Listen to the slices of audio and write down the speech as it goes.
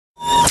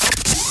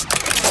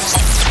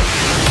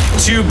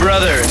two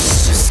brothers,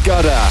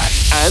 Scudder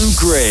and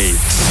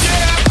Griggs.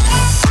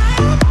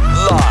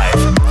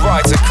 Live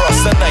right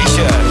across the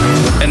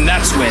nation. and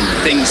that's when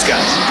things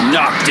got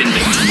knocked into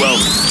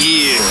 12th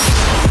gear.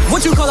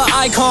 What you call an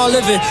icon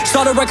living?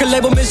 Start a record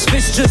label,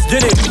 Misfits just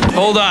did it.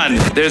 Hold on,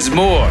 there's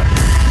more.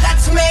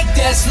 Let's make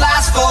this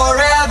last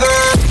forever.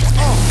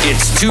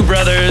 It's two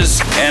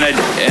brothers,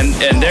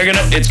 and they're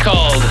gonna. It's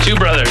called Two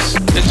Brothers.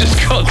 It's just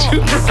called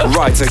Two Brothers.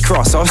 Right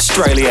across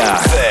Australia.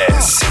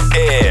 This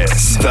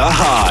is The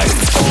Hype.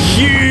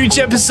 Huge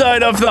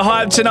episode of The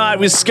Hype tonight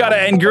with Scudder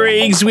and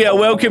Griggs. We are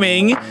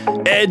welcoming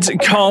Ed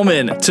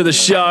Coleman to the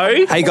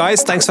show. Hey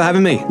guys, thanks for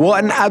having me.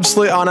 What an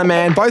absolute honour,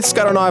 man. Both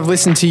Scudder and I have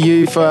listened to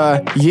you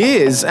for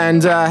years,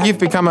 and you've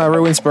become a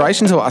real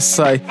inspiration to us.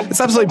 So it's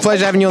an absolute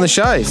pleasure having you on the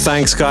show.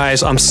 Thanks,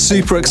 guys. I'm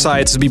super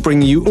excited to be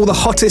bringing you all the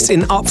hottest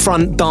in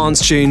upfront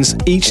dance tunes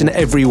each and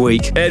every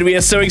week. Ed, we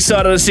are so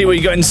excited to see what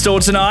you got in store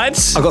tonight.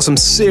 I've got some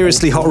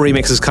seriously hot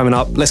remixes coming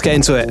up. Let's get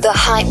into it. The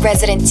Hype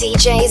resident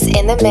DJs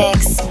in the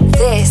mix.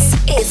 This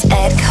is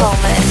Ed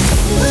Coleman.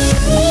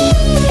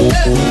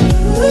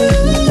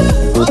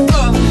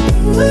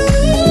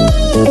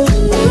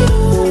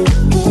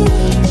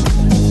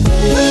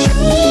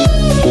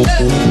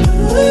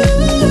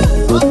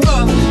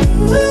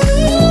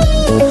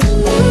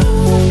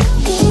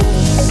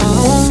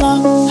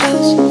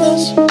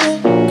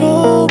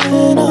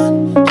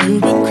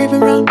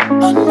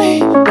 On me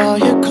while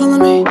you're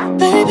calling me,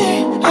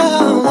 baby.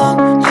 How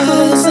long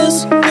has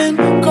this been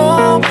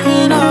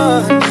going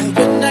on? You've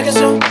been acting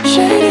so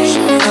shady.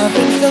 I've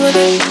been feeling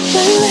it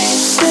lately,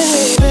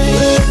 baby.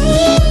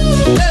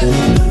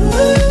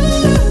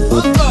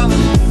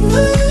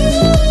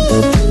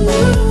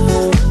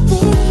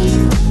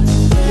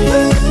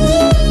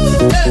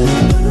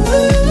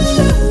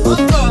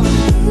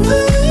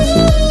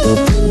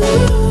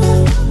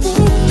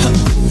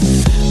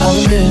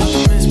 I've been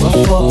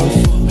before,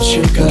 but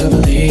you gotta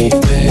believe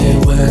me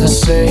when I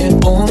say it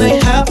only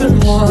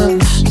happened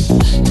once.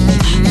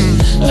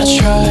 I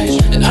tried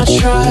and I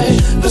tried,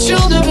 but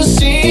you'll never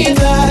see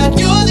that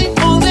you're the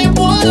only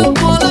one I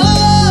wanna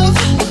love.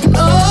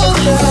 Oh,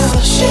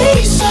 yeah.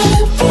 She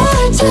said,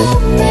 why tell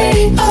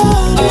me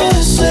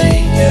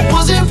honestly?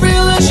 Was it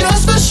real or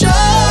just for show?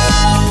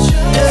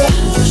 Yeah.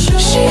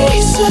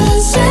 She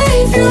said,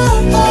 save your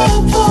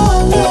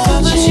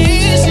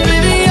apologies,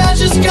 baby. I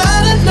just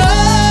gotta know.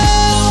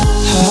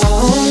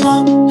 How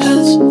long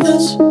has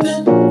this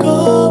been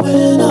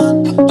going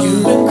on?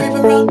 You've been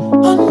creeping around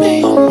on me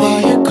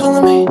while you're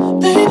calling me,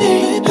 baby.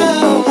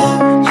 How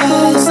long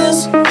has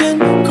this been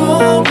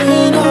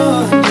going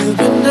on? You've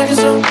been acting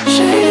so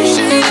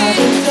shady. I've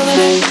been feeling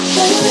it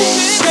lately,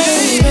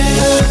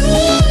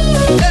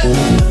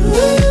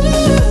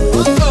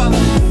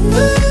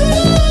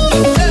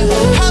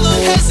 how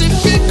long has it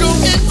been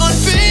going on,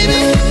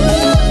 baby?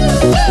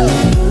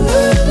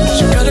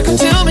 You gotta come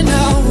tell me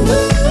now.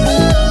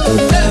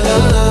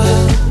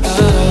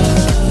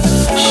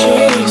 She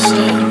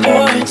said,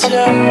 boy,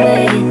 tell me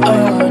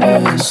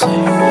honestly,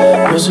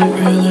 was it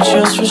real or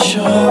just for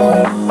show?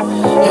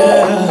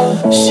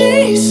 Yeah.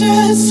 She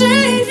said,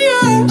 save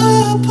your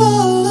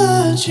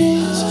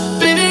apologies,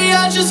 baby.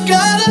 I just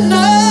gotta know.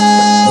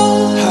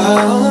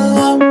 How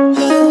long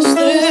has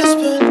this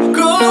been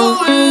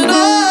going on?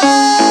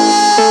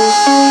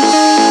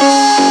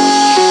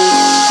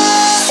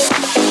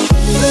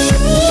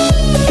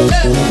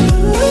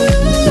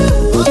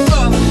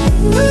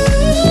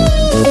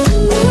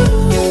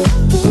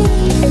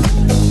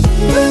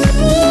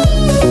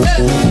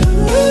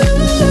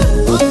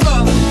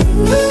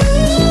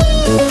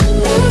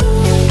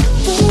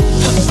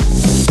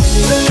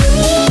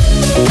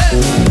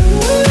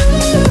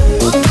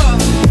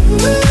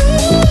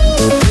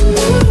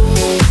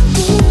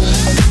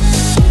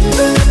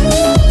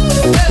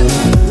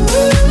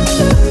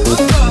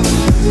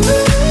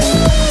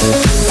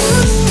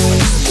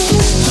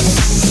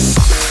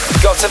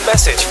 Got a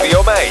message for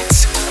your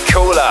mates?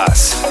 Call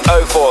us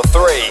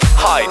 043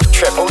 Hype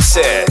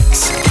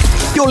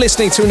 666. You're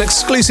listening to an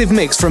exclusive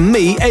mix from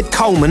me, Ed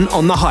Coleman,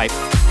 on The Hype.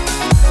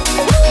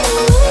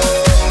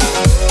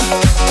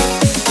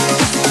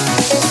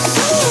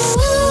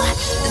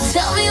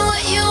 Tell me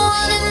what you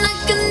want and I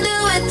can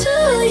do it to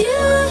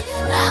you.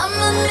 I'm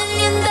 $1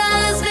 million,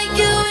 make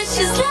your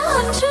wishes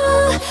come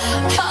true.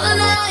 Calling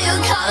out,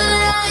 you're calling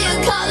out,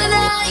 you're calling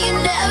out. You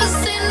never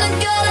seen a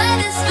girl like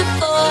this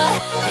before.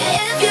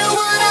 If you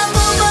wanna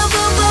put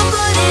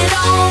it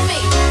on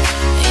me,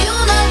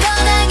 you're not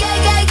gonna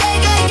get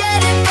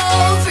it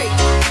for free.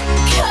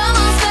 Come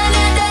on, spend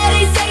your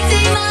dirty,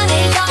 sexy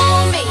money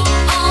on me,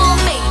 on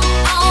me,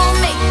 on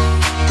me.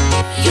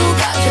 You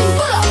got to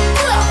pull up.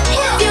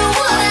 If you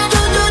wanna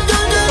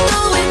do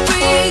it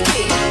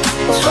freaky,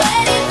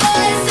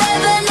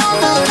 24/7, no,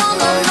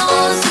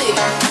 see.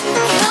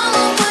 Come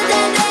on, put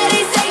that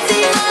dirty,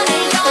 sexy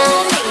money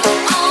on me,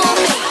 on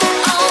me,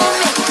 on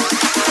me.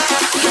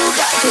 You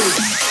got to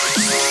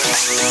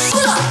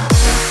pull up.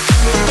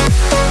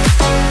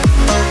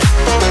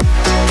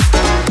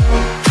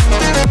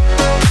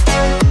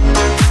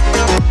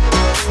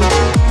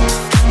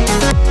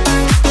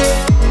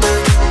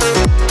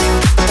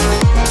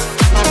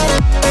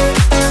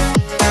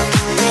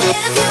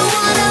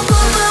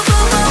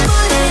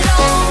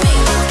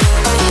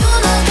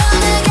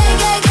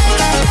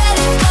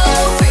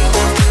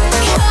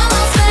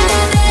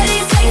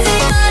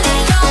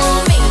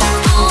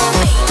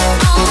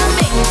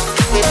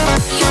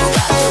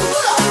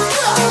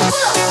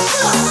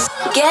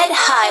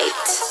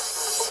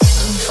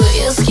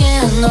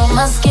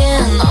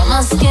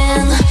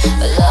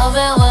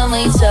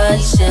 we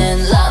touch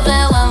and love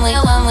it when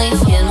we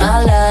feel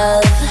my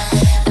love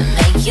and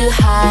make you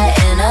high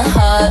in a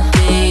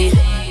heartbeat.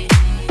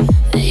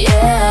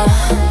 Yeah.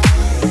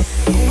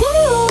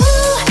 Woo.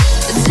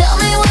 Tell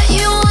me what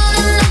you want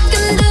and I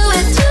can do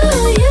it to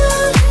you.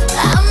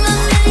 I'm $1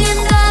 million,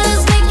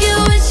 make your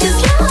wishes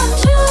come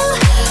true.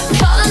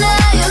 Calling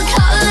out, you're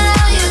calling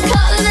out, you're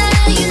calling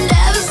out. You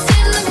never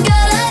seen the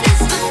girl like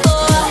this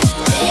before.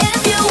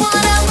 If you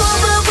wanna put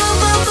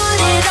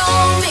it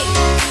on me,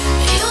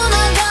 you're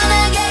not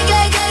gonna get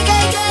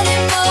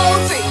it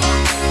for free.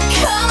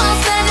 Come on,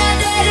 spend that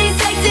dirty,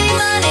 sexy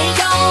money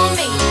on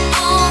me,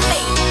 on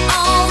me,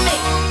 on me.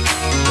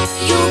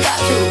 You got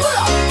to pull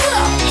up.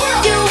 If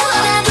you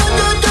wanna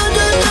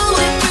do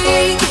it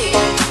freaky,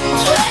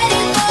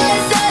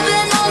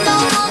 24/7, no,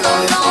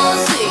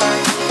 see.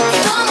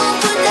 Come on,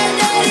 put that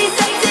dirty,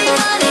 sexy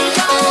money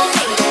on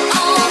me,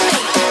 on me,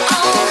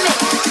 on me.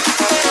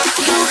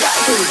 You got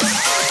to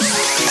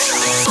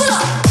pull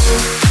up.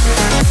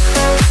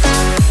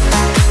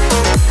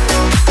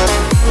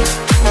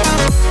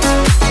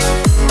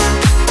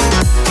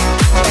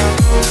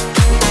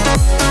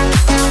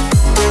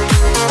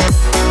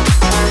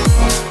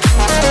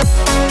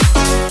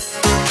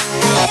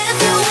 If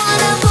you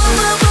wanna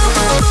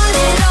put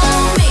it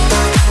on me,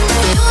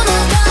 you're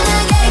not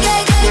gonna get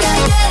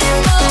it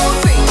for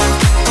free.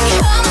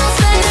 Come on,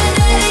 spend that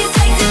dirty,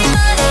 sexy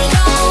money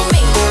on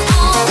me,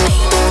 on me,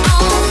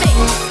 on me.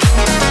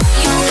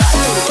 You got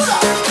to pull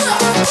up.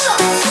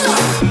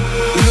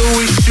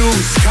 Louis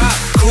shoes, cop,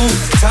 cool,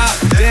 top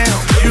down,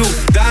 you,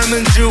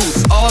 diamond jewels,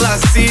 all I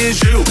see is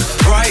you,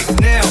 right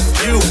now,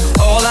 you,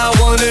 all I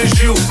want is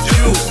you,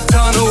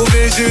 tunnel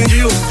vision,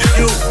 you,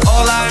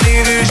 all I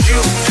need is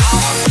you,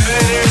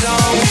 spend it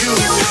on you.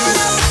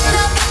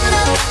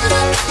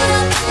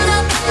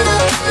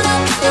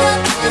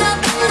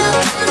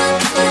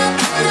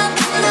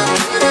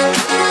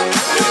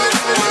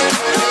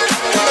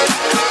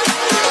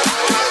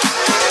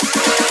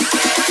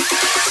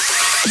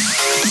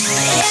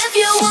 If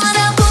you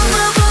wanna put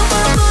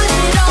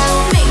it on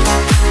me,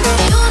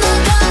 you're not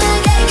gonna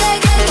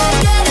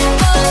get it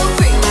for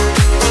free.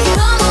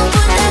 Come on,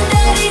 put that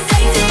dirty,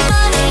 sexy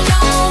money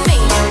on me,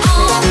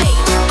 on me,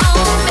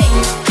 on me.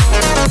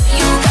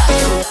 You got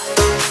to.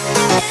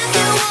 If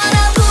you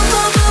wanna put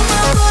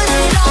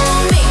it on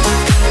me,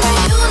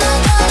 you're not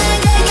gonna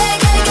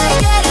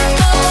get it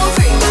for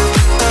free.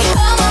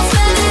 Come on,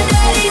 spend that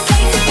dirty,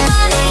 sexy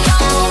money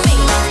on me,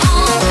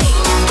 on me,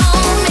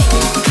 on me.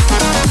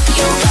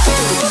 You got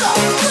to.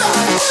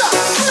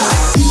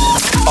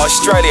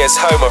 Australia's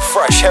home of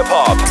fresh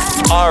hip-hop,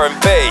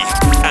 R&B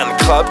and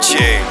club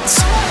tunes.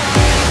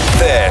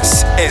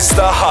 This is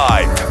The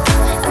Hype.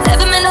 I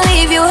never meant to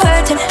leave you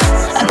hurting.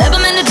 I never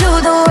meant to do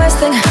the worst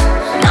thing,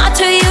 not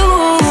to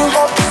you.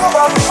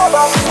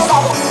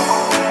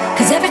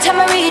 Cause every time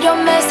I read your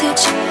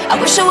message, I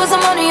wish I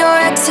wasn't one of your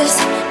exes.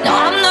 Now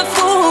I'm the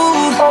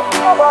fool.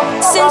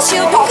 Since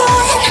you've been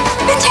gone,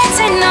 been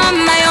dancing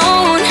on my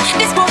own.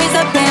 These boys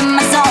up in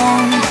my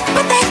zone,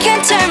 but they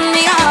can't turn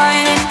me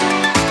on.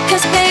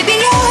 Cause baby,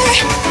 you're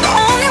the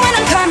only one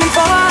I'm coming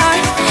for.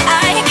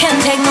 I can't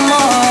take no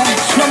more,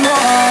 no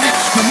more,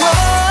 no more.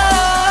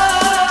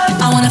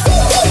 I wanna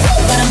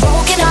but I'm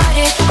broken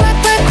hearted.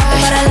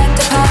 But I like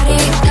to party.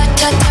 But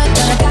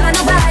I got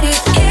nobody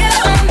here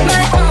on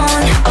my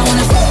own. I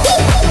wanna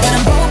but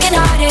I'm broken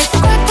hearted.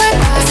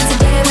 Since the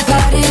day we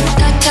parted.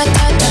 But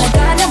I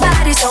got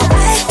nobody, so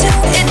I do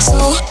it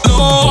so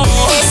long.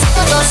 It's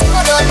todo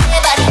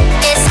everybody.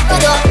 It's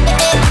todo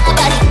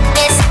everybody.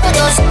 It's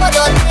todo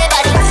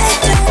everybody. I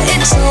do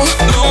it so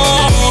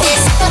long.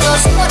 It's todo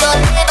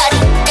everybody.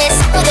 It's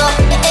todo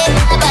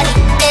everybody.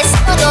 It's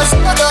todo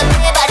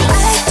everybody.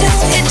 I do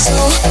it so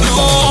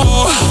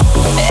long.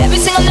 Every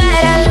single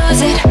night I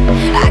lose it.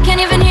 I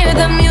can't even hear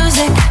the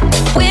music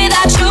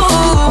without you.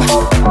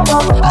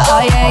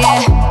 Oh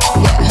yeah.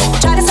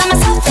 Try to stop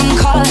myself from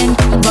calling,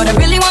 but I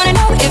really wanna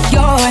know if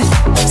you're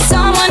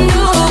someone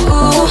new.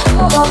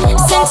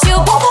 Since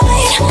you've been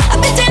gone,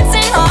 I've been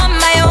dancing on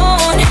my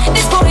own.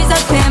 These boys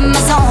up in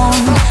my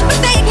zone, but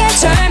they can't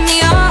turn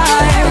me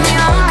on.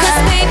 Cause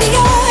baby,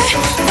 you're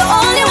the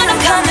only one I'm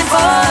coming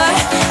for.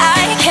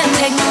 I can't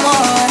take no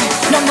more,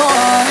 no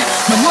more,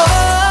 no more.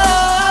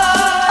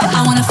 I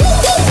wanna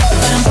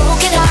but I'm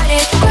broken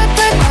hearted.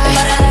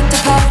 But I like to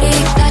party.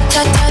 But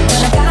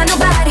I got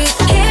nobody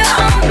here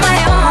on my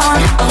own.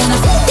 I wanna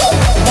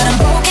but I'm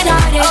broken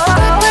hearted.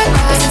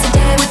 Since the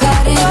day we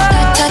parted.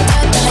 But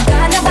I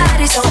got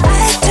nobody, so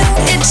I do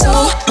it so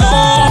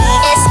long.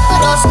 It's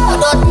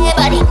todo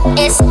everybody.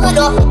 It's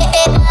todo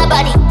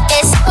everybody.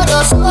 It's todo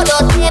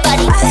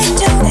everybody. I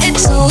do it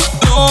so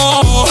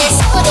long. It's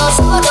todo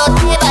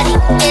everybody.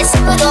 It's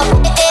todo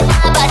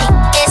everybody.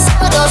 It's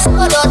todo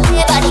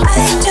everybody.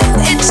 I do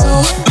it so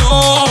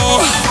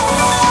long.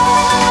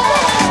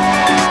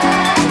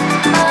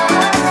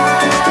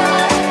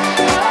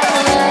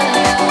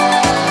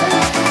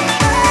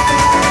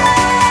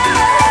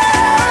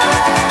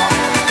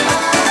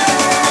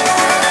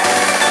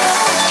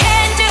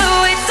 Can't do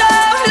it so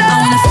long. I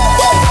wanna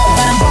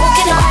but I'm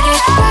broken hearted.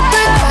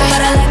 But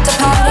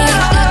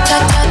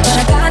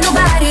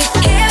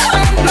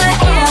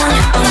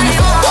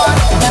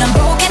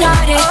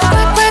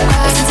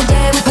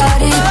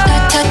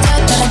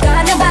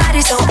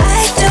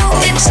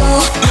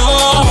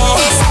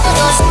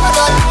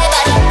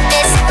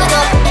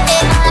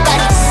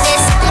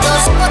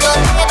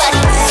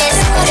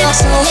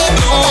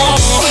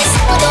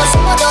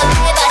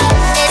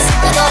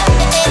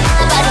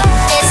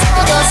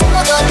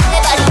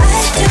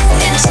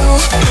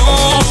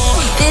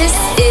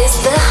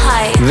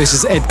This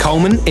is Ed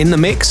Coleman in the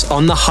mix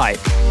on The Hype.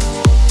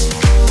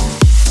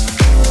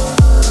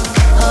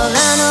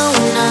 Havana,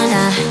 ooh, nah,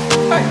 nah.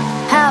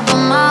 Half of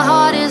my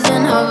heart is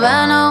in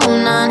Havana, ooh,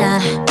 nah,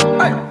 nah.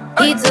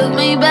 He took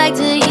me back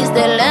to East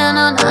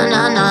Atlanta, nah,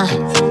 nah, nah.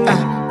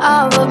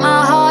 Half of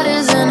my heart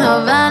is in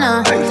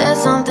Havana. There's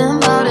something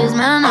about his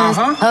manners.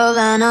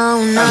 Havana,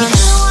 ooh, nah. He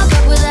didn't walk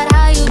up with that,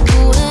 how you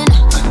doing?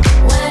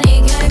 When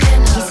he came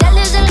in, he said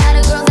there's a lot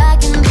of girls I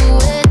can do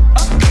it,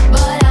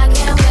 but I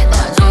can't wait.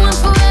 I'll do it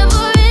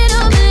forever in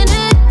a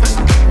minute.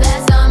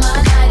 That's on my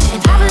night.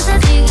 And Papa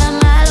says he got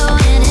Milo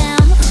in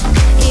him.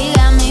 He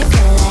got me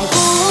feeling like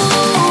ooh.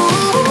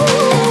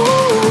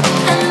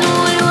 I knew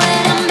it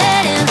when I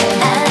met him.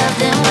 I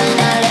loved him when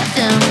I left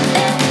him.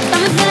 Got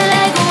me feeling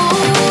like ooh.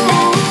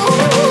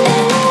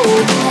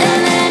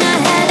 And then I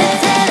had to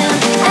tell him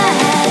I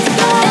had to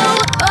go.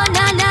 Oh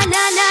na na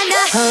na na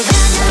na.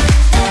 Havana.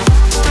 Oh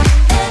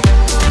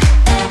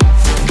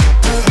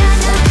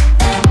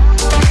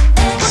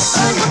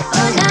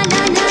na na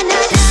na na.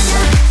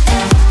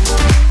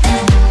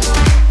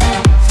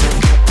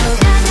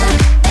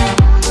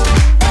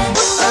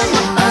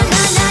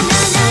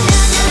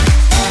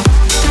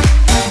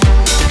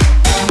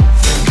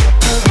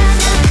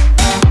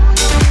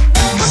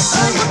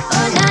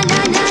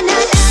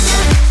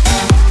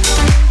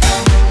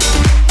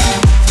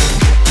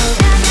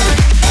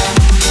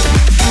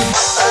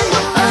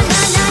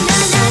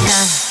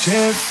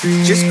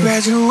 Jeffrey. Just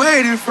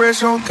graduated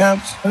fresh on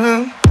campus.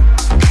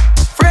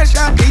 Fresh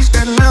out East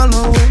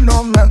Atlanta with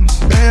no mountains.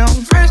 Damn.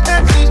 Fresh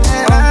out East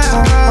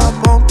Atlanta.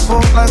 Up on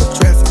board like a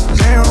traffic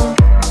jam.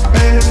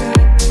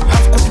 I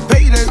have to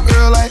pay that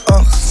girl like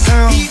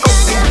Sam. He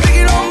take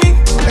it on me.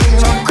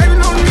 Tryna crave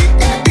it on me.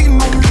 Beating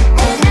on me.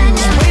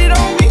 Wait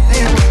on me.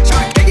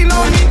 Tryna take it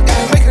on me.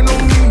 Make it on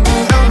me.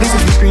 This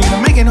is the screen. I'm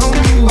making on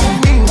me.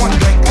 One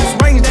drink. This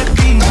range that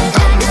beat.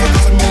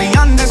 It's a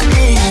million. That's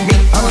me.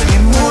 I was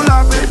getting more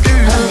love with you.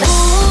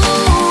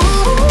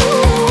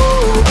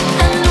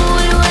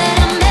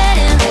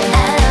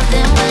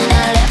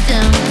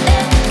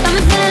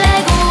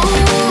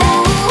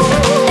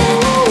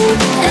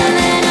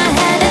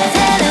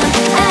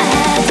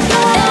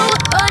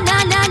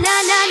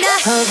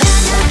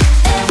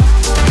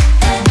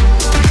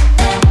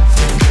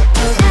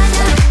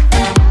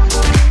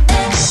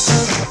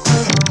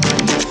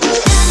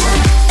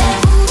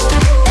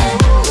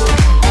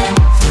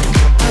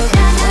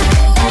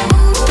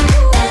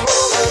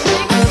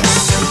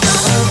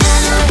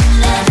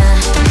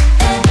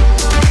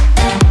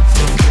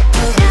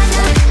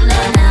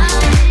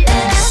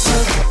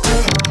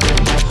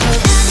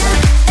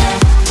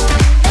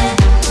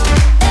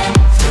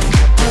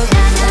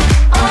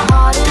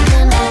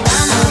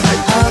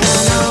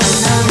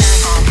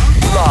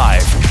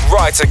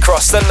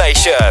 Across the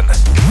nation.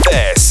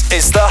 This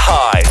is The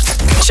Hype.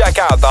 Check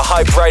out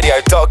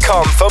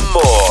thehyperadio.com for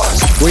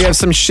more. We have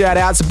some shout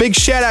outs. A big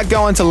shout out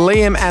going to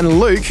Liam and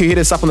Luke who hit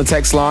us up on the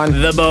text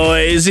line. The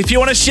boys. If you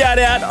want to shout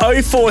out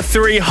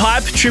 043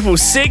 Hype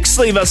 666,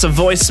 leave us a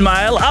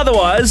voicemail.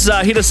 Otherwise,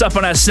 hit us up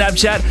on our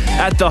Snapchat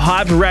at The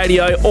Hype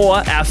Radio or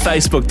our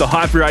Facebook,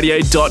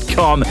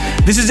 thehyperadio.com.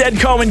 This is Ed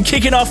Coleman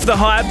kicking off The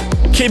Hype.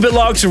 Keep it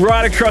locked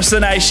right across the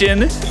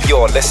nation.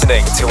 You're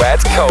listening to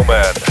Ed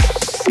Coleman.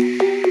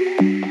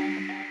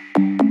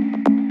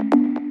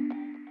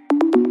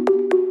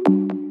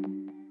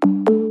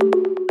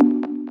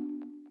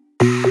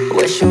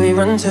 Where should we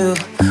run to?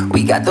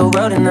 We got the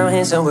world in our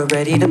hands and we're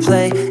ready to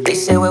play. They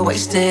say we're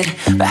wasted,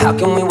 but how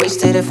can we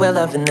waste it if we're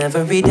loving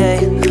every day?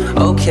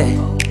 Okay,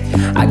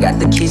 I got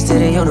the keys to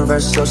the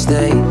universe, so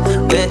stay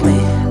with me,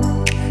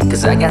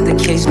 cause I got the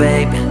keys,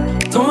 babe.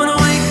 Don't wanna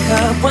wake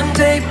up one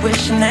day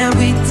wishing that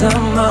we'd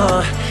done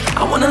more.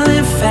 I wanna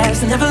live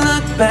fast and never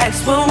look back,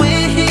 it's what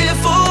we're here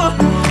for.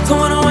 Don't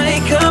wanna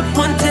wake up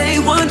one day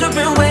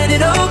wondering where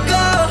it all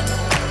go,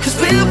 cause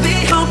we'll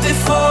be home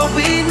before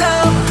we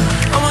know.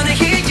 I wanna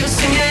hear you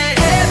sing it.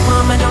 Hey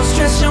mama, don't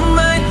stress your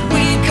mind,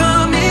 we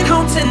coming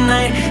home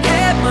tonight.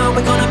 Hey mama,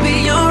 we're gonna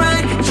be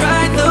alright.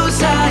 Dry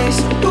those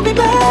eyes, we'll be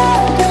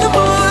back in the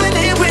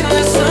morning when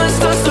the sun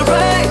starts to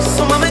rise.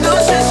 So mama, don't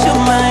stress your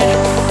mind.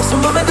 So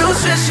mama, don't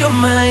stress your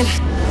mind.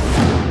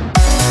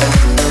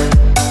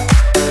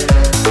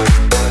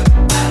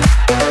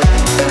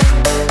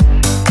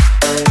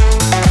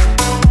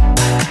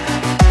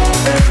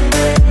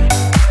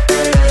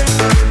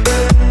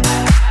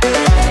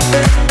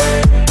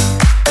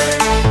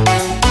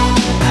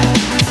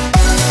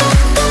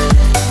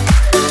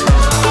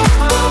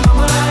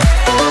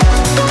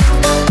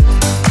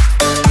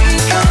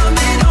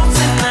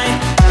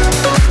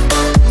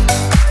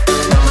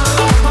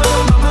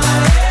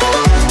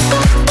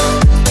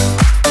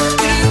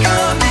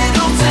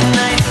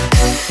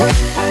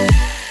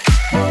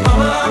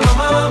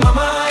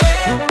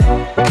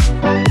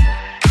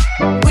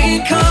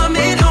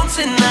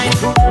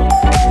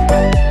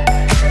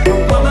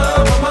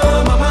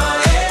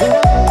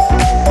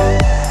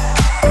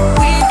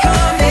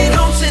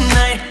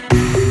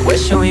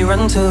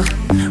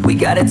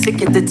 a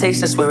ticket that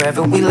takes us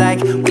wherever we like.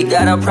 We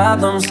got our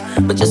problems,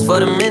 but just for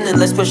the minute,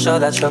 let's push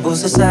all our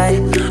troubles aside.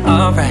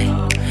 Alright,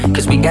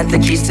 cause we got the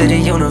keys to the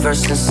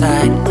universe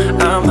inside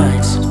our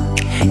minds.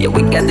 Yeah,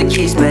 we got the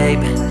keys,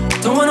 babe.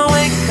 Don't wanna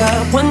wake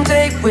up one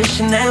day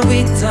wishing that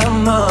we'd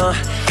done more.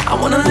 I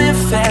wanna live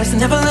fast,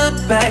 never look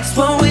back, it's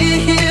what we're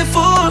here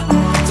for.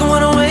 Don't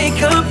wanna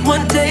wake up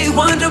one day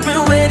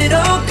wondering where it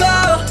all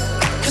go.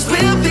 Cause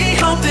we'll be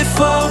home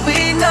before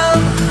we know.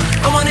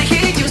 I wanna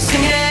hear you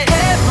sing it.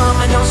 Hey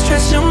mama, don't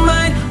stress your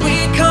mind,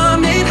 we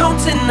coming home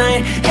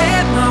tonight.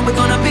 Hey mama, we're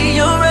gonna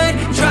be alright.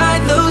 Dry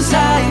those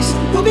eyes,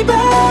 we'll be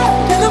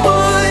back in the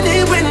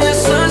morning when the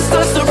sun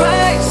starts to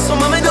rise. So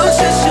mama, don't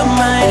stress your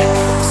mind.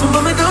 So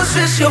mama, don't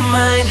stress your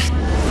mind.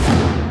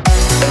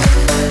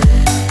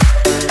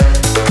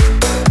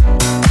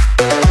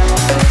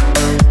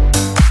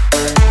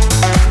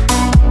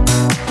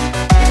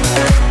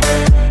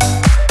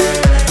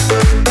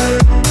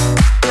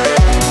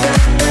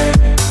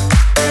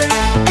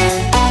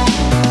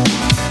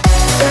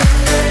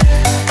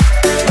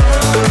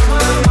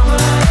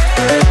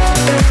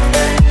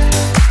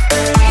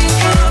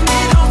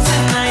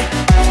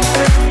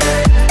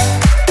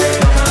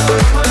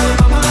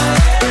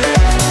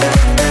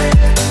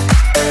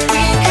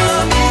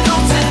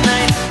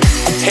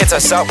 Hit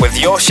us up with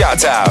your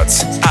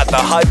shout-outs at The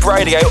Hype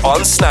Radio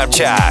on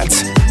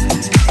Snapchat.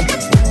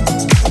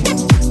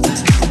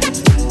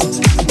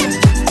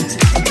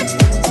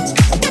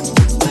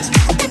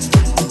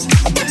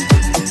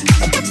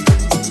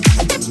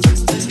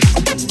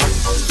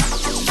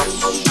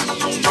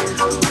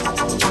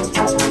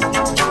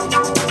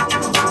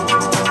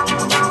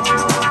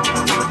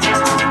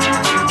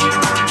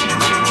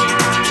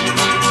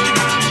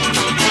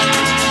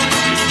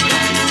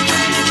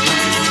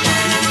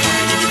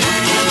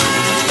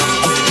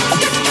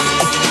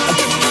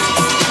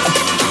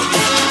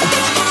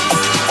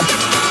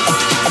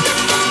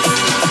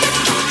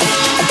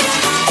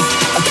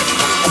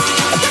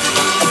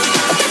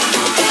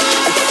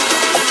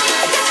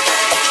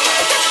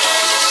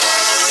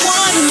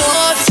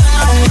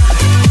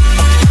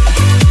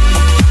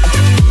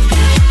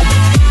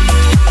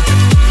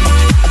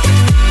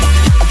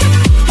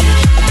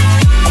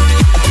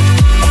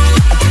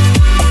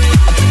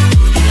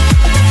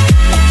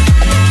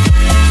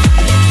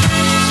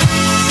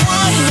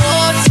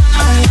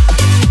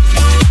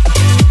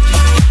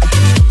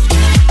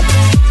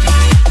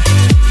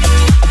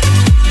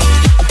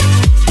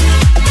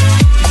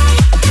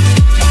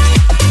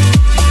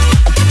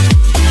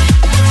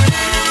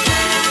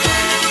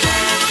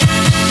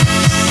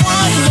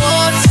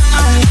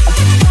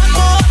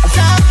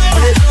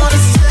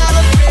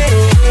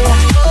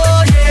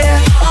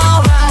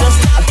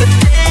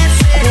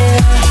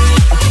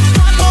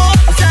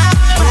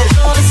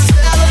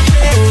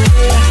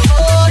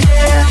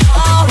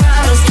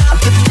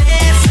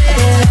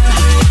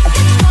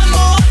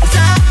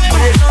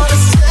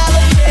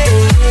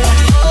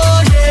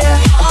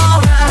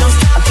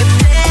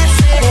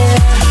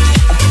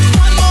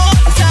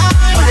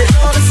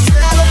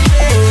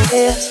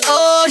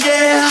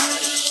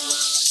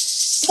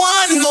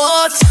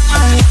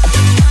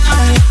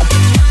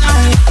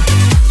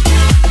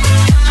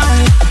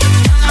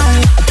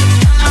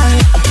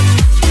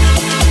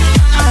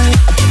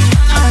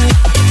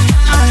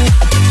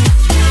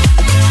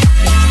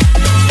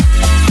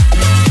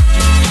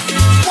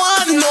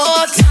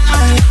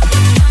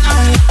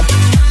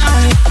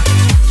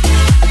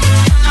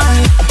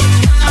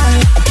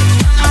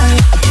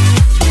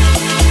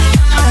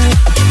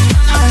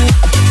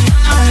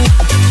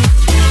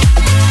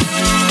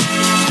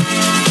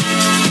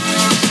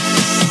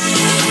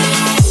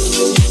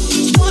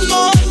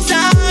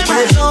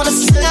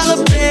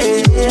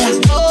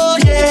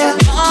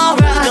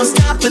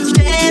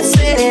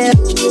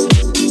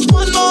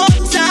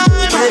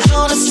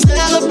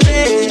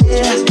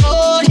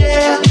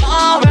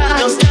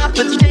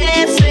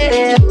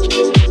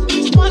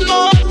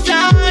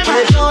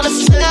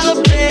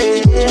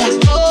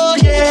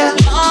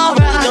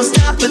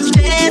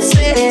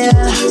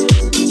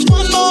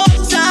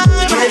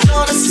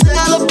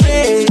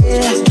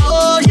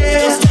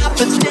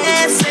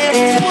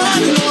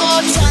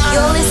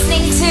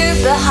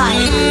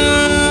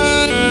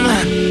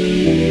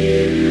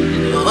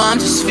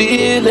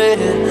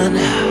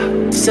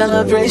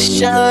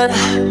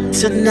 Celebration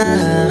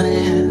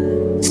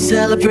tonight.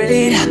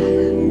 Celebrate.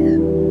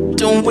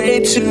 Don't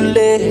wait too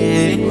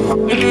late.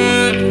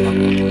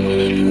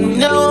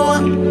 No,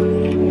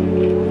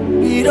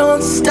 we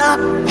don't stop.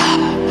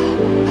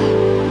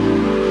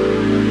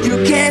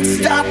 You can't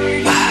stop.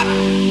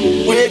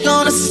 We're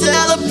gonna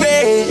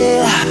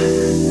celebrate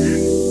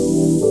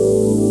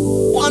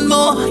one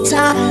more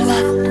time.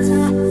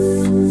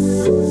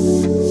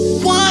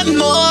 One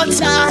more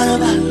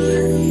time.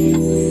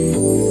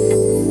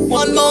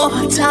 One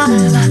more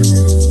time,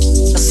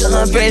 a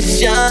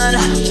celebration.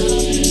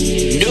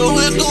 Know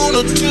we're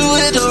gonna do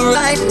it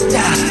right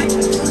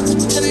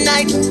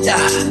tonight.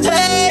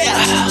 Hey,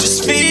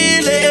 just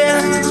feel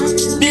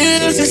it.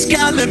 Music's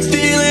got me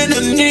feeling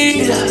the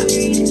need.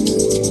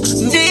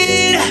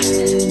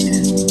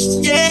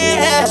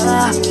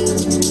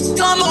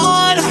 Come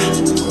on,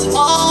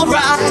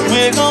 alright,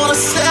 we're gonna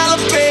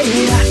celebrate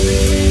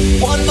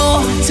one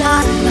more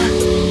time.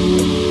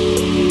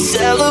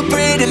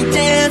 Celebrate and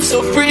dance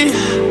so free.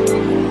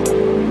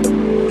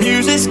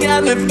 Music's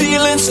got me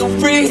feeling so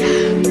free.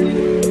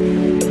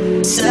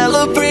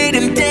 Celebrate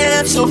and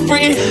dance so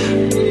free.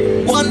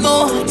 One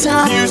more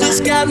time. Music's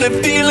got me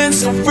feeling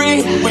so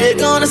free. We're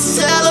gonna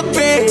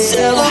celebrate,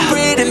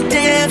 celebrate and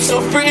dance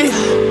so free.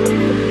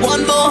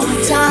 One more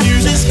time.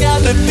 Music's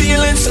got me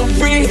feeling so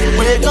free.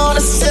 We're gonna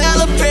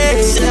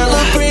celebrate,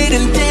 celebrate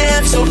and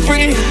dance so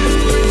free.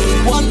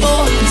 One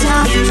more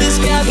time. Music's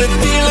got me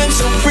feeling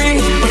so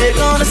free. We're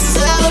gonna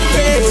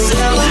celebrate,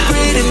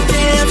 celebrate and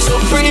dance so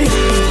free.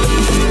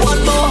 One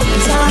more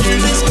time.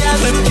 Music's got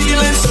me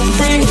feeling so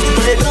free.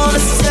 We're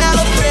gonna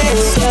celebrate,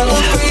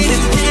 celebrate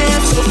and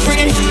dance so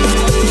free.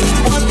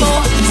 One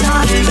more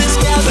time. Music's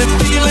got me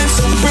feeling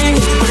so free.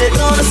 We're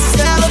gonna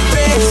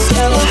celebrate,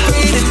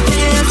 celebrate and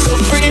dance so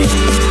free.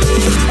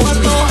 One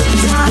more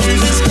time.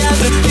 Music's got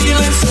me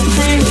feeling so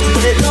free.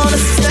 We're gonna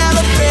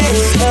celebrate,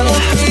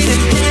 celebrate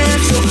and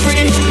dance so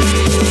free.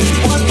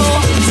 One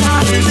more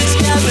time. Music's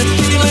got me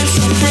feeling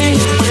so free.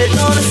 We're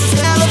gonna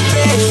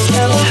celebrate,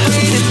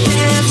 celebrate and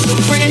dance so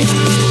free.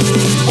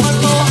 One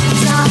more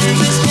time.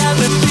 Music's got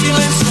me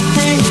feeling so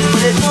free.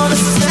 We're gonna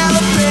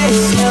celebrate,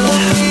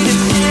 celebrate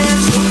and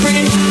dance so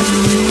free.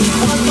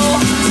 One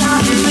more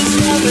time. Music's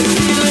got me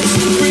feeling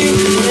so free.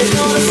 We're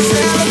gonna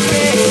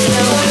celebrate,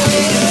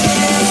 celebrate and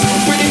dance so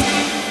free.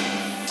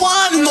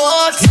 One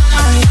more time.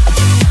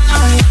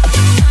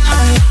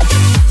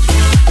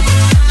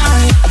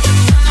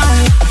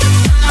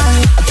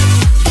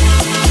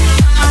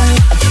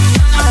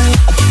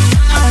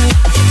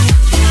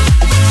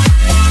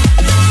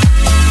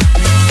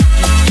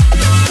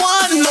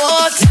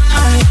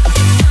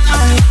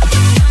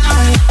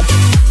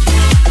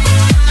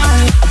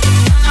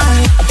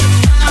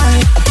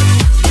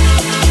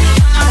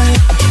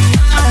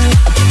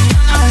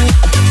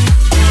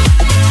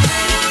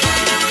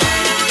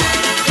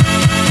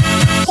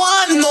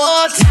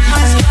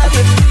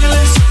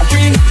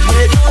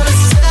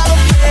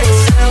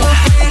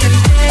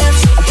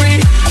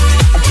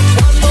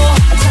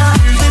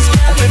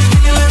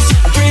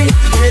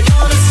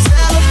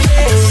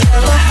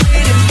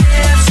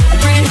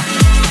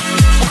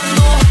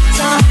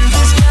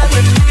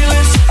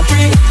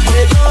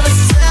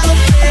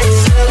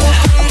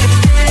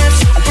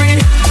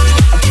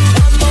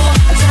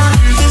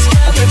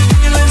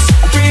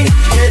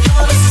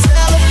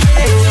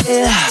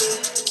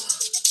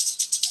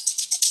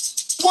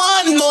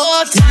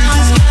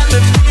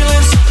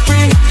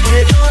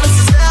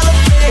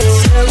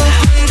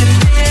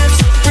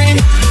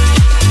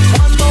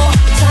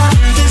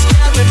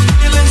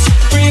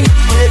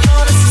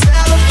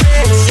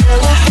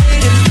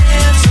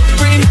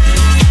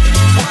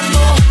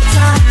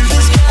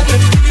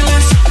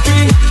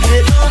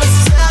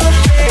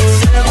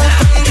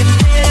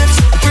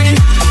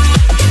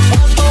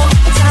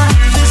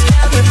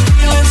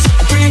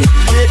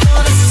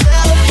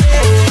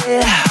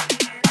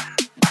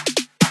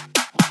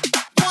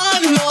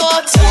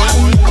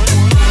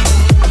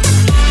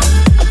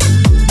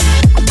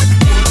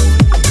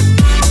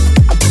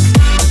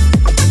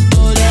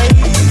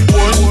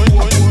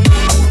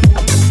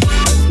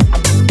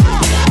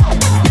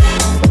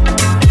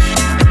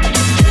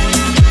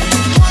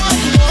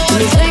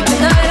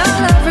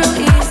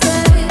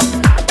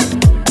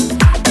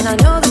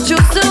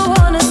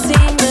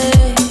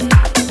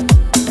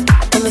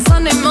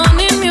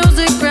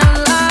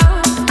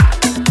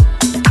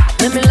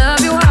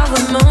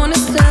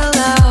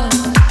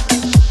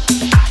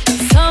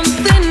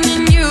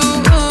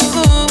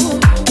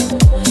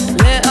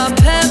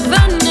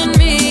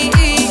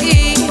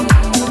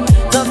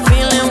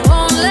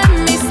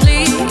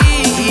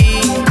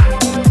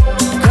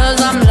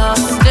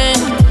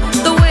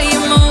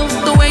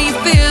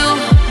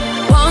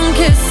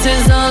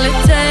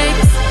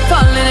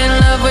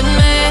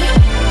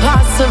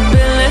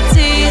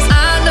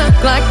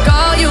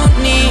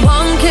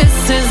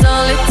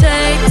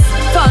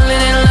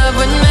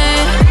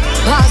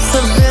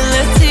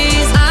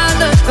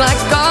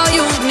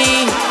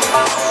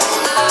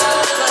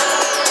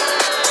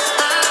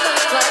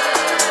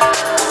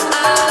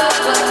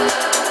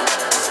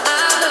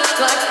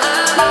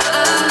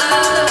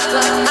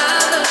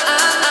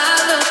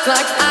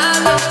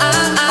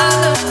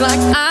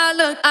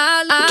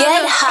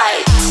 Get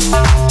hyped.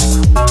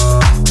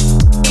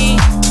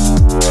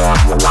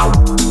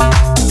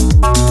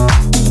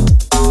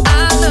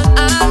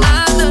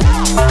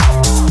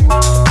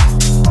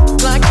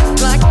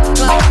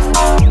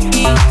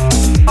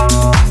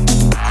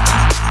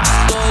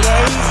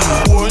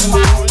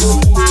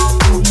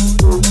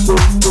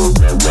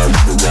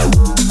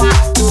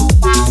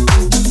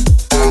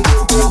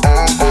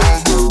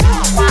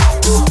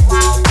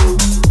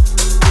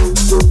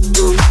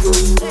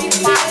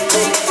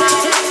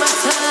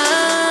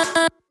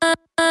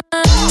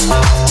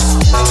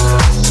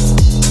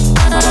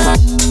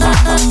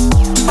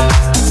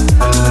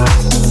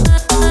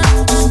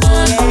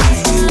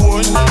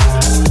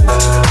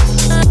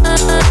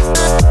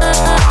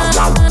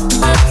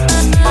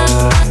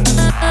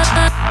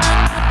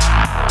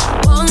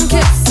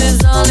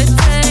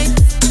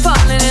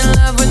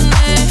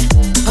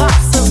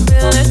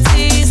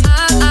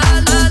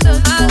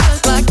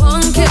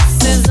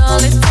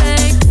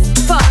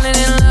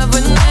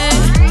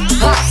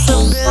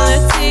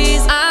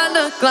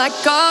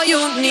 like all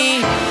you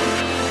need.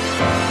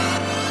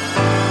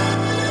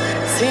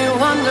 See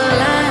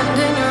wonderland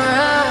in your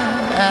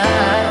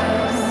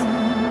eyes.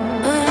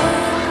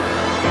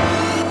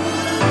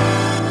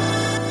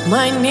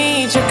 Might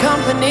need your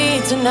company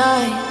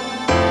tonight.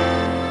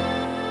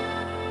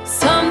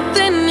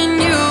 Something in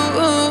you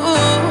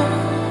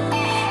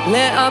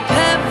lit up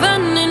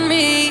heaven in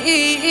me.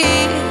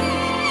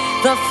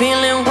 The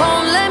feeling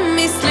won't let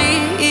me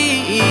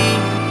sleep,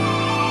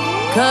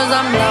 'cause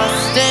I'm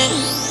lost in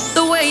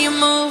the way you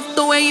move,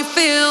 the way you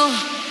feel.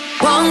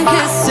 One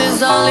kiss is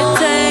all it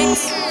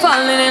takes,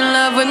 falling in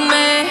love with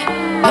me.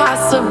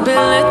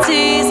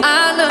 Possibilities,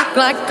 I look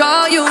like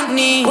all you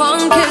need.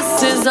 One kiss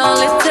is all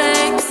it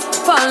takes,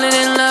 falling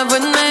in love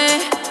with me.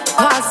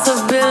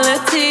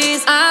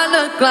 Possibilities, I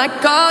look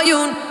like all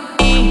you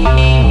need.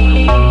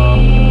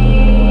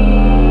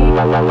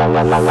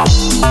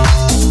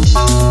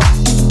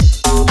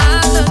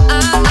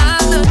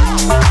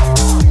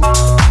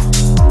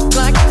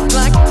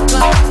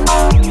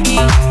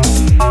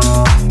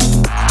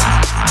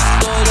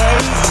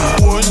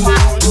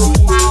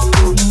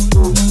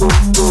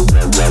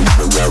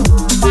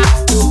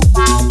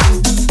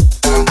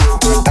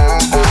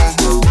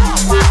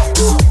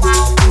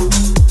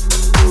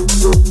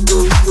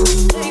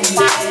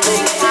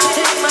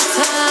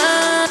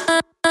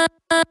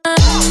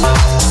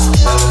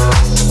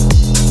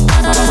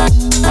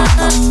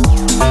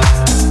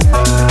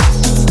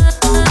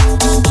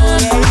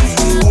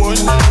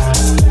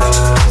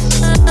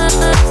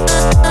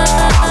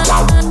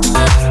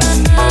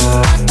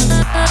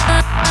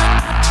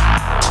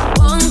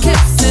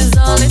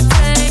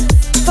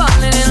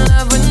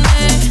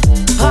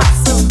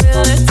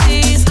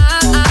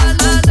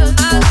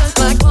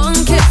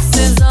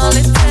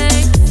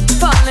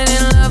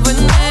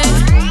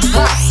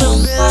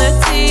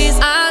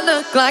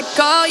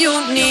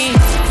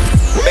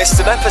 Missed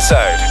an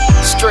episode?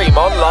 Stream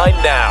online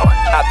now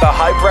at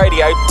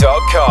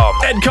thehyperadio.com.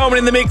 Ed Coleman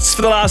in the mix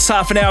for the last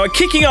half an hour,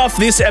 kicking off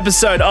this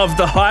episode of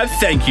The Hype.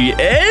 Thank you,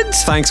 Ed.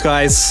 Thanks,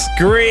 guys.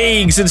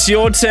 Griggs, it's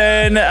your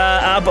turn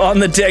up on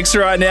the decks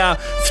right now,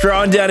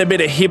 throwing down a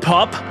bit of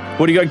hip-hop.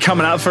 What do you got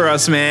coming up for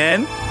us,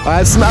 man? I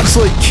have some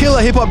absolute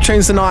killer hip-hop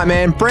tunes tonight,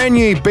 man. Brand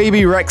new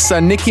BB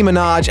Rexa, Nicki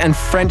Minaj and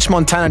French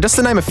Montana, just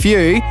to name a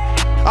few.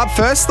 Up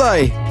first,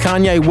 though,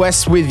 Kanye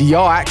West with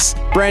Yikes.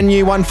 Brand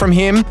new one from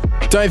him.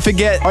 Don't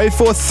forget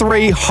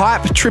 043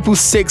 Hype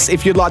 666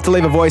 if you'd like to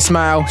leave a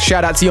voicemail.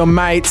 Shout out to your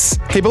mates.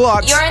 Keep it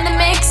locked. You're in the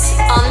mix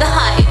on The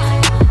Hype.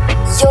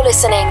 You're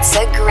listening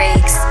to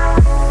Griggs.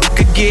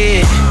 Could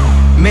get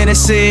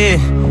menacing,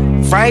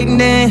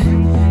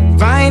 frightening,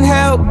 find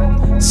help.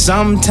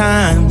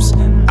 Sometimes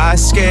I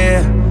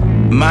scare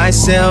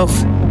myself.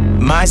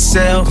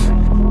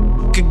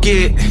 Could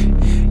get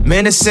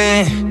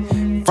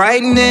menacing,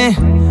 frightening,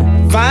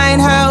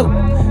 find help.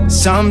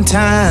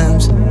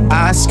 Sometimes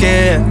I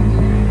scare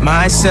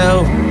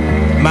myself.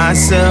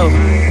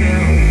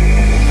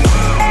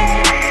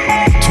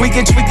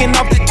 Tweaking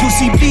off the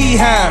 2CB,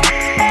 huh?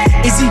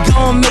 Is he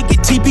gon' make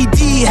it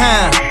TBD,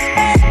 huh?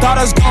 Thought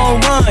I was gon'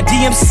 run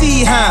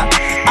DMC, huh?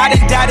 I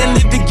done died and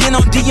lived again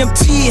on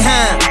DMT,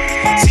 huh?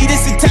 See,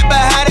 this the type of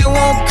high that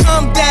won't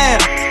come down.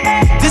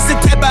 This the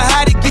type of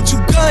high that get you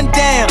gunned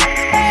down.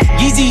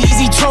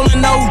 Easy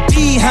trolling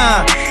OD,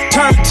 huh?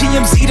 Turn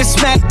TMZ to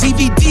smack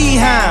DVD,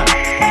 huh?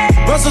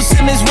 Russell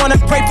Simmons wanna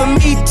pray for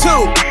me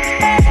too.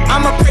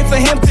 I'ma pray for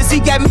him 'cause he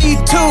got me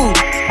too.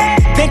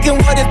 Thinking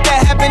what if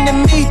that happened to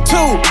me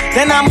too?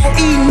 Then I'm on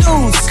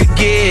E-News. Could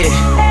get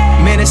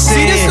menacing.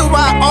 See, this is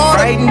why all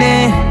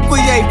frightening. What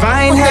they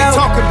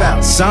talk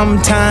about?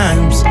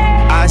 Sometimes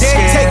I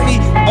scare take me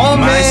on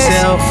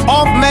myself.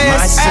 Off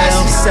mask, ask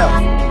yourself.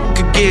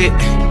 Could get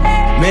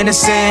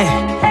menacing,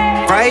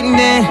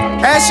 frightening.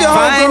 Ask your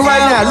homegirl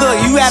right now. Look,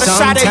 you had a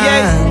shot at Ye.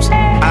 Sometimes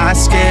I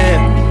scare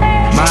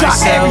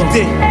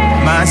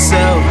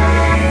myself.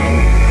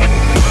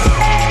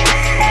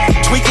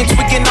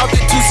 Tweaking out the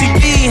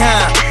 2CB,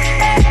 huh?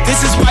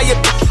 This is why you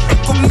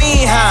for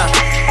me, huh?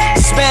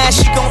 Smash,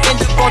 she gon'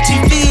 end up on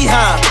TV,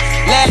 huh?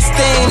 Last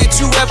thing that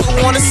you ever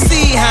wanna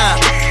see, huh?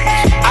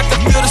 I can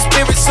feel the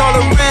spirits all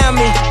around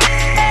me.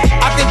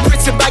 I think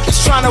prison bikers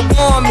tryna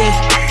warn me.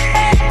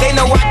 They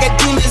know I got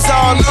demons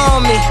all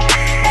on me.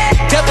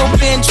 Devil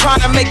been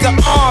tryna make an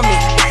army.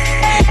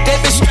 They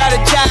been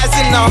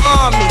strategizing to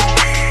harm me.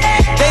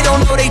 They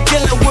don't know they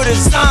dealing with a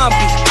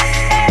zombie.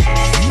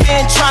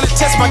 Man tryna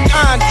test my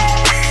Gandhi.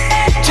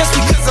 Just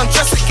because I'm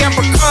dressed like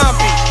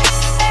Abercrombie.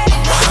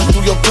 I'm riding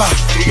through your block.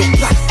 I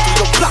got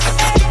the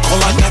call,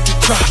 I got to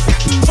drop.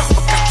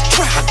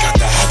 I got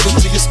to have it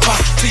to your spot.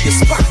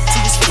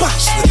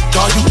 Slit it,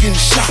 dog, you getting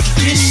shot.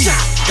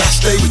 Gotta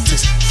stay with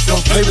this,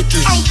 don't play with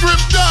this. I'm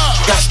gripped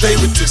up. Gotta stay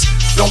with this,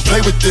 don't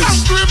play with this. I'm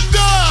gripped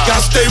up.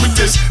 Gotta stay with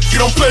this, you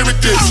don't play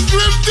with this. I'm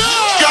gripped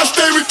up. Gotta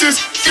stay with this,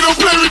 you don't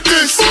play with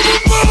this.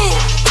 Boom.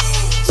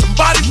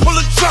 Somebody pull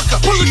a trucker.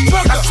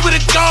 I swear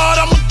to God,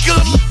 I'ma kill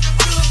him.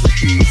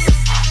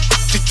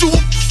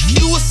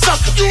 You a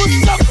sucker.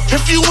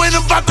 If you ain't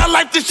about that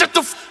life, then shut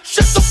the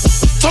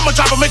Told my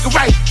driver make it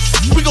right.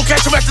 We gon'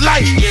 catch him at the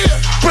light.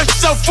 Break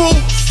yourself, fool.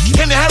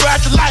 In the hair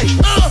at the light.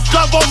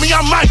 Gun on me,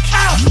 I'm Mike.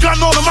 Gun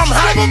on him, I'm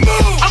high.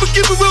 I'ma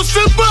keep it real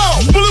simple.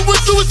 Bullet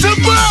went through a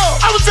tempo.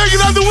 I'ma take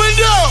it out the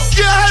window.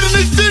 Yeah, I had an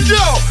extendo.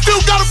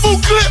 Still got a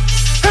full clip.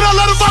 And I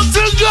let him out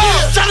 10 go.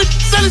 Try to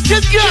let his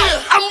kids go.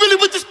 I'm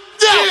really with this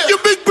now. You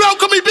big bro,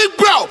 call me big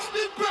bro.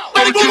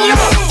 Better give me a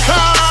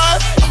card.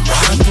 I'm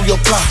riding through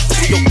your block,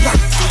 through your block,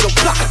 through your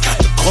block. I got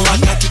the call, I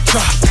got the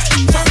drop.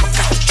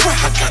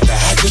 I got the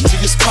address to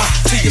your spot,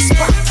 to your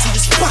spot, to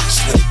your spot.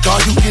 Swear to God,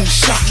 you getting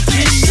shot,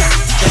 getting shot.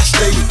 Gotta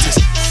stay with this,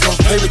 don't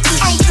play with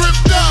this. I'm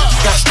ripped up.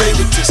 Gotta stay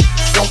with this,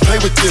 don't play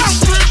with this. I'm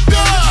ripped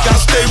up.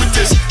 Gotta stay with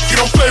this, you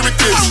don't play with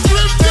this. I'm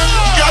ripped up.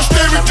 Gotta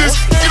stay with this,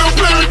 you don't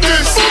play with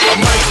this. I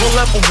might pull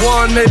up a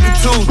one, maybe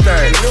two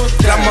things.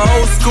 Got my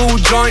old school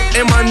joint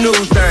and my new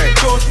thing.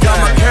 Got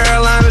my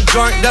Carolina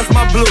joint, that's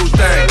my blue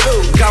thing.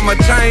 Got my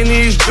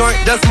Chinese joint,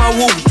 that's my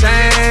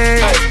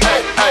Wu-Tang.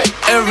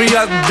 Every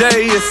other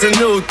day it's a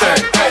new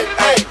thing.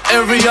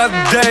 Every other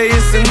day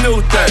it's a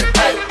new thing.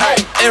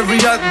 Every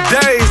other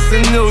day it's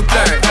a new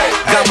thing.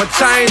 Got my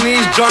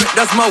Chinese joint,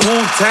 that's my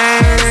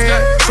Wu-Tang.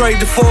 Trade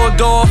the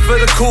 4-door for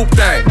the coupe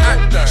thing.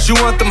 She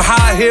want them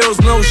high heels,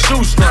 no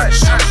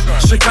shoestrings.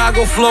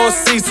 Chicago floor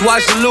seats,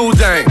 watch the Lou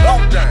Dang.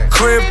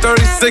 Crib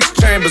 36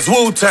 chambers,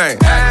 Wu-Tang.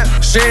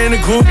 She ain't a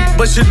groupie,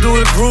 but she do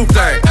the group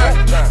thing.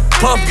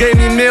 Puff gave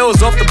me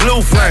meals off the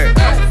blue flame.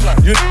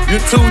 You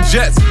 2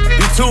 jets,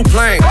 you 2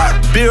 planes.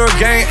 Beer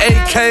gang,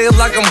 AK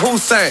like I'm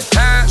Hussein.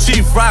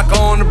 Chief Rock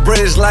on the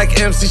bridge like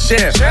MC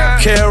Shan.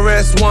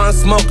 KRS-One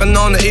smoking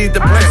on the Ether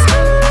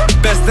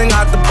plant. Best thing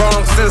out the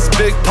Bronx is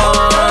Big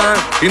Pun.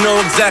 You know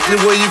exactly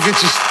where you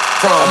get your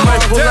from. I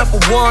might pull up a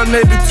one,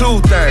 maybe two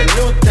things.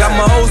 Got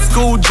my old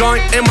school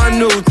joint and my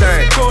new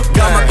thing.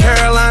 Got my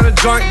Carolina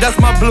joint, that's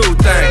my blue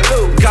thing.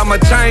 Got my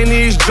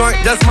Chinese joint,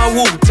 that's my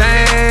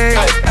Wu-Tang.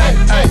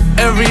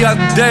 Every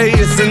other day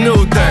it's a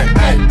new thing.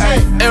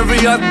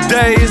 Every other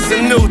day it's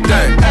a new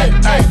thing.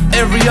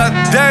 Every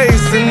other day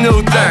it's a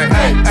new thing.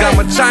 Got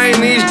my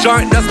Chinese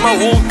joint, that's my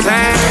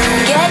Wu-Tang.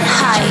 Get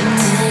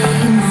hyped.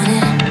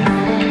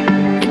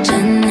 Put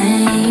your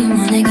name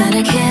on it, got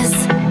a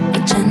kiss.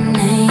 Put your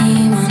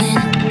name on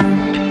it.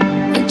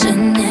 Put your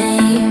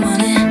name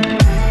on it.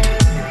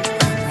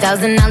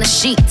 $1,000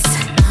 sheets.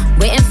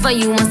 Waiting for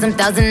you on some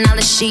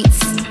 $1,000 sheets.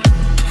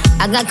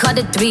 I got caught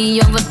at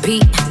 3 on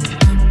repeat.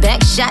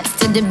 Back shots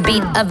to the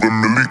beat of the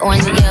milli on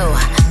you.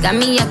 Got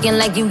me acting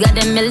like you got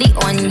a milli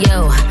on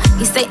you.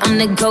 You say I'm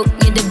the GOAT,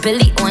 you're the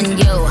Billy on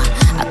you.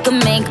 I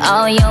could make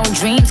all your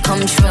dreams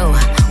come true.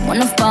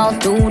 Wanna fall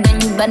through, then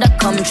you better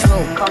come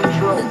true.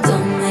 But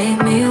don't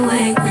make me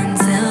wait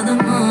until the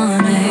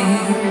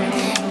morning.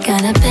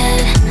 Got a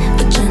bed,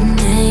 put your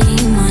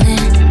name on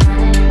it.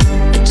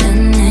 Put your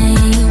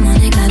name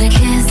on it. Got a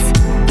kiss,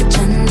 put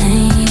your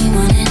name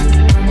on it.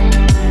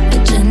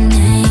 Put your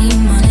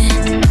name on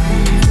it.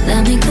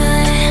 Let me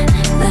good,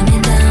 let me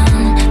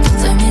down, don't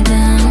turn me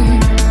down.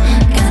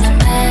 Got a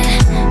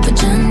bed, put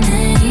your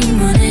name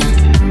on it.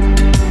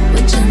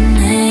 Put your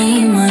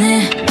name on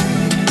it.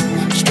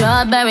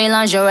 Strawberry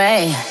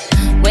lingerie,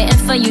 waiting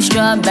for you,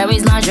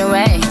 strawberries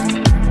lingerie.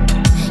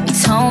 You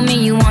told me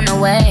you on the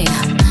way.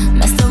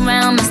 Messed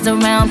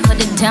around, put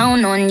it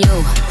down on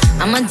you.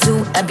 I'ma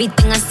do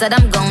everything I said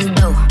I'm gon'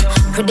 do.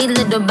 Pretty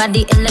little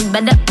body, it look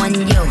better on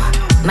you.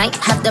 Might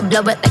have to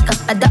blow it like a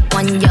feather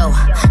on you.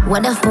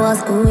 What if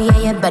was, ooh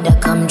yeah, you better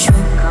come true.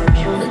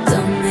 But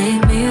don't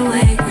make me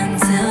wait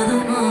until the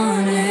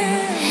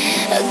morning.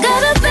 I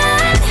got a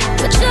bag,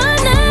 put your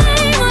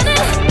name on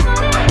it.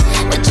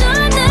 Put your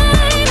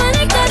name on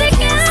it, got a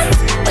kiss.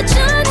 Put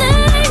your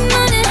name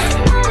on it.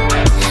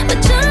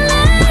 Put your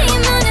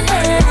name on it.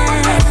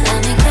 Let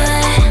me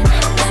good,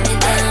 let me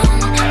down,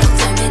 don't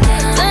turn me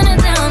down. Turn it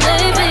down,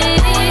 baby.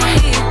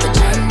 Put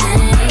your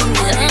name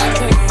on it.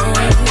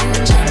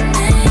 Put your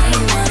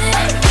name on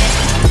it.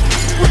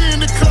 We in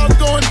the club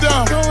going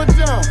down.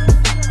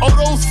 All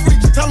those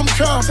freaks, tell them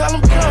come.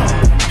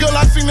 Girl,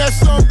 I sing that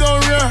song, don't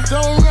run.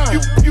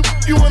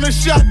 You want a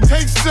shot,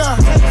 take some.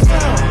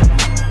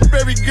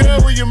 Baby girl,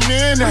 where your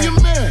man at?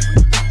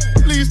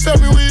 Please tell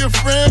me where your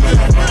friend is.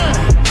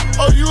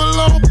 Oh, you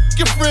alone?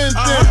 Your friends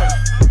then.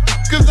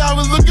 Cause I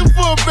was looking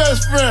for a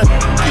best friend.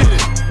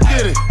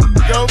 Get it,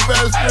 go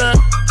best friend.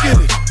 Get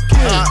it,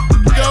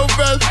 go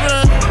best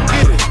friend.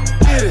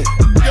 Get it,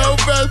 go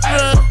best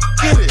friend.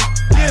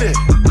 Get it,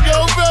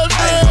 go best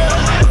friend.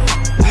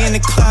 We in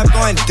the club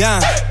going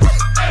down.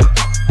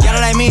 You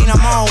know what I mean? I'm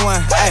on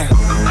one. Ay.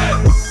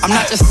 I'm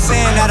not just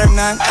saying that or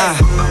none.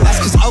 That's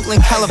cause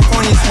Oakland,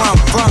 California's where I'm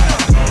from.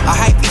 A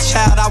hypey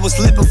child, I was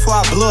lit before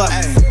I blew up.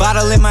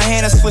 Bottle in my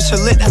hand, I switch a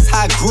lit, that's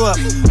how I grew up.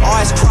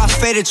 Always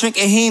cross-faded,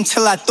 drinking heme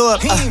till I threw up.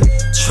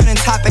 Trending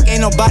topic,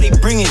 ain't nobody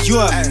bringing you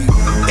up.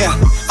 Yeah,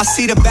 I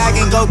see the bag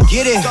and go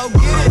get it.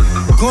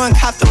 Go and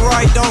cop the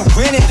Roy, don't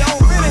rent it.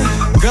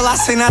 Girl, I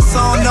sing that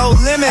song, no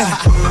limit.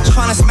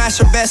 Tryna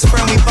smash your best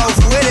friend, we both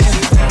with it.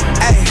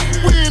 Ay.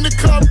 We in the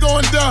club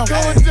going down.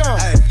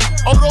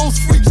 All those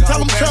freaks, tell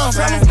them come.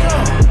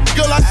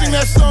 Girl, I sing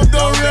that song,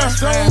 don't run.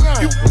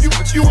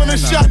 You want a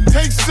shot?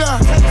 Take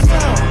some.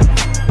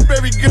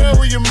 Baby girl,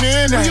 where your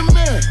man at?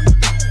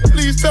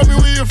 Please tell me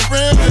where your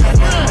friends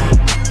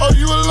at. Oh,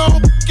 you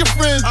alone? Your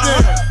friends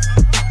there.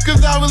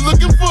 Cause I was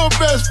looking for a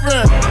best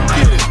friend.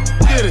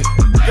 Get it,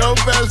 go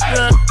best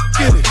friend.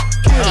 Get it,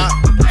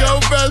 go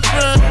best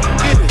friend.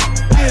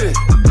 Get it,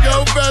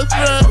 go best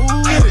friend.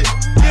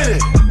 Get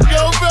it,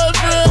 go best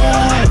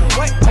friend.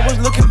 Wait, I was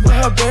looking for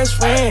her best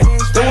friend.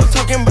 They was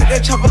talking about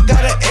that chopper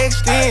got an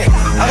extend.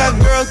 I got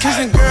girls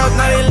kissing girls,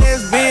 now they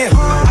lesbian.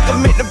 I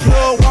can make the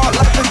plug walk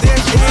like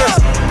pedestrians.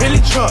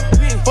 Billy truck,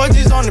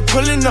 budgies on it,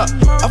 pulling up.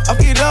 I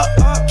fuck it up,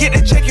 get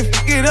the check and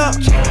fuck it up.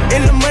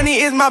 And the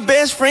money is my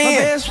best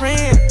friend.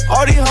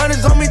 All these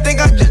hundreds on me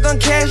think I just done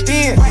cashed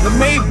in. The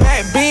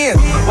Maybach Benz,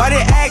 why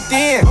they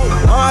actin'?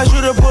 I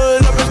should've pull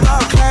it up and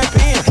start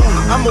clapping.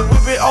 I'ma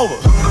whip it over,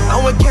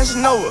 I'm with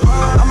Casanova.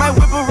 I might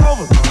whip her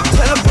over,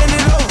 tell her bend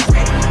it over.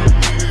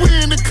 We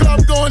in the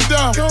club going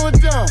down.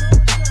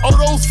 All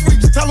those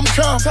freaks, tell them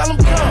come.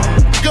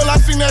 Girl, I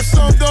sing that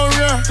song, don't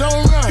run.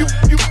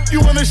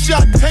 You want a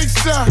shot? Take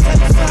some.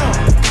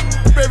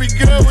 Baby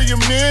girl, where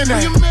your man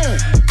at?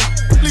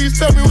 Please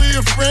tell me where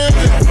your friends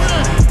at.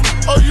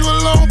 Oh, you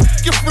alone?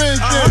 Your friends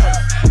there.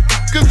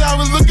 Cause I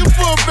was looking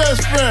for a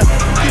best friend.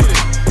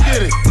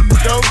 Get it,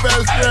 go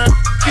best friend.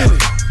 Get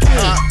it,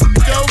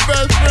 go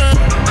best friend.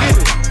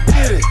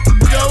 Get it,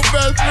 go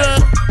best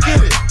friend.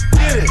 Get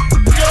it,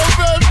 go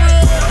best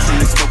friend. See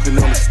me smoking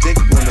on the stick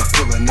when I'm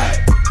feeling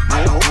that.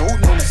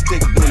 Holding on the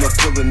stick when I'm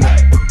feeling that.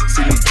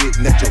 See me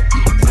getting at your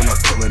when I'm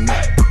feeling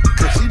that.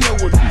 Cause you know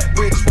what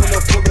rich when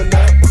I'm feeling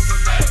that.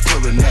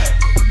 Pulling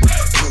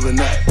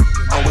that.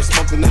 Always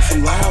smoking on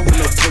some loud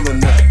when I'm feeling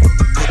that.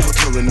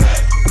 Pulling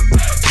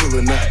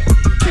that.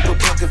 Keep a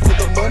pocket for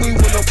the money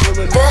when I'm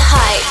pulling up. The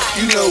Hype.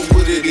 You know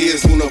what it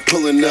is when I'm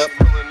pulling up.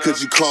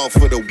 Cause you called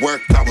for the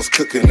work I was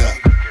cooking up.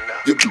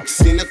 You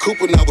seen the coupe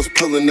when I was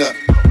pulling up.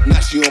 Now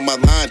she on my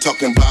line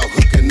talking about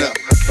hooking up.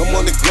 I'm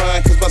on the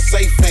grind cause my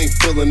safe ain't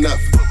full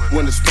enough.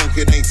 When it's funk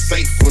it ain't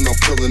safe when I'm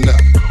pulling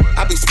up.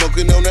 I be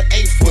smoking on the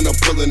 8th when I'm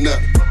pulling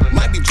up.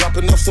 Might be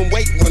dropping off some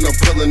weight when I'm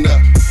pulling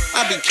up.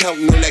 I be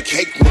counting on that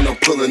cake when I'm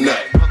pulling up.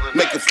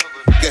 Make a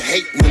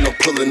hate when I'm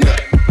pulling up.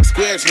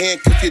 Squares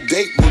hand cook your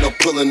date when I'm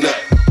pulling up.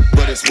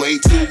 But it's way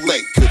too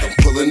late cause I'm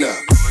pulling up.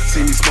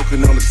 See me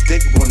smoking on the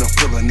stick when I'm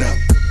pulling up.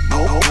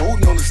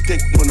 Holding on the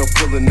stick when I'm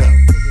pulling up.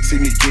 See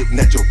me getting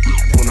at your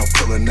when I'm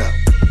pulling up.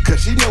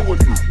 Cause you know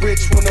what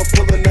rich when I'm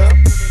pulling up.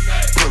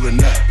 Pulling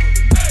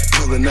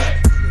up.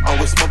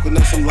 Always smoking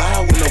on some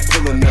loud when I'm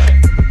pulling up.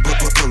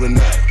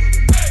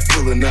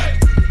 Pulling up.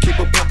 Keep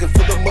a pocket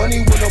for the money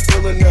when I'm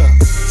pulling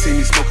up. See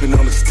me smoking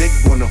on the stick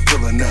when I'm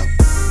pulling up.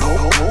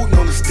 Holding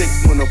on the stick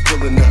when I'm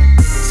pulling up.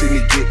 See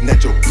me getting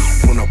at your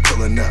when I'm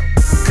pulling up.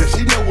 Cause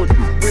you know what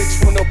rich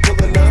when I'm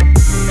pulling up.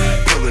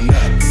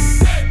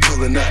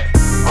 Pulling up.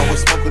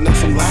 Always smoking on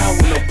some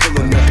loud when I'm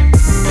pulling up.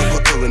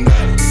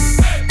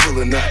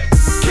 Pulling up.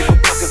 Keep a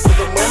pocket for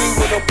the money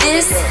when I'm pulling up.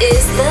 This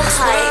is The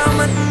Hype.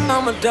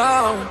 I'm a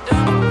dog.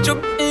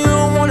 You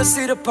don't wanna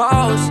see the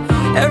pause.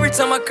 Every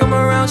time I come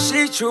around,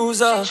 she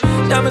chews up.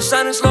 Diamond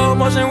shining slow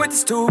motion with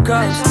these 2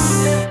 cups.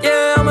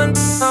 Yeah,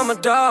 I'm a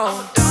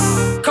dog.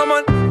 Come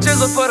on,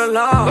 chisel for the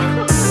law.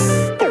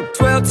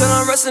 12 till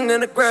I'm resting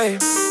in the grave.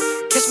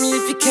 Catch me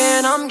if you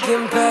can, I'm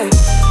getting paid.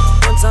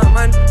 One time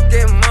I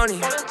getting money.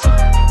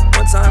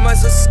 One time I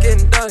just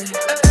getting done.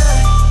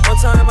 One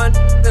time I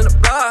in the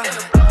block.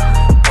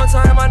 One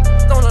time I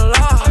on the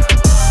law.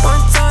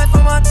 One time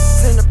for my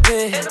in the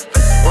pen.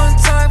 One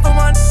time for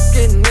my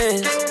getting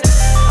in.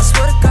 I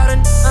swear to God,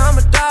 I'm a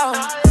dog.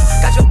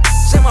 Got your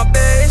bitch in my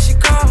bed, she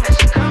call.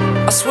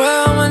 I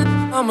swear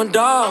I'm a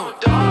dog.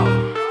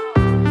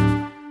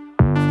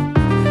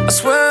 I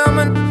swear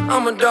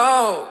I'm a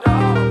dog.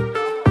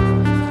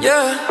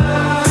 Yeah.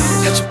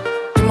 Had you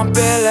in my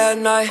bed last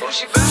night.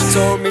 She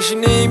told me she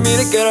need me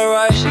to get her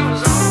right.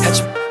 Had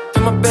you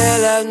in my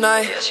bed last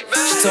night.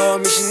 She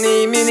told me she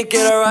need me to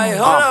get her right.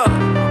 Hold up.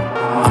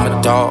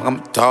 I'm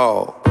a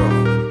dog.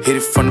 Hit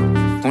it from the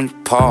when you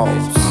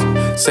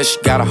pause. Said she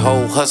got a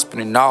whole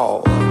husband and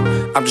all.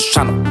 I'm just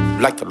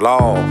tryna like the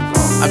law.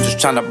 I'm just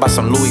tryna buy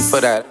some Louis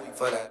for that.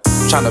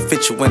 Tryna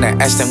fit you in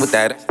that Ashton with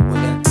that.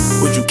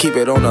 Would you keep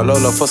it on the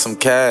low for some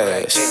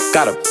cash?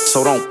 Got a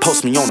so don't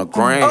post me on the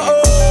gram. I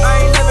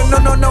ain't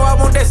living, no, I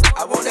want that.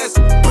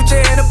 Put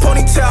your hair in a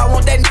ponytail, I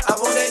want that.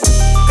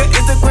 The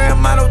Instagram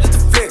model just a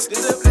flex.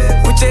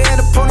 Put your hair in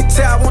a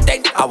ponytail, I want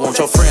that. I want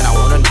your friend, I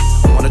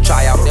wanna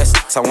try out that.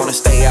 I wanna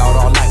stay out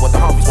all night with the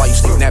homies while you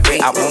sleep in that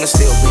bed. I wanna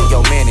still be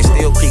your man and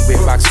still keep it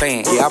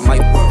Roxanne. Yeah, I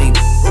might be,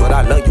 but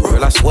I love you,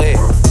 girl, I swear.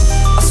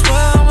 I swear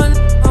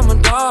I'm a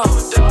dog.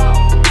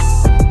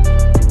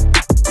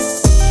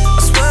 I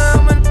swear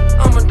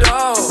I'm a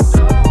dog.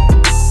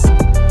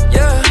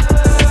 Yeah.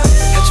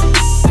 Had you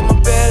in my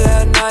bed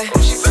last night.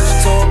 She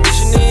told me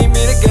she need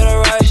me to get her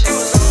right.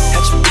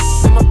 Had you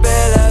in my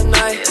bed last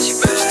night. She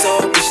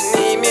told me she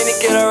need me to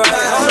get her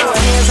right.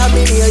 Hands, how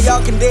many of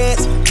y'all can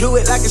dance? Do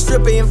it like it's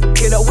stripper and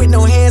f it up with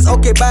no hands.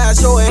 Okay, by a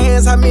show of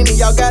hands, how many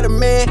y'all got a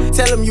man?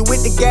 Tell him you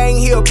with the gang,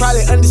 he'll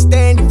probably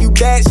understand if you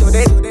bad. Show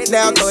that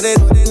now, throw that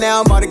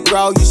now. Mardi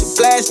Gras, you should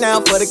flash now.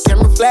 For the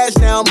camera flash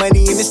now.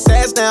 Money in the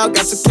stash now.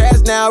 Got some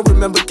cash now.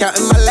 Remember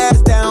counting my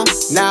last down.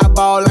 Now I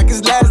ball like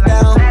it's last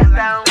down.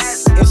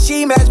 And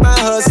she match my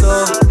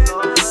hustle.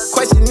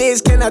 Question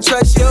is, can I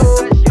trust you?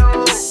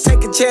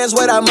 Take a chance,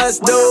 what I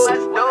must do.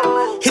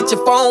 Hit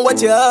your phone,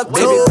 what you up to?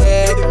 Baby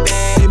bad,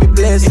 baby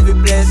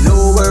blessed,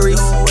 no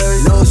worries,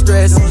 no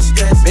stress.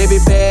 Baby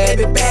bad,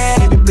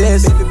 baby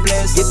blessed,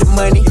 get the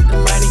money,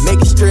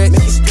 make it stretch.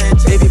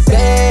 Baby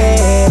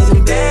bad,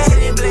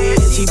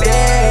 she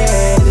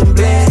bad,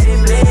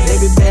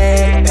 baby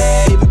bad,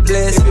 baby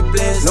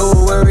blessed, no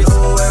worries,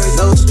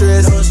 no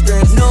stress,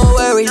 no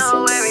worries,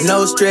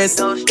 no stress.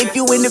 If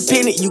you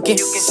independent, you can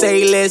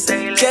say less.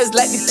 Just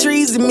like the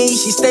trees in me,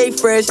 she stay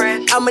fresh.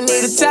 I'ma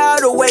need a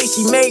towel the way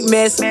she make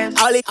mess.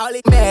 All they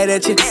mad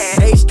at you,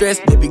 they stress.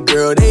 Baby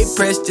girl, they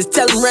press. Just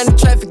tell them run the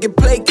traffic and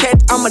play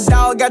catch. I'm a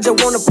dog, I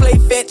just wanna play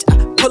fetch.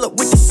 Pull up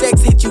with the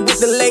sex, hit you with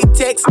the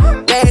latex.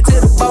 Bad to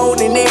the bone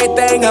and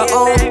everything her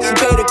own. She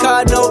pay the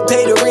car note,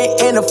 pay the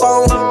rent and the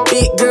phone.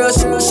 Big girl,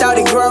 shout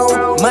it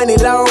grown, money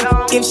long.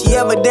 If she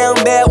ever down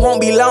bad, won't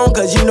be long.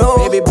 Cause you know,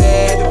 baby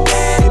bad,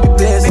 baby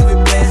blessed.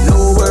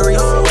 No worries,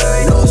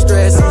 no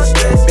stress.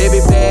 Baby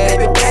bad,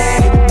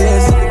 baby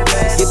blessed.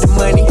 Get the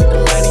money,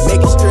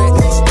 make it stretch.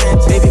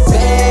 Baby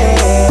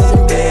bad,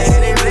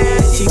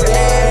 she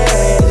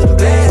bad,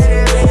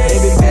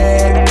 baby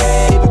bad,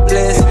 baby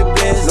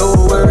blessed. No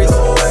worries,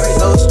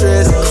 no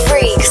stress.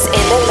 Freaks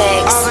in the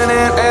mix. I've been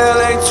in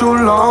LA too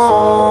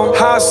long.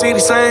 I see the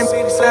same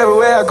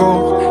everywhere I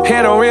go.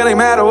 It don't really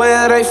matter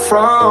where they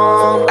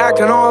from.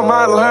 Acting on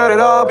model, heard it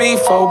all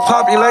before.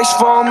 Population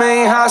 4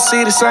 million, I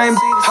see the same.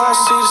 I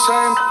see the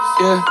same,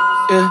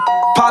 yeah.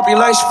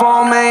 Population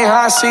 4 million,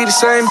 I see the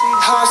same.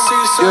 I see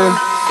the same,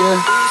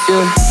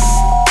 yeah.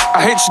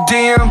 I hit your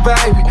DM,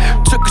 baby.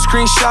 Took a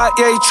screenshot,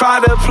 yeah, you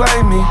tried to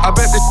play me. I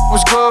bet this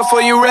was good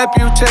for your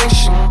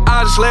reputation.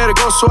 I just let it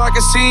go so I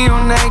can see you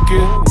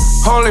naked.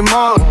 Holy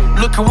moly,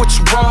 look at what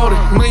you wrote.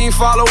 1 million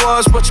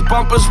followers, but your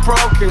bumper's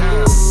broken.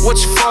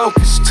 What's your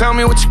focus? Tell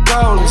me what your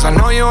goal is. I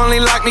know you only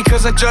like me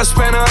cause I just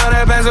spent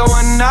 100 bands on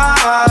one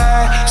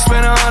night.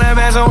 Spent 100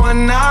 bands on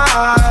one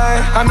night.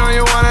 I know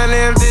you wanna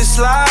live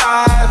this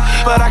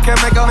life, but I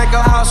can't make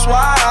a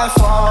housewife.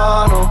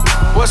 Oh no.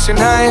 What's your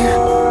name?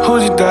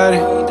 Who's your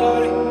daddy?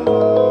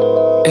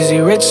 Is he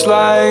rich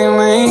like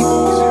me?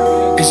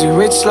 Is he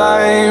rich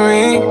like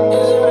me?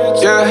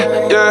 Yeah.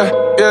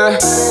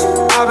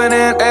 I've been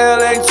in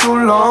LA too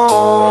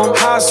long.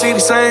 I see the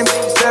same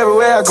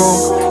everywhere I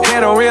go. It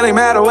don't really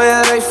matter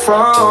where they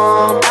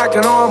from.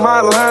 Acting on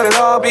model, heard it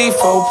all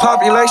before.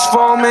 Population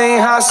 4 million,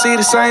 I see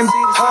the same.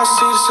 I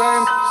see the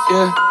same,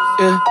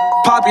 yeah.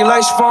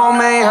 Population 4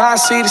 million, I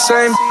see the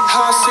same.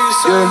 I see the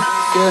same,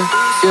 yeah.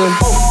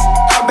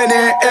 I've been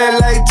in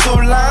LA too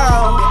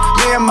long.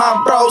 Me and my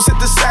bros hit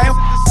the same.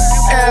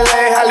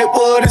 LA,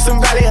 Hollywood, and some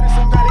valley.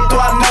 Do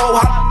I know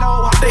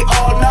how they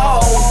all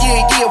know?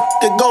 Yeah,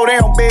 to go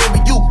down,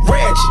 baby, you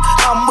rich.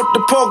 I'm with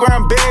the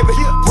program, baby.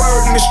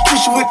 Word in the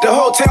streets, you with the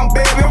whole town,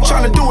 baby. I'm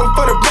tryna do it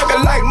for the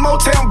record, like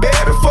Motown,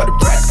 baby, for the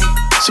record.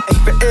 She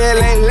the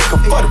LA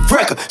liquor for the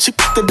record. She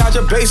the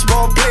Dodger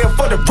baseball player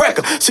for the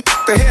record. She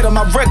the head of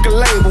my record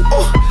label.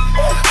 Oh,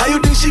 how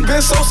you think she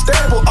been so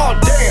stable? Oh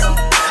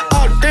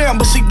damn,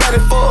 but she got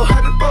it for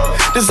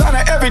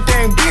designer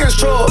everything, being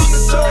strong.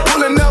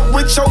 Pulling up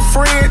with your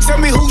friend, tell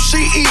me who she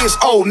is.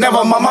 Oh,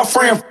 never mind my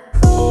friend.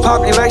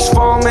 Population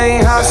 4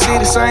 million, I see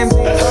the same.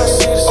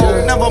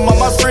 Oh, never mind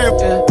my friend.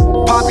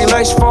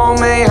 Population 4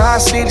 million, I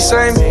see the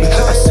same.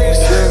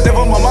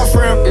 Never mind my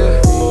friend.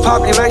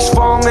 Population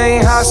 4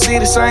 million, I see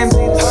the same.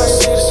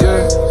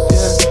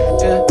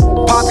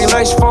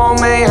 Population 4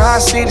 million, I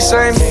see the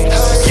same.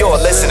 You're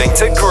listening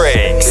to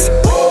Griggs.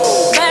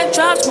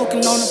 Backdrop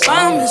smoking on the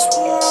bombers.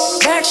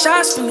 Back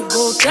shots finna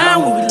go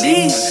down when we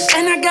leave.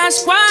 And I got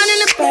squad in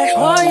the back,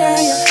 oh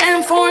yeah.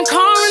 And a foreign car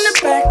in the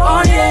back,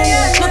 oh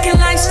yeah. Looking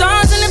like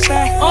stars in the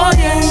back, oh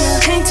yeah.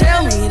 Can't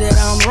tell me that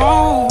I'm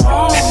wrong.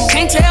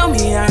 Can't tell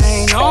me I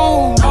ain't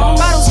on.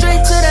 Bottle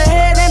straight to the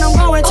head and I'm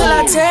going till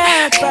I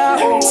tap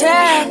out,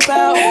 tap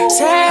out,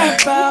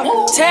 tap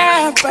out,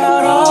 tap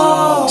out.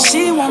 Oh,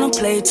 she wanna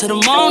play till the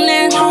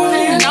morning,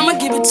 and I'ma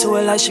give it to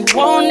her like she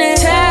want it.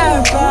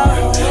 Tap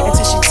out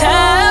until she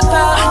tap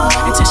out,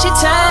 until she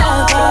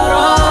tap out.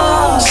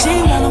 Oh,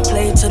 she wanna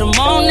play till the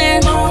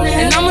morning,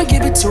 and I'ma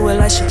give it to her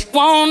like she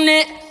want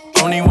it.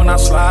 Only when I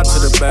slide to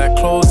the back,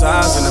 close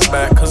eyes in the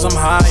back, cause I'm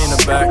high in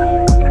the back.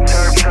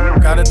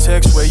 Got a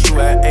text where you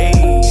at,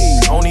 ayy.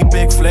 Only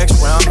big flex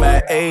where I'm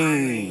at,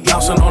 ayy.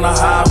 Bouncing on the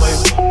highway,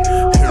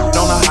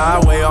 on the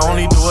highway, I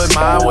only do it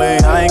my way.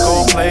 I ain't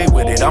gon' play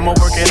with it, I'ma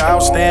work it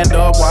out, stand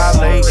up while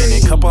late.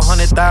 And a couple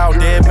 100,000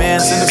 dead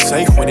bands in the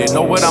safe with it.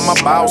 Know what I'm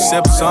about,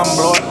 sip some,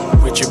 blow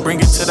it with you, bring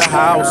it to the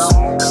house.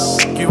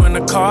 You in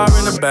the car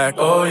in the back,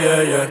 oh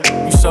yeah.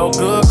 You so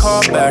good,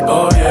 call back,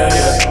 oh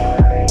yeah.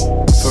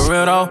 For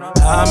real though,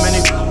 how many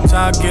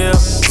I give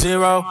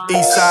 0.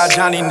 Eastside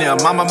Johnny Nim.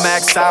 Mama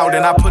max out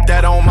and I put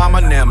that on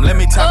Mama Nim. Let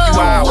me talk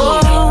you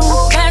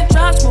out.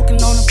 Backdrop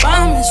smoking on the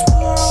bombers.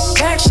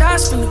 Back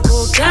shots finna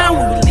go down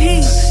when we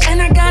leave.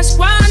 And I got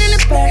squad in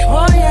the back,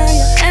 oh yeah,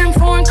 yeah. And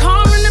foreign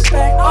car in the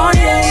back, oh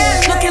yeah,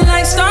 yeah. Looking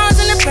like stars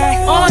in the back,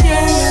 oh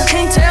yeah, yeah.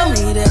 Can't tell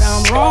me that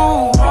I'm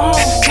wrong.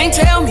 Can't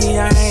tell me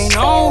I ain't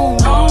on.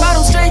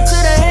 Bottle straight to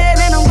the head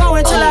and I'm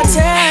going till I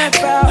tap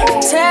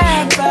out,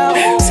 tap out,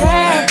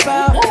 tap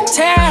out,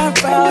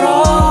 tap out.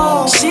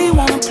 Oh, she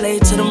wanna play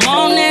to the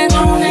morning,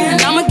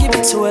 and I'ma give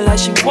it to her like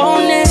she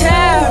want it.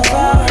 Tap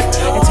out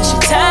until she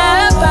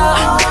tap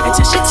out,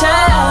 until she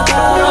tap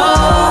out.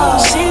 Oh,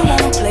 she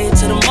wanna play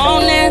to the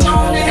morning,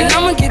 and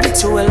I'ma give it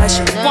to her like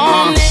she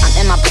want it.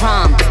 I'm in my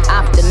prime,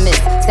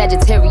 optimist,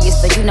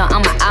 Sagittarius, so you know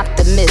I'm an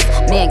optimist.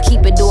 Man,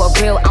 keep it all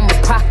real, I'm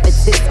a prophetess.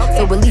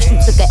 So at least you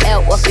took an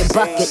L off your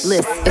bucket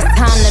list. It's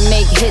time to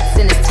make hits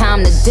and it's time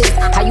to diss.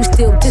 How you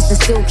still diss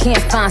and still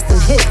can't find some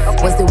hits?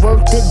 Was it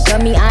worth it,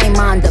 dummy? I ain't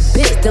mind a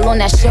bit. Still on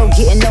that show,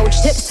 getting no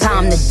chips,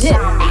 time to dip.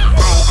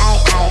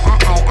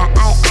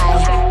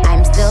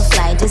 I'm still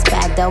fly, just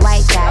bag the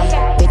white guy.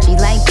 Bitchy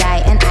like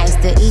guy, and I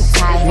still eat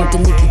Thai. Want the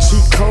Nicki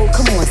cheat code?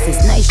 Come on,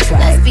 sis, nice try.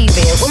 Let's be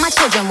real, well, my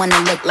children wanna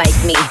look like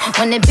me.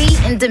 Wanna be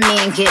in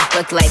demand, get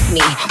booked like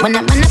me.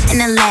 Wanna run up in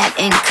the lab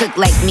and cook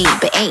like me.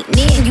 But ain't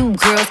near you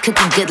girls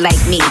cooking good like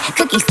me.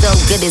 Cookie so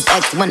good his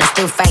ex wanna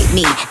still fight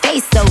me.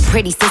 Face so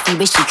pretty, sissy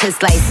wish she could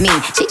slice me.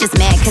 She just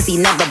mad cause he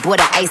never bought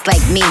her ice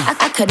like me.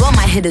 I cut all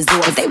my hitters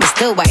off, but they would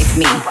still wife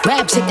me.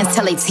 Rap chickens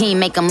tell a team,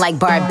 make them like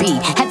Barbie.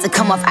 Had to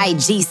come off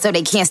IG so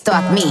they can't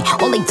stalk me.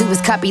 All they do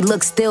is copy,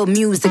 look, still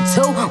music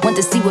too. Want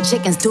to see what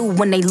chickens do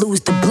when they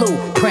lose the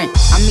blueprint.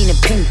 I mean a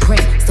pink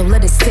print, so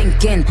let it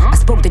sink in. I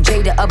spoke to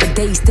Jay the other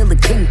day, still a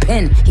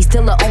kingpin. He's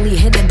still the only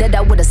hitter that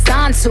I would've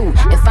signed to.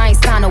 If I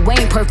ain't signed a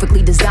Wayne,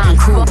 perfectly designed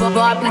crew.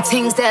 Barbie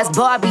tings, that's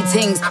Barbie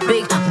tings.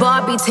 Big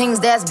Barbie tings,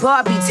 that's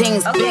Barbie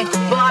tings. Big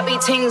Barbie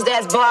tings,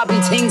 that's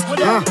Barbie tings.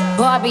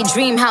 Barbie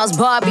dream house,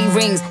 Barbie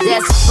rings.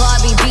 That's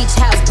Barbie beach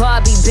house,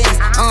 Barbie Benz.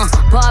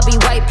 Barbie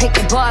white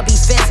picket, Barbie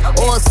fence.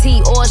 All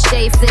tea, all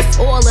shade, flips,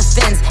 all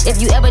offense.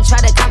 If you ever try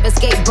to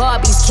confiscate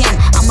Barbie's kin,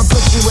 I'ma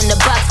put you in the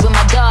box where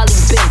my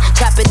dolly's been.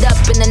 Chop it up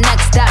in the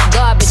next stop,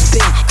 garbage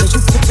bin. Cause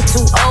you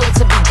too old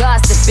to be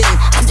gossiping.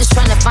 I'm just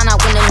trying to find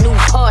out when the new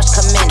cars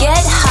come in.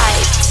 Get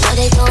hyped, now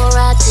they gon'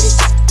 ride to the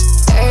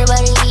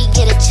everybody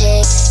get a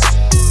check.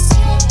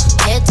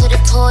 Head to the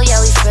toy, yeah,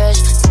 we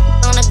fresh.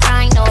 On the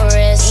grind, no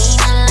rest.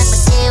 Ain't nothing like my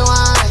day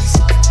ones.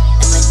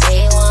 And my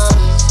day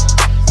ones.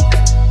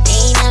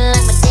 Ain't nothing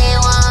like my day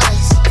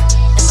ones.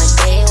 And my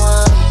day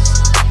ones.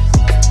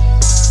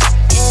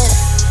 Yeah.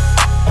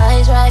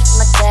 Rise right from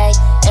my guy.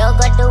 L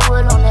got the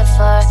wood on that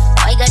fire.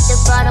 I got the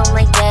bottom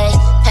like that.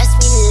 Pass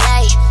me the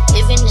light.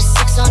 Living the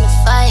 6 on the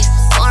 5.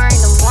 4 in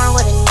the morning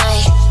with a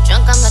night.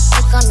 Drunk, I'm not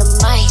thick on the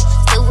mic.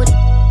 Still with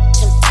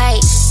some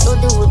tight. Still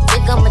do it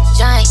big, I'm a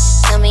giant.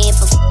 Tell me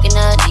if I'm fucking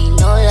up, do you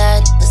know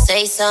that? But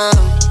say something.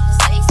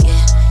 Yeah,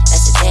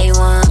 that's the day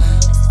one.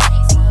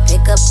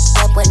 Pick up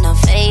when I'm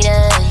faded.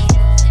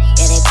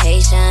 Yeah, they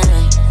patient.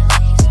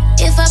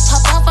 If I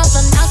pop off,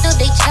 I'm out till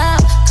they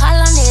chop. Call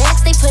on the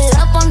ex, they put it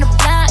up on the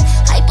block.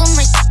 Hype on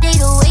my they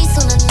the waist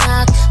on the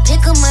knock.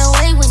 Pick up my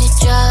way when it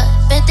drop.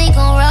 Bet they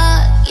gon'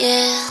 rock,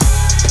 yeah.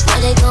 Now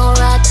they gon'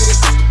 rock to the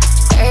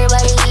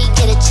everybody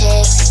get a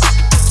check.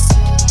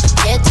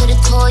 Get to the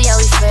toy, yeah,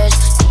 we fresh.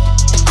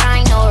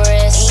 Grind, no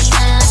rest. Ain't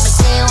nothing like my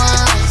day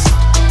ones.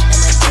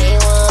 And my day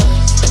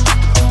ones.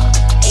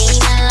 Ain't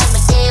nothing like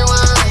my day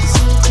ones.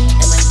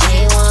 And my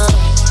day ones.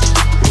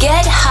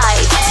 Get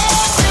hyped.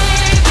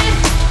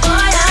 Boy,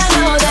 I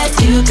know that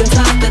you can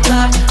talk the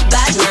talk.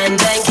 Batman,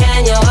 then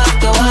can you walk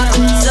the walk?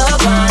 So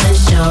go on and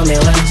show me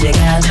what you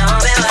got.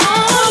 Oh,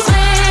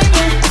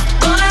 baby.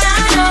 Boy,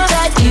 I know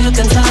that you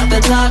can talk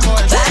the talk.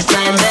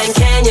 Batman, then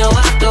can you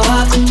walk the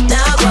walk?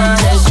 Now go on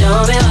and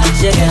show me what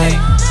you got.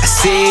 I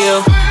see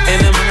you in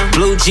them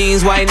blue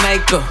jeans, white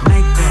Nike.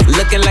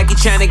 Looking like you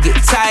tryna get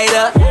tied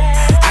up.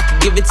 I can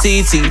give it to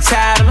you till you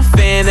tired. I'm a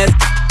fan of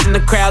in the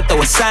crowd,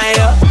 throw a sign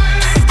up.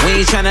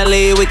 We ain't tryna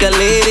leave, we can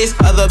leave this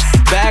other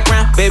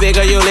background. Baby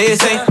girl, you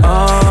listen.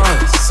 Oh,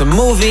 it's a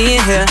movie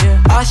in here.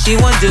 All she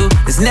wanna do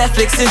is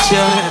Netflix and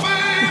chill.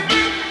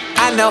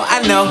 I know.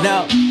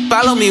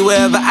 Follow me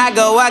wherever I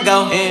go.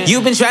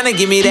 You been tryna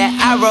give me that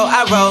I roll.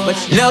 But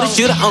you know that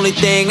you the only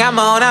thing I'm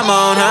on,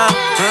 huh?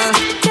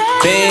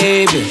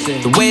 Baby,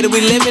 the way that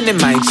we living,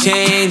 it might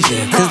change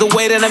it. Cause the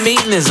way that I'm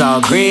eating is all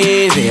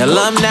gravy.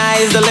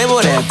 Alumni is the label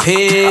that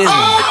pays me.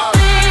 Oh,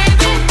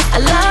 baby, I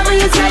love when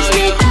you touch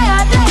me there.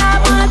 I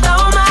wanna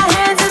throw my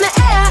hands in the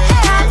air.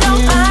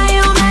 Don't mind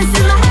you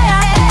messing my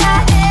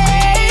hair.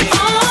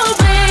 Oh,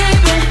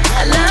 baby,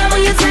 I love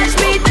when you touch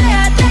me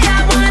there.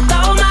 I wanna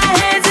throw my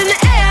hands in the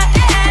air.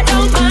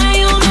 Don't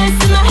mind you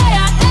messing my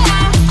hair.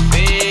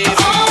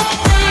 Oh,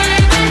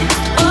 baby,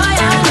 boy,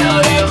 I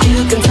know that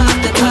you can talk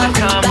the talk.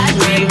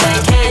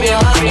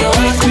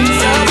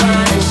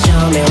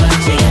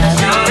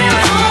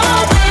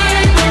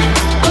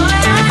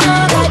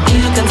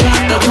 You can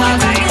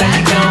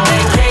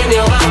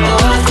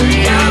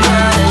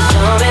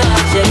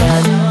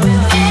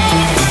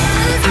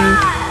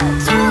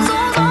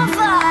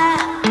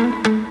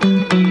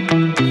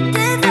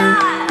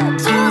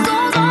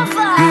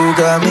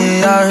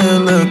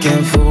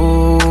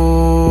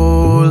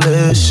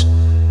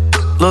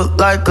look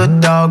like a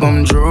dog,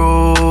 I'm drooling.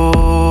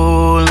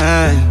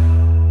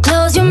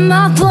 Close your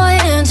mouth, boy,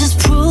 and just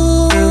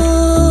prove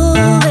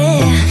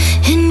it.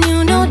 And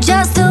you know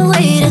just the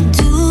way to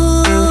do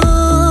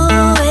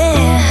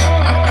it.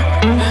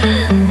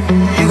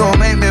 You gon'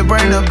 make me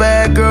bring the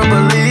bad girl,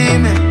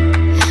 believe me.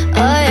 Oh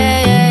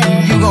yeah, yeah,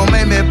 yeah. You gon'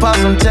 make me pop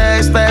some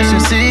tags,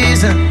 fashion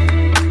season.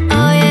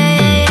 Oh yeah,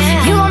 yeah,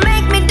 yeah. You gon'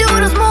 make me do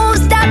those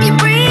moves, stop you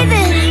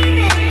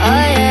breathing.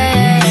 Oh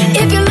yeah,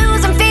 yeah. If you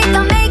lose some faith,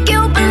 I'll make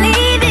you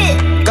believe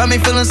it. Got me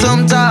feeling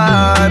some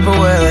type of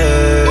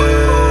way.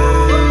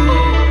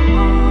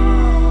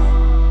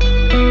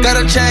 Got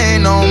a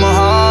chain on my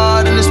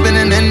heart and it's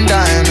spinning in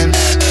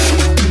diamonds.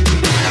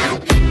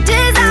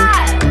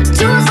 Desire,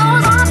 two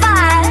souls on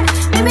fire.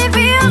 Make me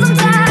feel some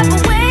type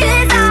of way.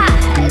 Desire,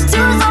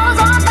 two souls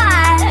on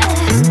fire.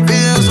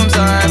 Feel some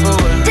type of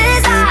way.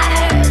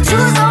 Desire,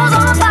 two souls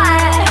on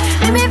fire.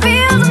 Make me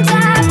feel some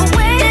type of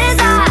way.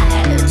 Desire,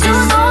 two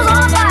souls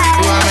on fire.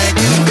 Do I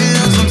make you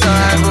feel some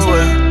type of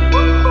way?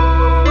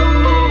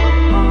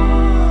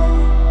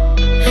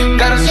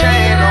 Got a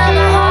chain on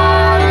my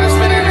heart and it's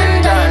spinning in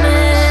diamonds.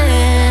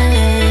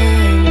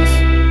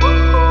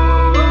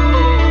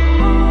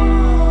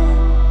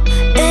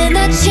 And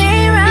that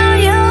chain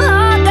round your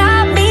heart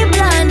got me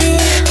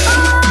blinded.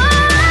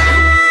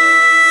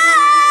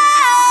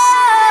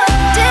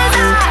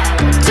 Desire,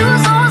 two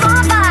souls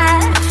on fire.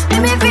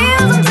 Make me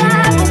feel some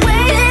type of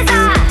way.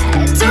 Desire,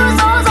 two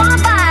souls on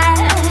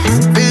fire.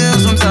 Feel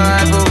some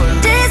type of way.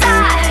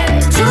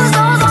 Desire, two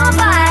souls on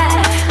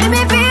fire. Make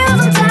me feel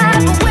some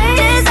type of way.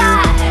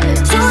 Desire,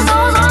 two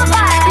souls on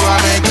fire. Do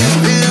I make you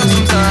feel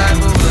some type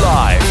of way?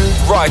 Live,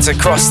 right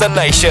across the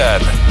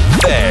nation.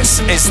 This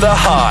is The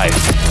Hype.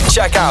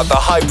 Check out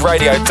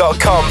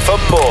thehyperadio.com for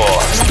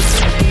more.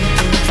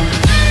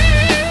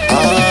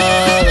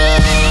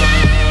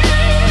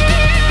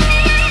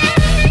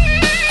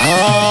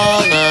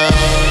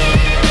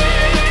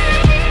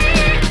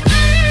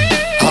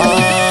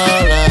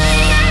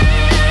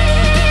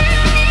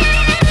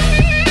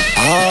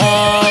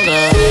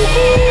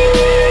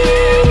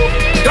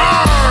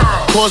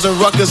 Causing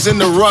ruckus in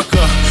the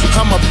rucker.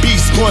 I'm a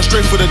beast, going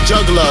straight for the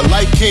juggler.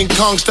 Like King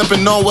Kong,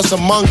 stepping on what's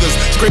among us.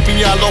 Scraping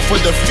y'all off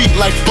with the feet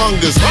like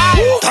fungus.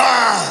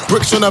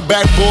 Bricks on the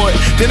backboard.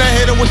 Then I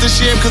hit him with the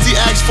sham cause he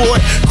asked for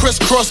it.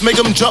 Crisscross, make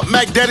him jump,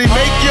 Mac Daddy,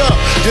 make ya.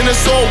 Then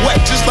it's all wet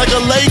just like a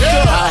Laker.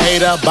 I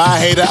hater, buy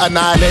hater,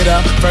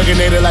 annihilator.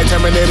 Ferginator like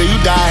Terminator, you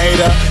die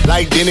hater.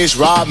 Like Dennis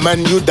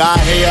Rodman, you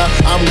die here.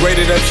 I'm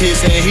greater than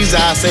kids saying he's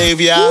our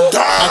savior.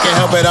 I can't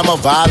help it, I'm a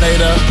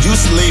violator. You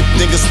sleep,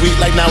 niggas sweet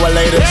like now or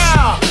later.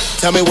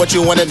 Tell me what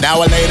you want an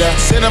hour later.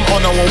 Send them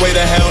on the one way to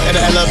hell in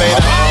the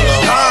elevator.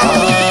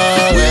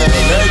 Harlem, where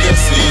the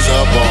legacies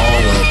are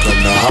born.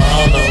 Welcome to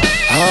Harlem.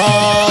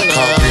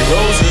 Concrete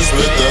roses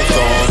with the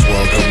thorns.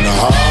 Welcome to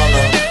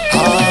Harlem.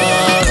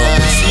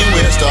 Come see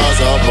where stars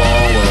are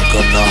born.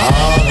 Welcome to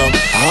Harlem.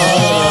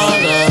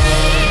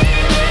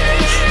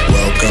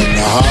 Welcome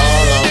to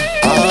Harlem.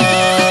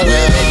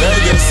 Where the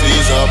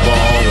legacies are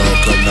born.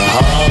 Welcome to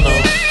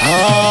Harlem.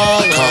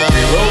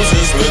 Concrete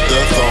roses with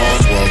the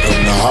thorns. Welcome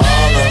to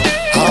Harlem.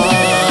 Come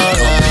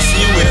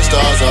see where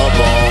stars are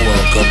born.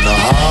 Welcome to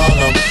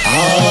Harlem.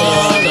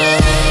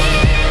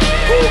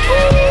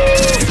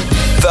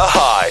 The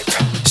Hype.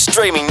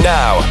 Streaming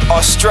now,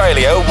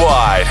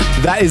 Australia-wide.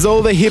 That is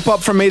all the hip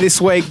hop from me this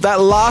week. That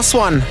last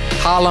one,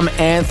 Harlem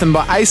Anthem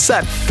by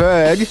ASAP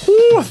Ferg.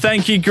 Ooh,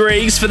 thank you,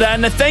 Griggs, for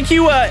that. And thank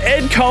you,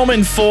 Ed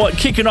Coleman, for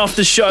kicking off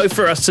the show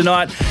for us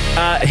tonight.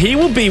 He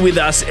will be with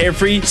us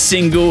every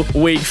single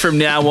week from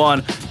now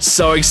on.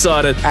 So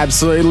excited.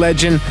 Absolute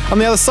legend. On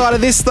the other side of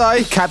this,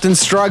 though, Captain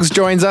Strugs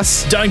joins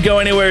us. Don't go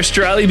anywhere,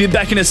 Australia. Be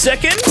back in a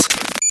second.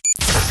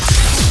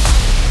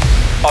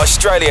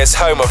 Australia's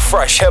home of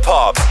fresh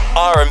hip-hop,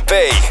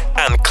 R&B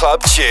and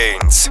club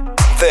tunes.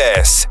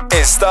 This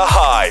is The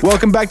Hype.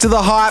 Welcome back to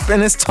The Hype,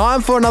 and it's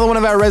time for another one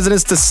of our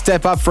residents to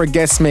step up for a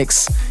guest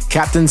mix,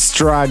 Captain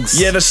Strugs.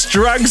 Yeah, the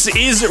Strugs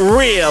is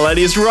real and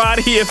is right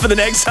here for the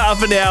next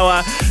half an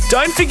hour.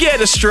 Don't forget,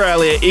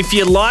 Australia, if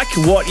you like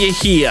what you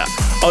hear,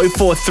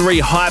 043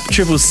 Hype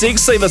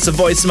 666, leave us a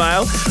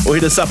voicemail or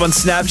hit us up on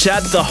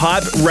Snapchat, The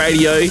Hype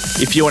Radio,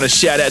 if you want to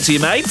shout out to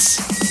your mates.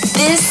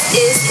 This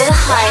is The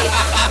Hype.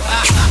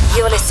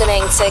 You're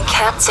listening to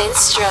Captain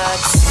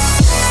Strugs.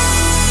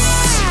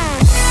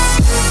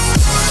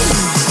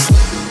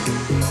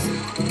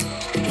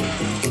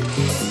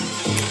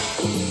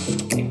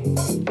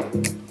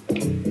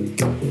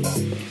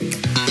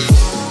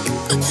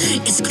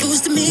 It's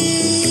close to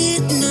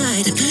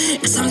midnight,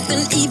 and something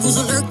evil's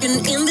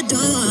lurking in the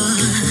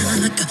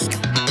dark.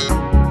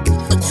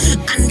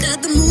 Under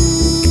the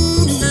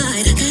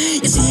moonlight,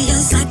 you see a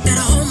sight that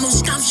almost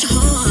stops your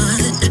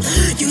heart.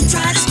 You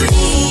try to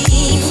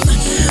scream,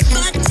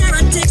 but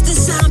terror takes the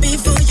sound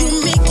before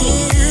you make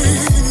it.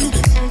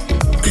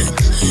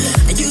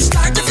 You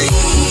start to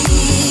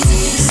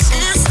freeze,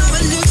 and so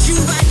it looks you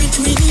right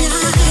between the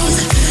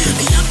eyes.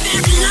 You're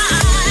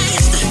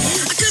paralyzed,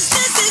 'cause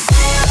this is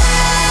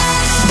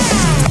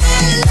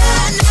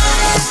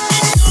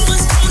no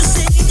one's gonna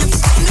save you.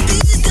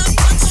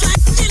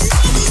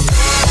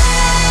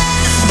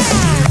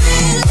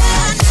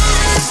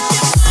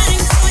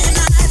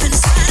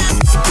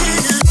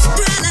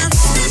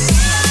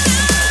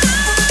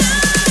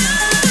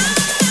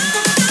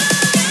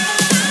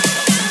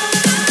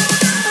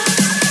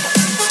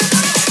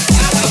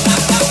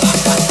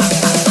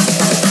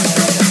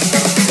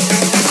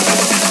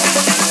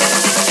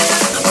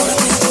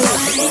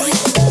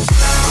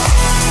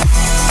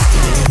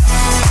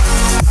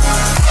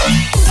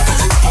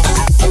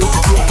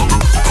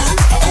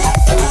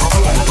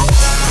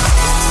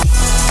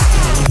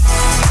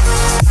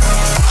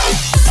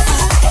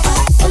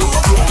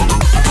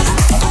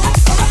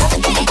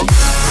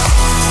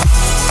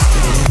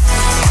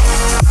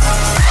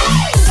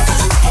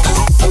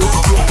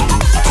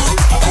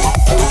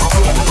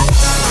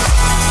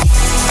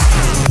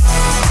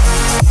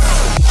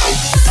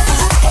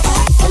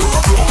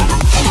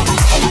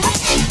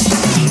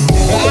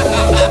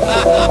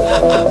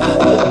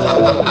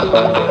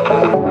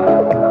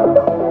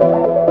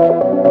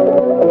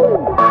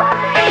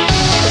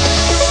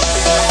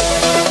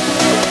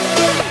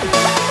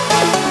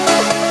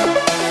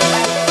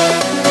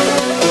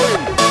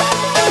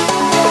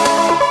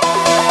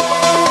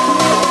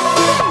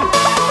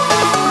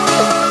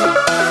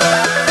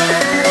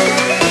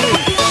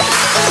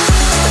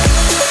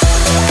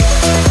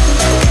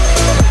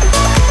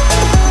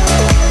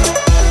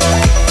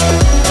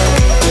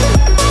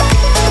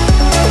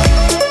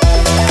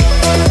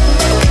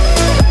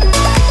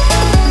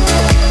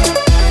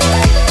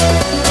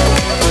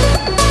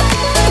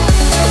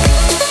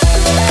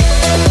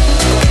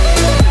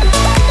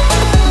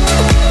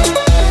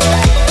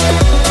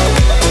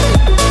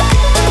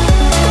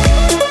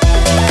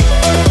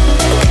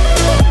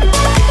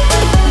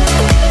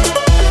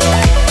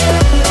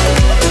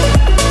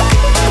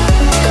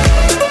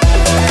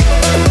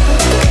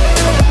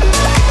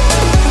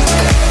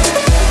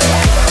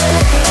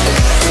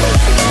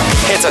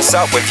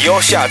 Up with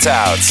your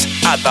shout-outs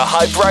at The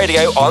Hype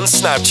Radio on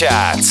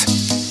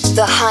Snapchat.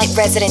 The Hype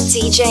resident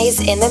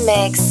DJs in the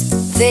mix.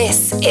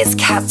 This is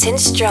Captain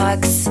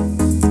Strugs.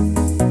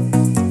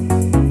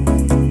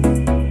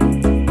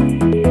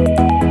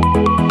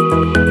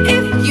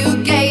 If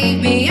you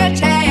gave me a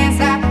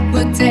chance, I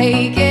would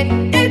take it.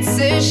 It's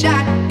a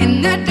shot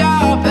in the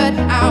dark, but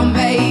I'll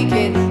make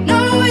it.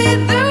 No,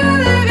 with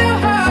all of your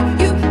heart,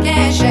 you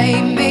can't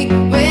shame me.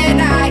 When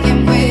I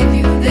am with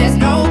you, there's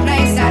no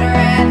place I'd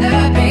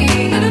rather be.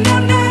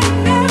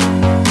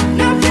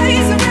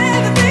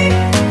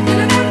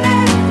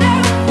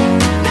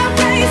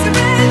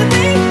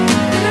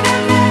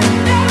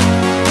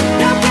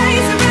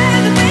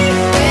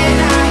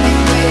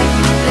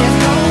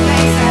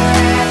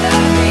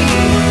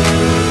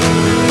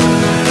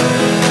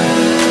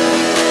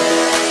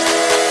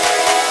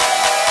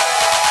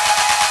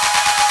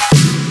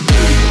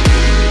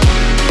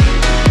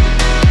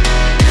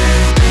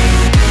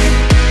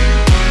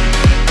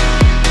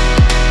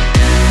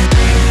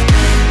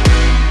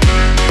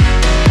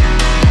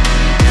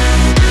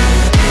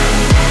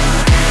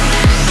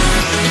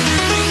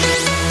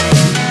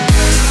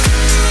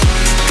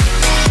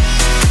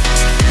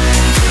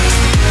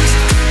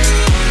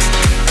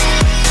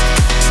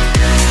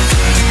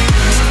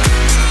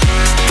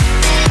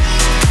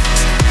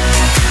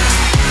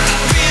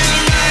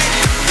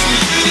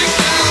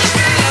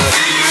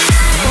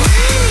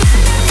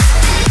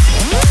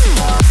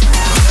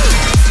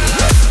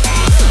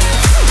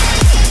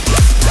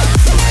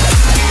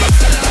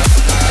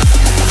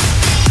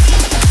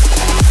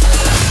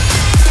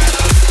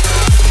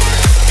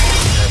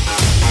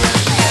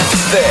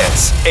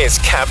 This is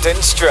Captain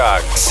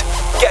Strugs.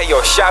 Get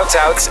your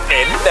shout-outs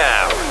in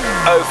now.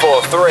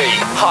 043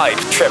 Hype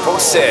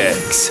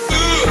 666.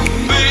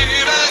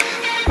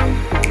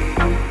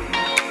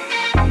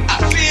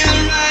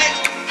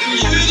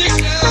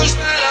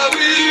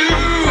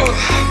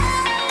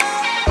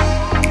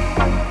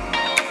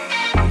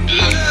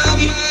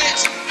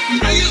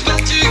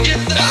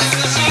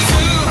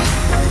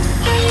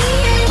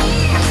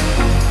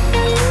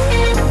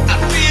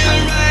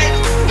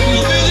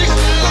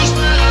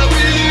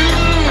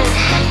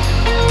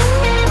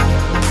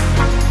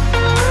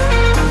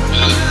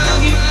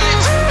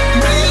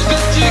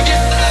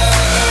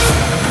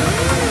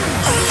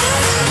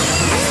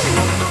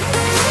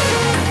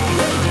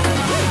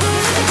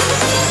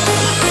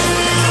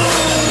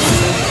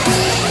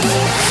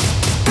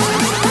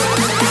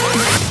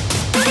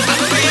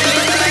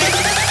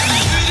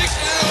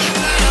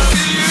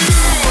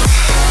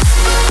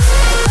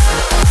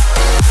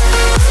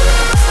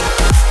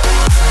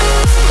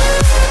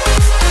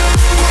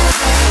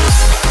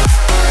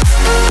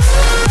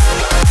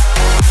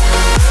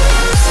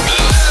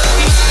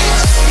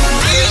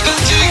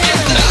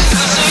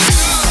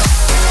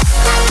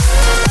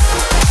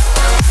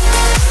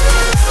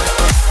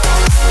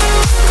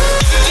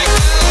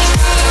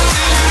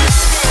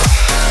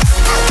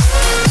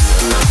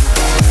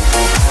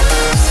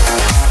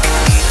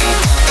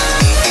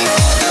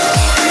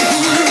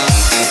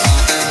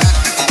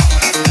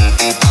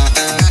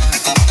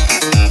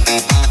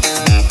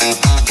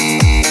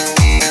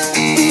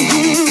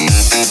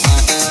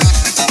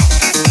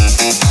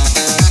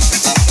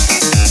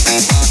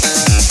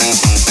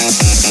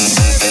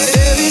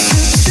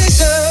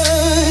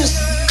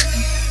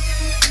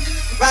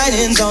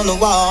 Writings on the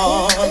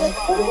wall.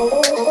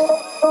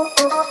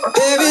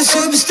 Baby,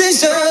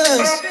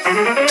 superstitions.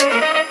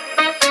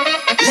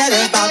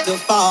 Letters about to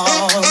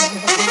fall.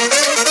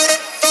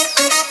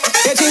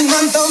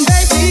 18-month old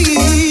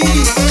baby.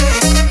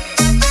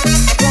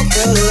 Woke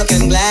up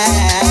looking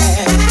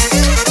black.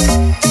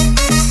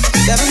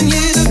 7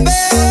 years of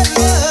bad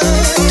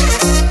luck.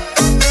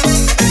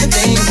 The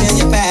things in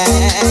your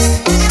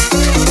past.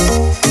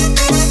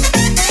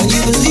 When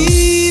you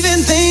believe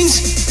in things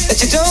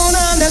that you don't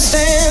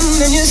understand,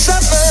 and you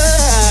suffer.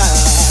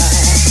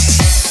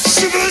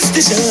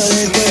 Superstition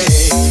is way.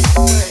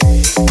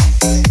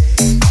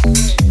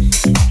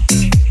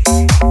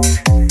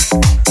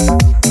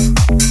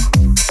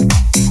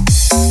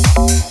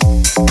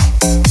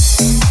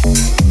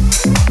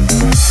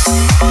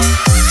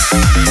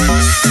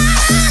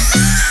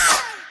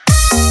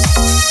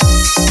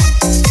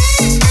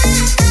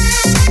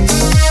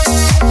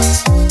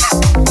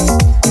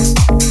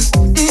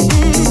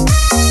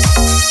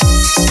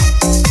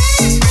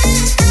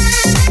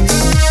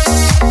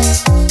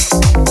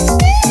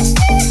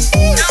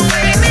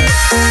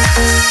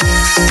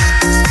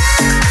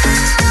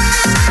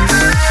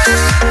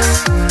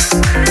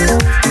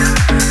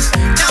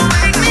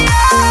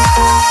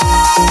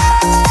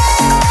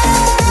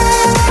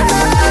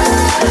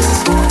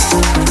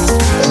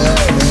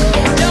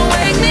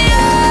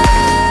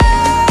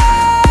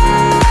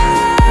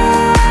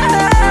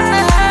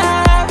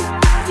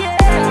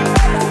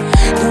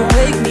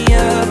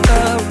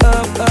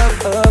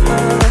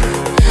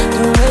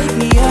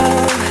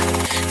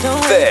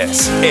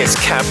 This is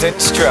Captain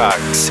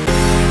Strugs.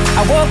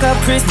 I woke up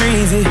Chris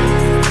Breezy.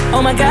 Oh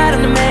my God,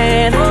 I'm the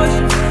man.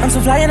 I'm so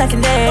fly and I can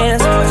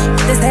dance.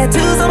 There's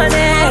tattoos on my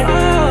neck.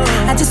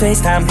 I just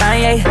FaceTime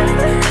Kanye.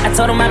 I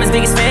told him I'm his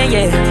biggest fan,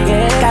 yeah.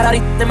 Got all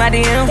these in my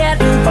DM.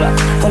 Hold up,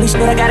 holy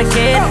shit, I got a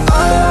kid.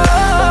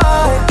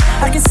 Oh,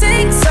 I can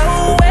sing so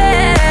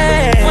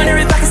well. Wonder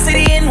if I can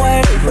say the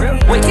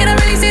N-word. Wait, can I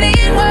really say the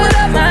N-word? What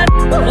up, man?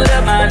 What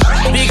up, man?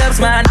 Big ups,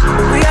 man.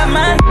 We up,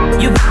 man.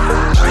 You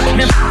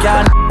remember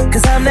y'all,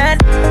 cause I'm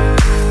that.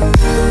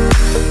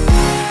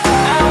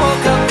 I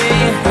woke up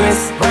in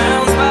Chris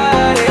Brown's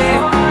body.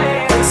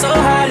 So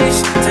hot this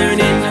shit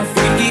turned into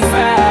Freaky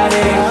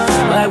Friday.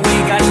 But we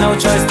got no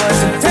choice but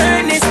to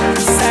turn this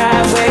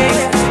sideways.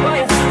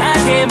 I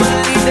can't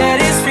believe that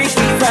it's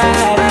Freaky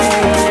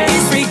Friday.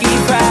 It's Freaky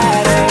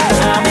Friday.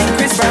 I'm in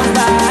Chris Brown's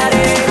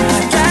body.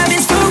 Drive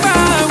this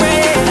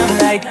Ferrari. I'm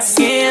like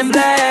skin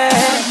black.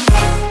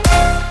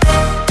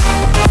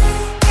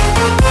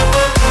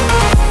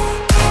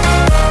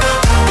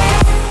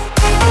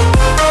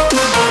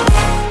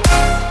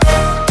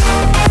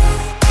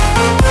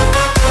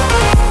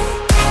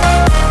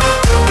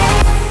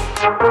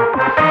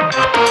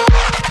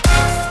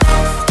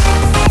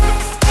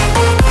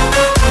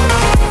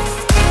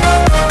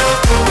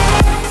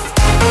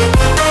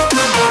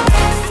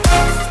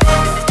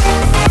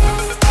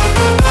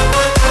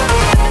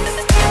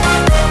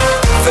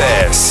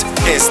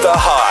 Is the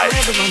Hype.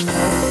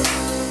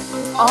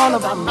 All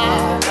about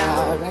my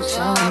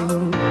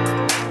direction.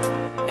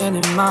 And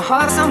in my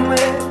heart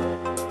somewhere,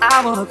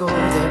 I wanna go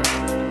there.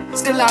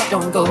 Still I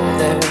don't go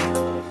there.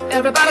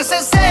 Everybody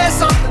says, say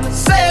something,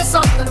 say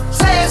something,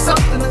 say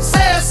something,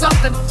 say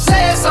something,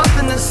 say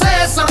something,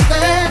 say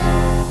something.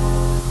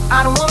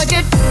 I don't wanna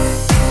get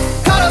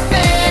caught up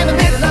in the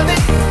middle of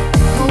it.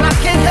 No, I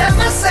can't help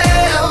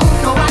myself.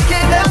 No, I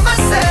can't help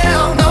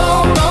myself.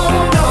 No, no,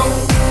 no.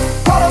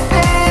 Caught up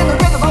in the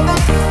rhythm of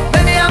it.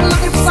 Maybe I'm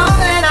looking for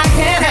something I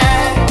can't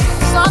have.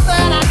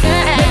 Something I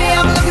can't have. Maybe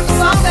I'm looking for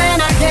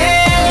something I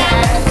can't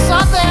have.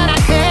 Something I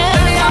can't.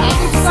 Maybe I'm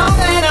looking for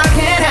something I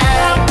can't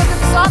have.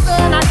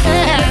 Something I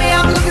can't have. Maybe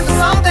I'm looking for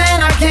something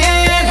I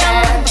can't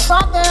have.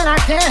 Something I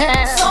can't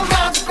have.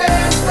 Sometimes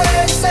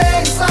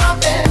say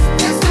something.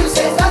 Just to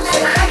say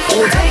something I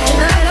can't have.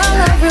 Tonight I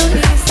love you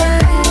easy,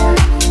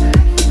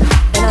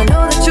 and I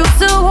know that you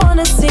still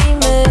wanna see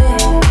me.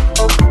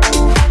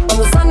 On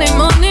the Sunday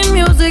morning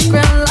music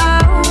real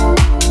loud.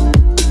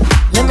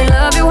 Let me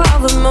love you while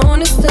the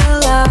moon is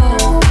still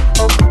out.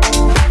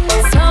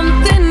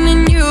 Something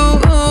in you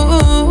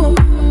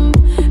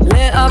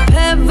lit up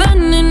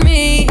heaven in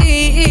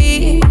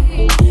me.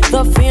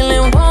 The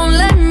feeling won't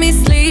let me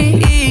sleep.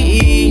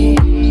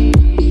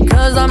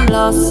 Cause I'm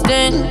lost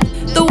in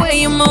the way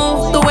you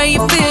move, the way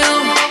you feel.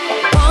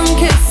 One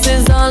kiss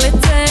is all it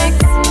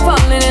takes.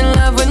 Falling in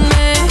love with me.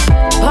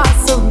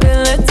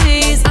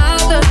 Possibilities, I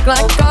look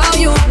like all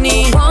you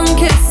need. One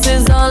kiss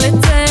is all it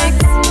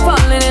takes.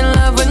 Falling in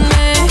love with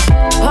me.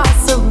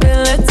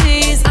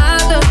 Possibilities, I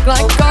look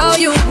like all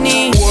you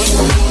need.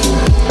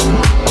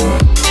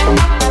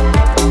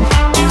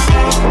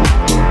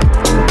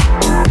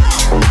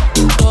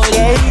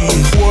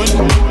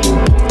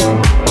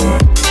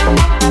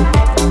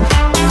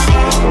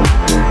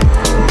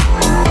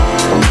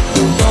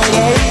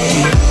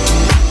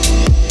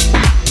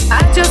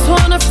 I just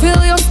wanna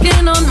feel your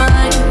skin on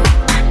mine.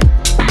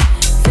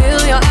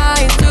 Feel your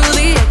eyes do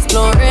the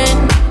exploring.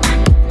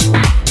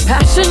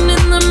 Passion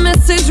in the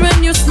message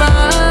when you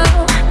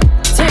smile.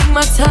 Take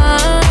my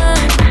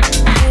time.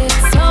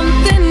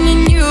 Something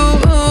in you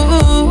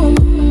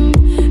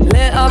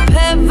lit up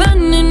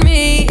heaven in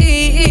me.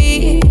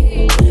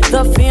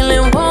 The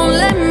feeling won't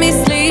let me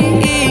sleep.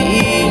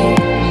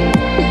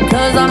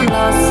 Cause I'm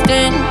lost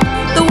in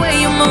the way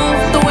you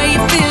move, the way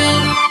you feel.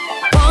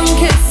 One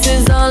kiss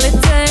is all it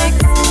takes.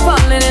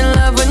 Falling in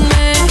love with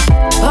me.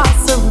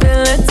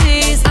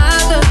 Possibilities, I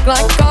look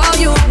like all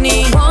you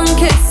need. One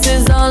kiss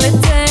is all it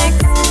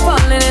takes.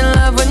 Falling in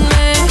love with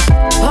me.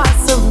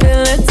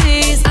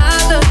 Possibilities, I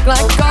look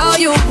like all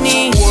you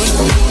need.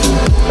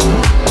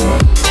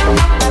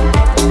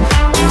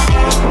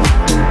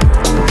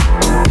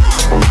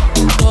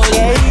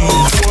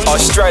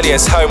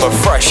 Australia's home of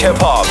fresh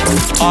hip-hop,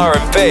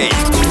 R&B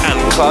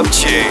and club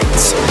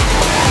tunes.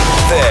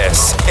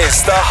 This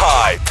is The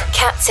Hype.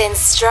 Captain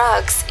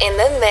Strugs in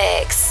the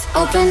mix.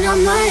 Open up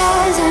my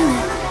eyes and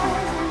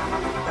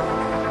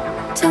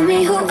tell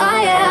me who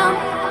I am.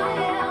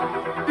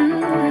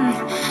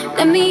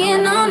 Let me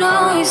in on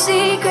all your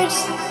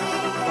secrets.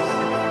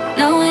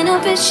 No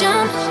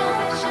inhibition,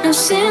 no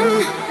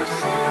sin.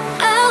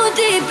 How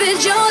deep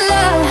is your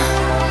love?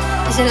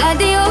 Is it like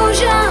the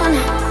ocean?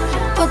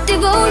 What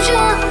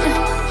devotion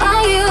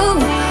are you?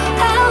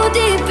 How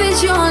deep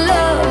is your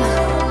love?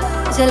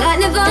 Is it like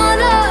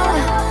Nirvana?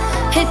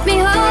 Hit me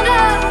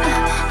harder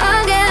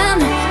again.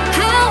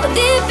 How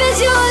deep is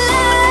your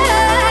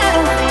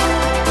love?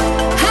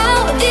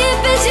 How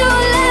deep is your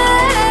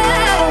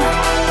love?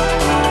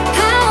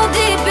 How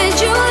deep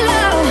is your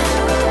love?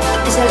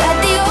 Is it like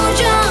the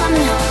ocean?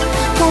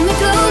 Pull me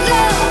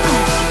closer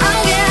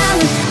again.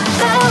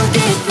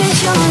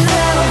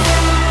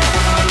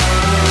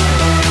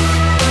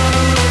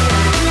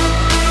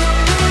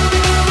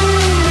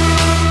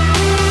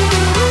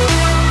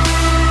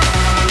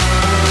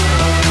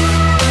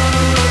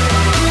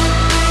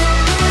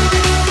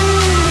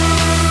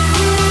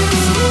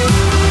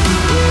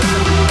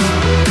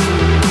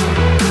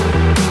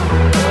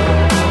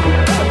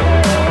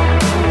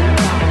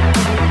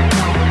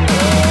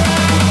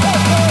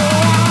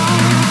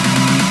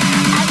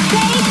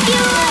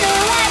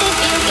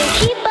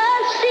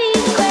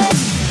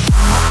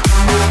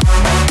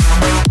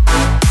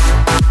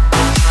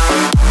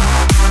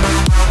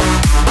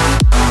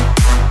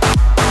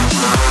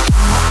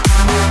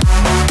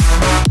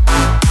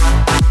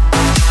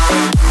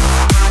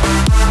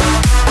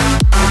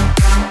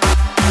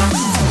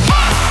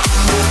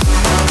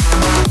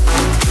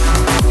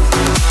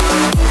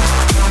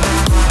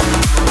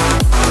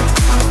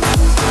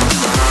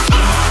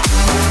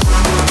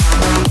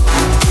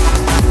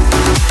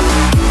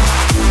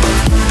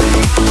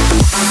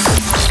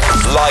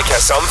 like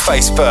us on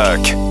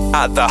Facebook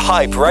at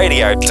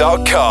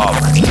thehyperadio.com.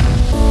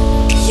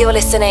 You're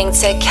listening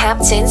to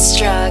Captain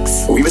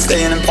Strugs. We were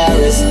staying in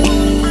Paris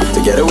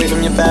to get away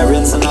from your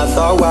parents, and I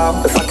thought,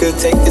 wow, if I could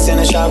take this in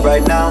a shot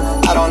right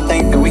now, I don't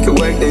think that we could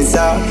work this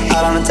out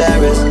on the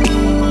terrace.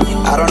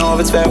 I don't know if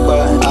it's fair,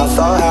 but I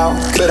thought, how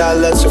could I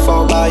let you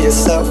fall by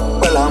yourself?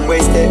 Well, I'm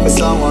wasted with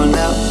someone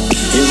else.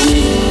 If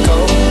we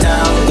go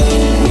down,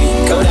 then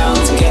we go down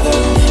together.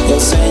 They'll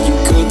say you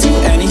could do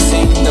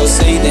anything, they'll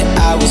say that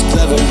I was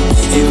clever.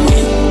 If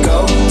we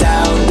go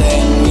down,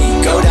 then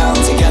we go down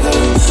together.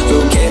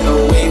 We'll get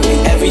away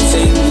with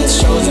everything,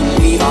 let's show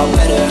them we are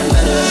better.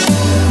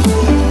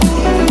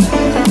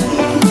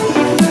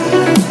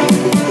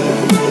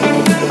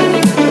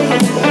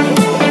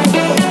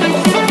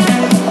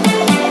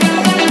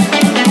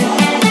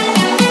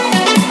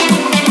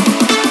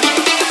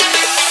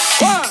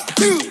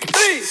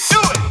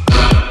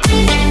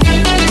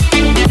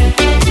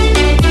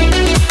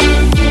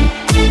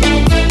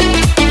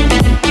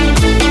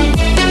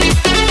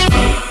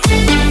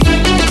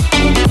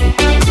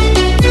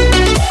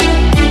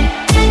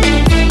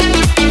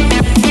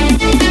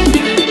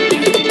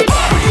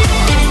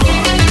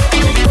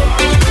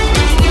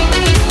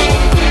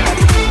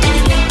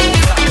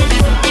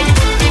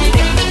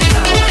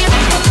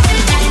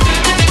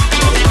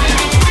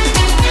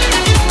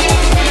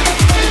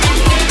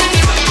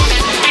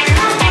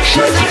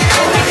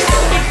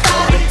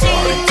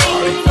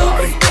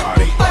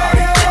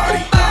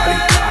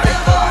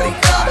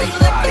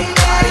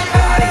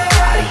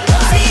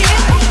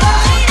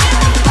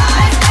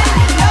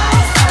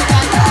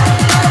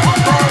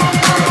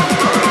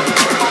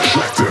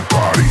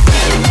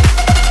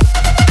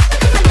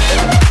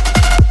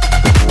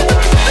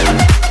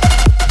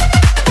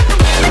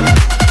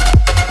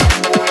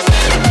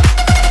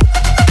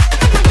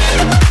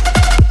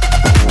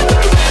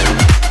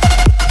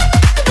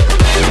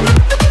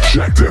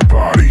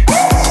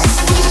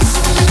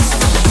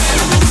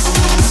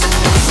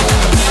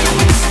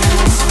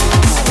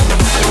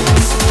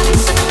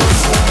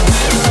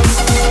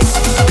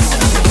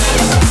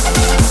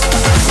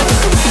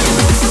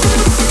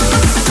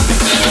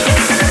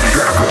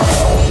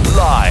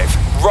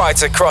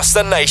 Across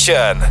the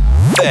nation.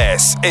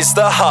 This is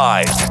The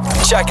Hype.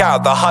 Check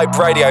out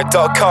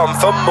thehyperadio.com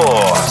for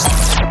more.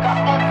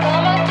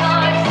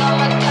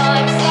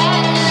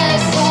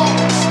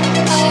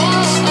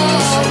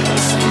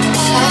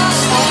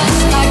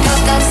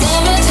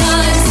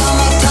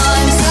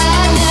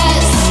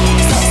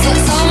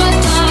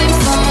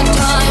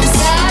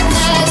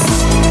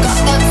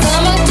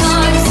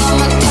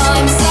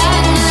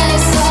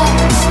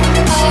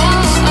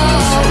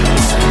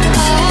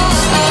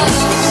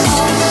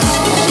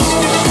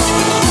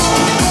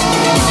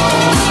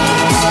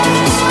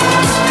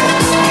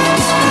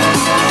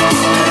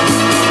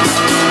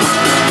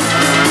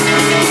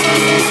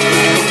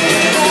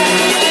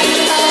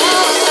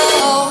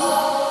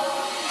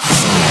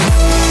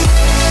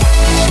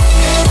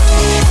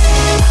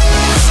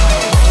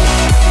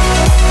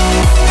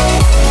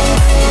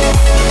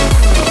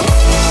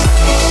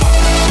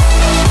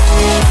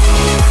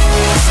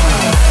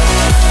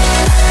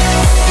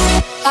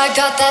 I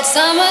got that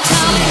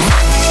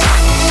summertime.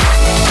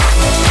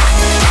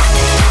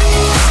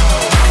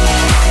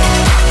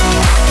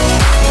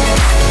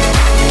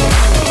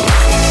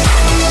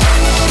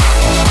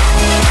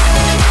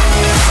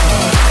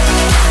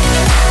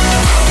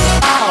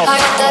 I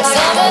got that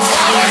summertime.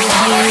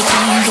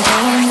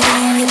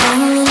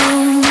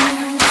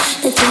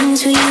 The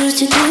things we used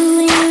to do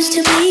and used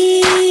to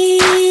be.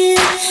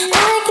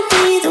 I could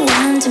be the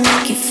one to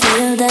make you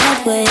feel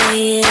that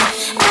way.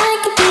 I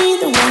could be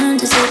the one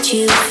to set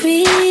you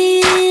free.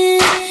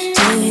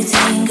 Do you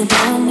think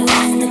about me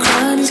when the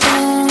crowd is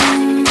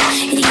gone?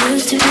 It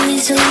used to be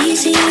so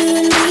easy, you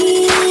and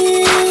me.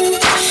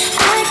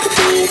 I could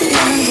be the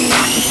one to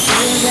make you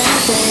feel that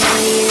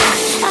way.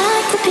 I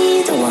could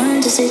be the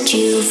one to set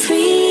you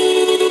free.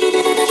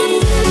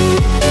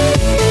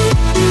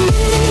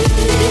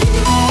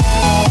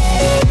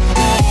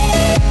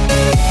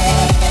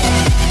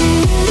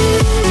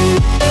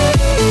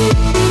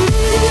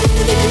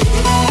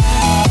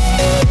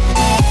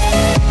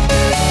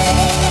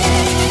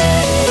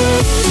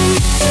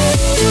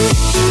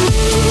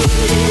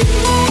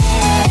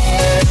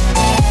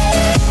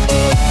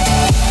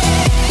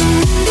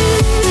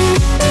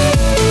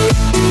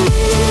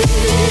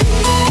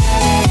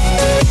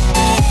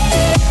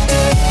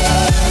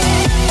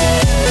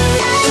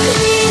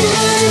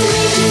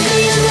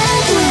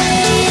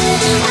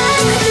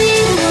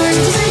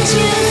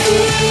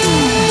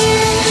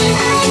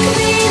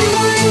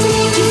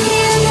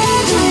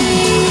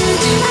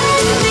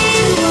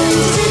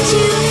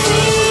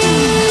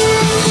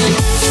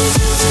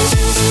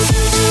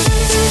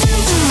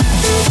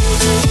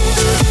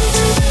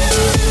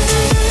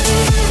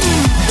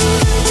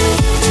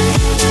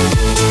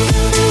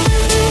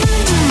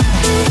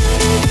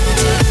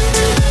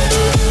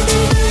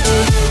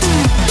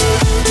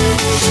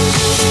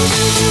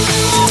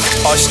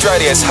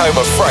 Australia's home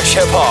of fresh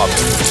hip-hop,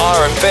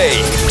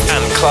 R&B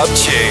and club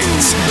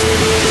tunes.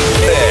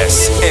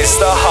 This is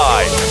The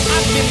Hype.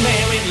 I've been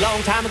married a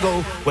long time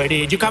ago. Where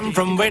did you come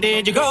from? Where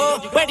did you go?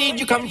 Where did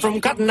you come from,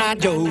 Cotton Eye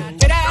Joe?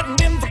 If it hadn't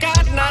been for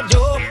Cotton Eye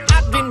Joe,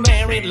 I've been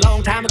married a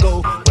long time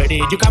ago. Where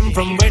did you come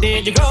from? Where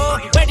did you go?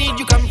 Where did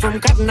you come from,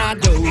 Cotton Eye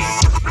Joe?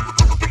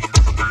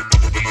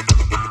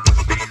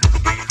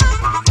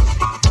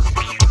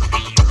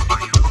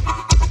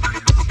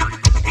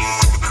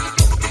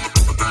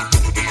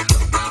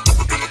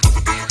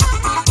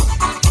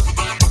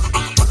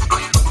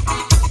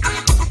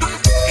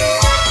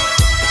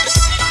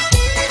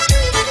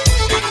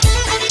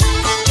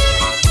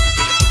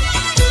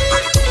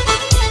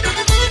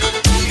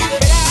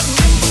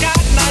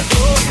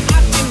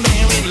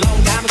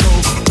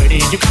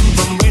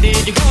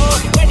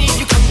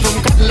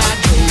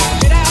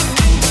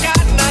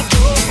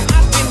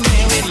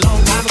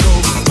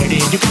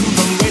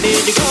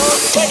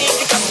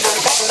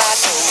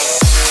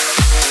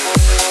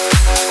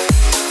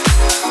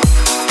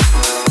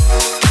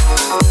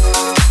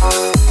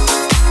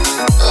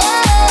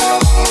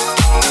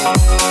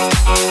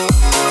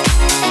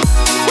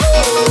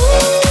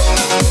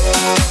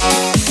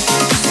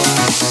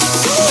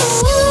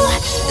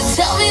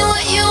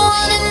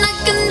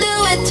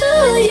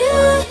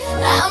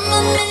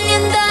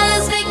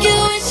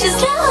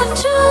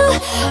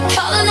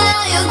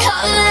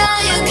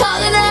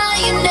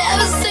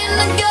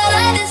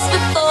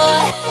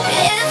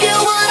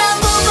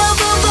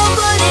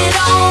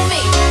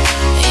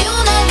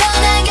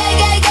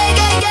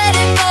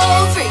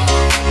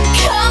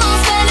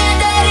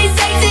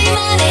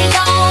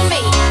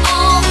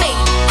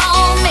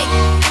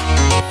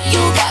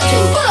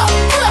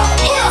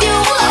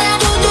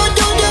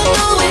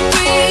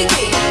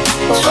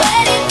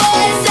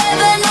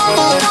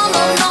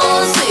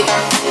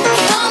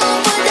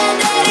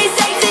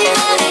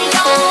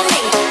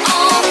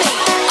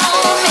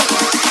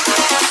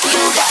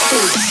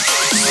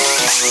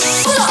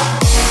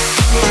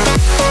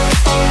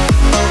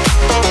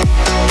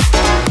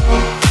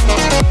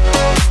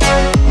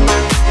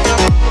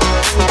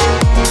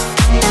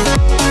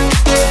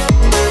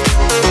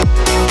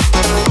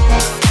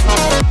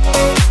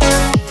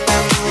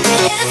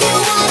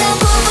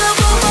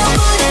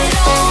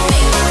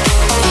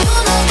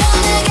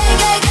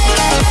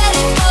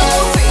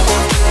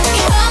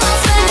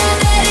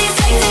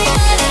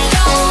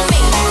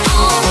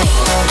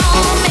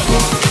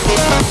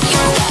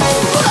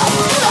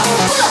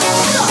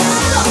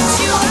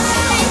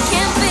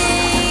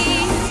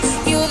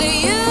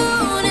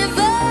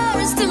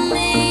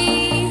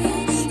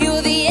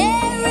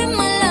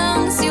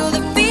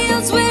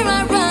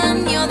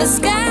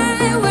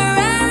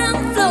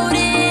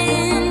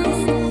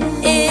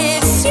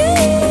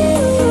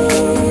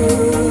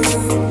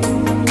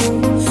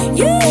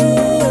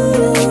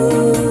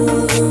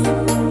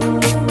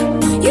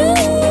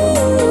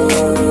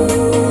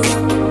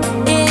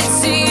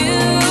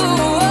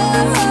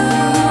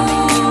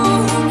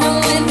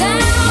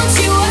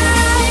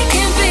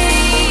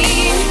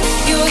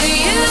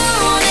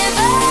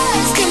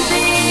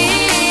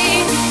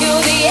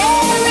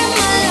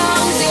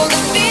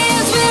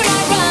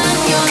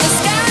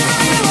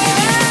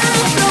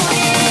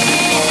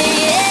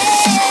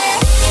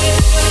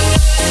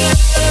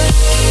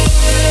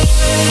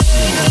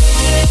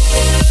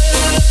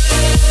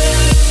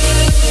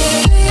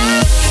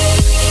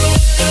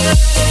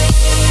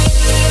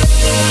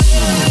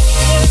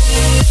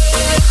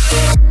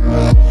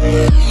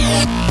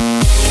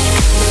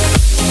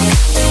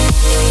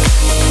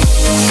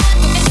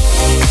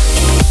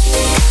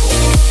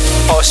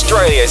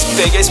 Australia's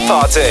biggest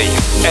party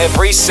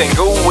every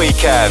single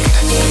weekend.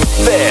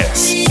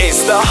 This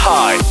is The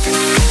Hype.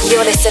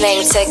 You're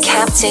listening to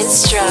Captain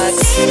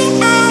Strugs.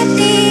 I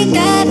think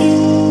of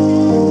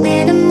you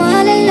when I'm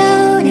all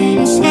alone and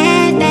it's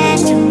half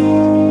past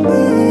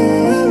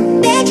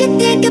 2. Bet you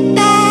think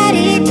about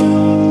it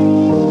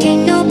too.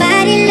 Can't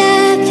nobody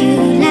love you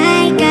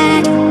like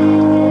I do.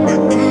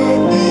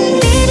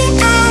 Baby,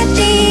 I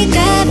think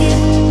of you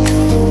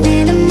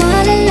when I'm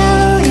all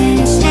alone and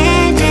it's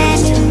half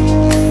past 2.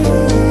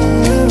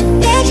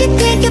 Bet you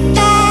think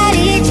about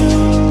it too.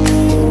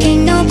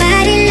 Can't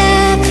nobody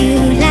love you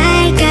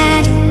like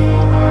I do.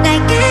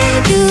 Like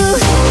I do.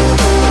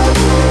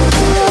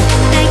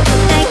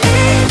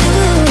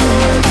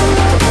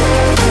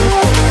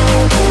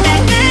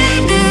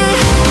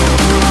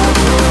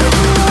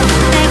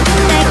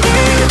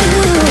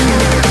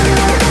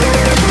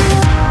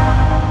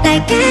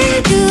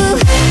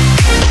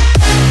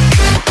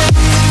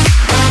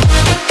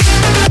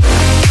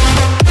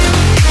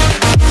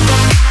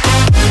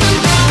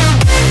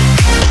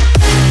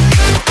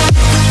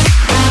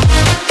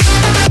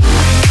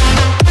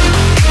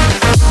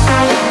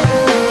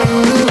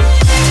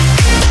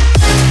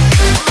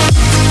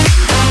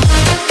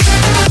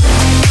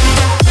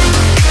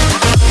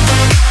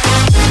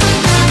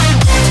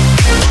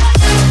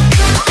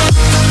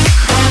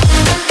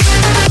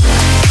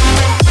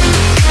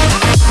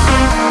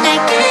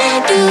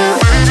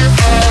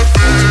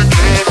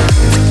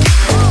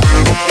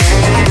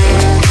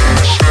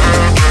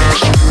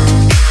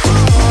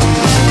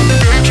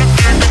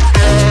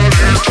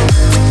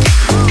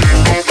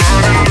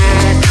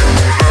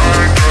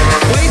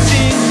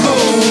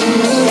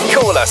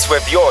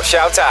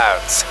 shout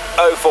outs.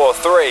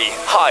 043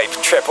 Hype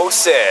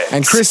 666.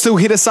 And Crystal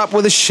hit us up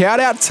with a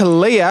shout out to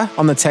Leah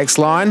on the text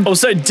line.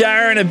 Also,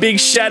 Darren, a big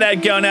shout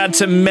out going out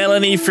to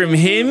Melanie from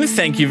him.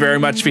 Thank you very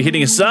much for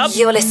hitting us up.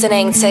 You're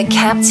listening to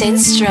Captain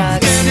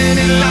Strugs.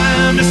 Standing in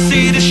line to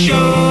see the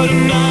show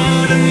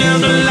tonight,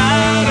 another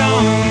light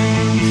on,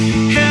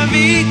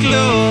 heavy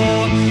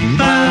glow.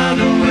 By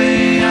the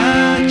way,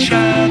 I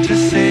tried to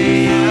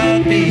say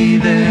I'd be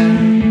there,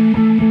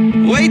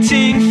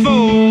 waiting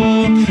for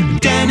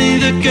Danny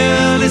the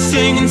girl is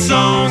singing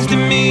songs to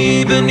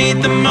me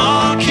beneath the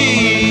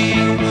marquee,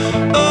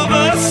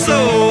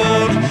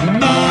 oversold.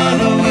 By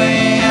the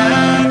way,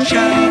 I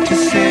tried to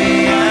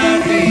say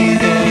I'd be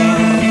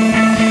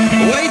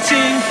there,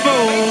 waiting for.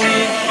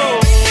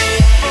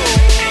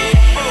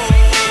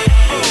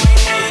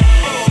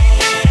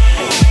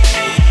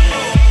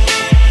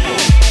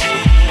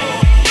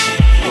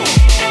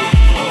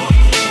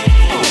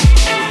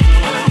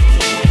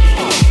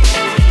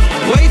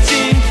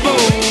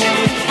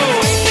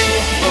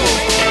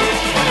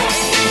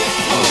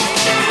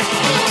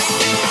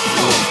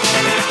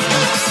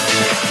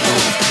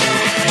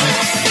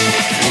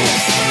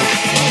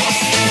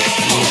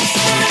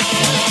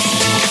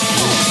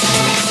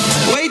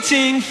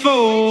 Waiting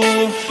for.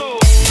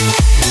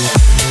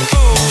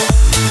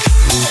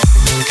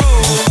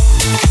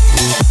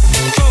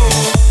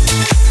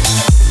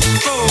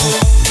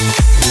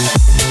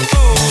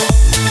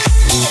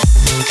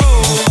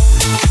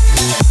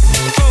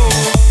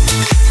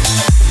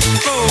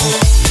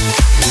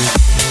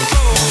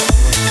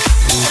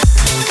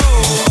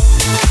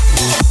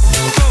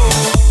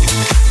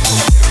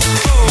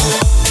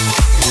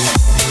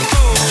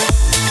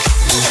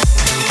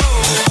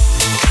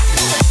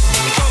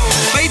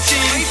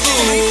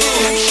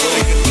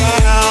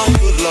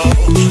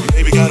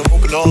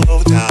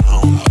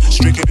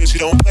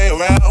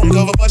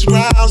 Cover much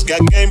grounds,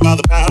 got game by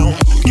the pound.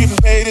 Getting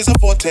paid is a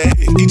forte,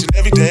 each and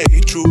every day.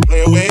 True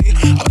play away,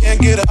 I can't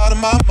get her out of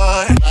my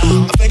mind.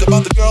 I think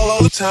about the girl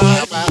all the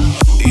time.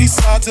 The east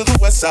side to the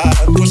west side,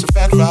 pushing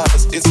fat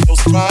rides, it's no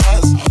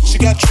surprise. She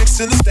got tricks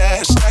in the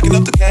stash, stacking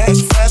up the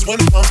cash, fast when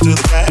it comes to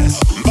the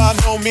gas. By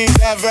no means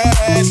average,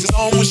 it's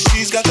on when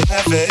she's got the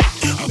have it.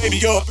 Baby,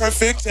 you're a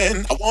perfect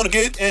 10, I wanna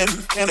get in.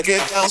 Can I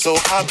get down so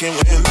I can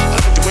win? I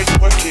like the way you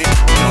work it,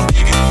 I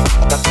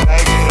got to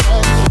bag it. I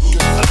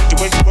like the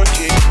way you work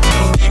it, I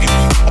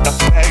got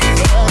to bag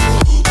it.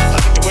 I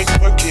like the way you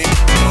work it, I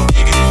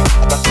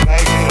got to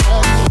bag it. I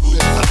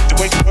like the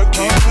way you work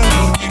it, I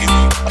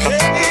got to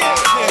bag it.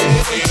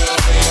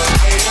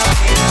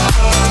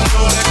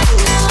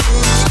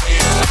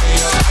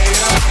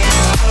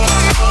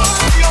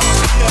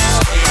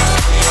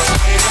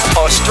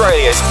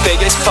 Australia's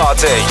biggest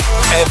party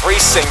every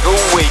single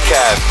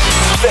weekend.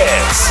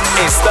 This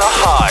is The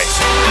Hype.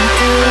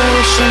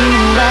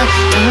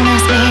 Don't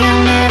ask me,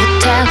 I'll never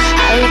tell. I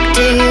looked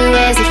at you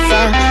as it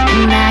fell,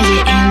 and now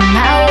you're in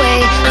my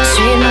way. I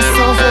trade my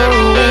soul for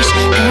a wish,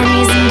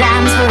 pennies and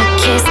dimes for a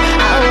kiss.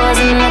 I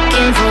wasn't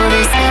looking for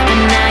this, but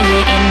now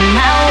you're in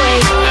my way.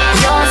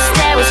 Your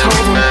stare was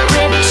holding,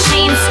 ripped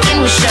jeans,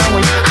 skin was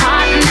showing.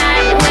 Hot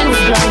night, wind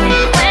was blowing.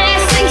 Where you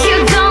think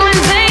you're going,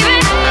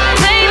 baby?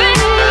 Baby,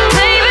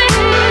 baby,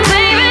 baby,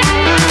 baby,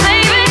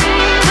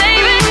 baby,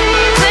 baby, baby,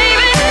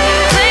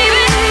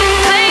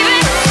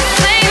 baby,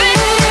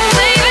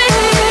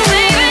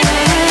 baby,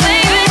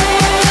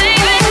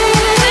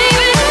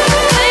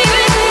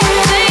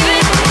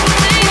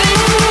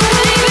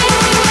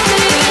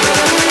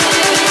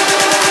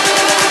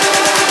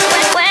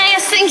 where you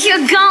think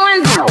you're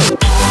going?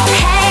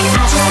 Hey, I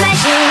just met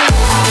you,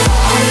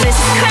 and this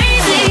is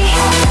crazy,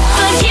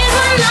 but here's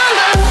my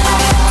number,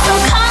 so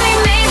call me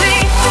maybe.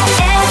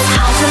 It's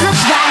hard to look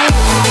right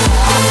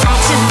at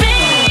you,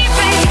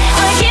 baby,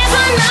 but here's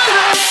my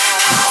number,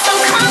 so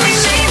call me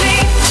maybe.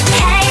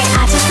 Hey, I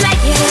just met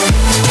you,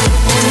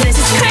 and this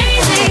is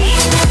crazy,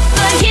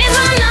 but here's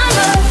my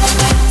number,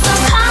 so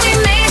call me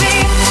maybe.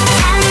 And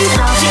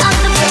all the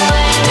other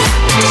boys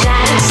try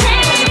to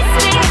chase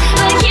me,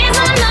 but here's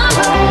my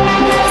number,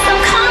 so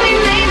call me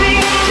maybe.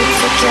 You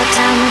took your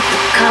time with the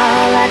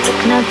call, I took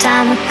no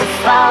time with the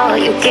fall.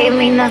 You gave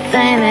me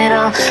nothing at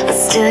all, but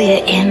still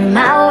you're in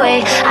my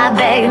way. I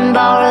beg and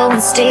borrow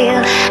and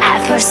steal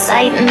at first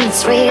sight, and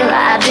it's real.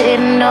 I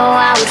didn't know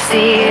I would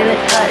feel it,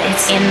 but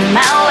it's in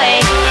my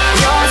way.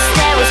 Your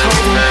stare was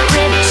holding,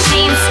 ripped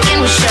jeans, skin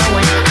was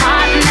showing.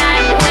 Hot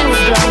night, wind was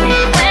blowing.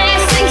 Where you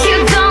think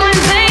you're going,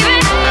 baby?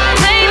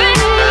 Baby,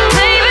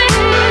 baby,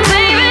 baby,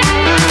 baby,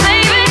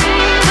 baby,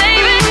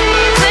 baby,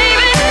 baby, baby,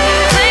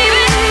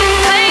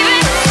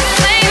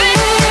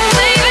 baby, baby,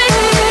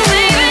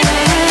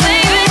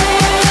 baby,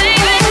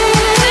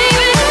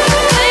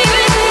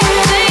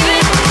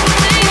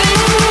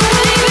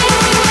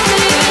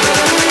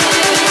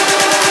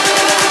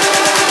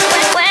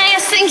 where you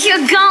think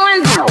you're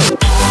going?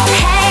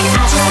 Hey, I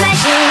just met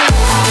you.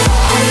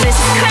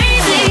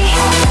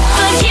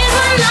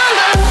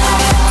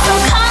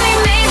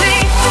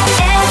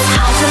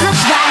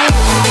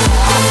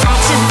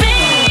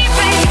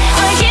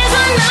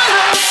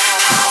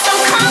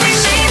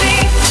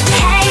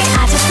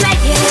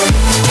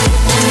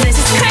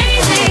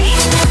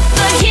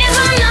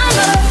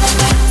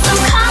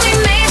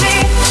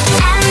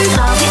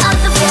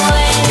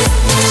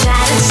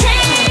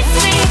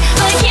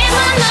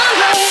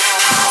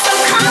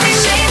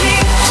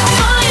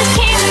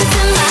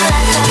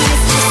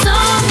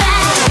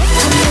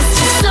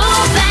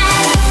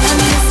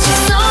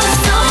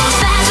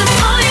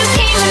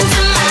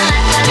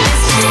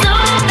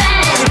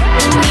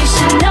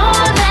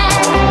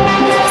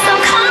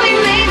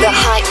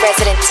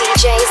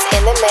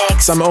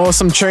 mix. Some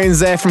awesome tunes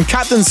there from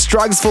Captain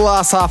Strugs for the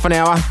last half an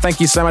hour. Thank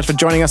you so much for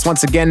joining us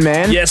once again,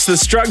 man. Yes, the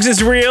Strugs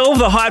is real.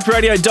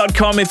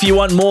 TheHypeRadio.com if you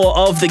want more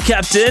of the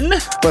Captain.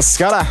 But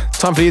Scudder,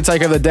 time for you to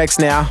take over the decks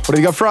now. What have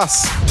you got for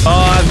us?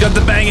 Oh, I've got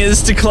the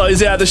bangers to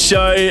close out the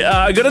show.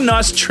 I got a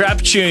nice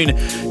trap tune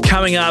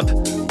coming up,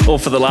 or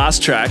for the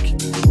last track.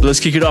 But let's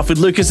kick it off with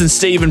Lucas and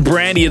Steve and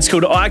Brandy. It's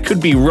called I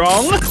Could Be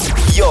Wrong.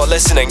 You're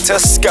listening to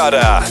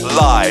Scudder,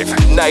 live,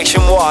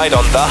 nationwide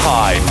on The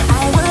Hype.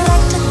 I would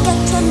like to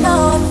get to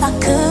know if I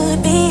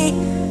could be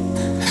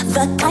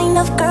the kind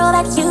of girl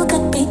that you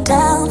could be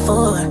down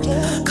for.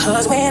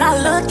 Cause when I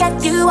look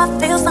at you, I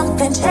feel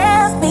something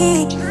tell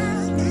me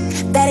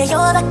that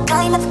you're the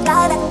kind of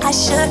guy that I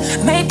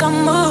should make a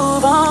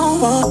move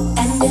on.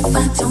 And if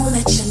I don't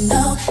let you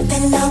know,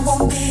 then I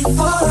won't be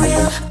for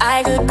real.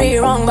 I could be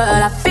wrong, but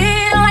I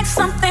feel like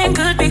something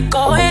could be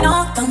going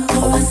on. The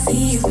more I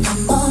see you,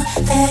 the more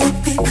that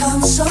it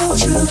becomes so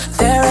true.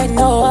 There ain't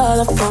no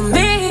other for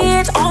me,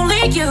 it's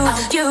only you.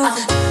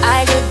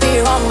 I could be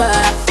wrong, but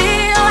I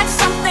feel like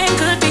something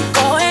could be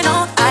going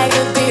on. I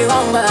could be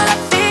wrong, but I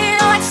feel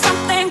like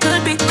something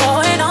could be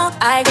going on.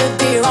 I could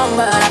be wrong,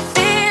 but I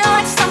feel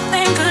like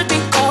something could be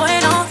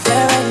going on.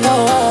 There ain't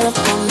no other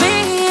for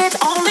me, it's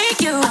only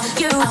you.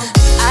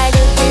 I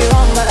could be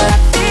wrong, but I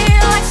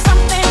feel like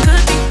something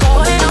could be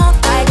going on.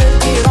 I could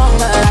be wrong,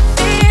 but I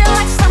feel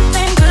like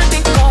something could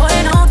be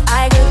going on.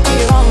 I could be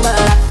wrong, but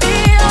I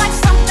feel like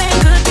something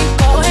could be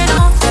going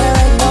on. There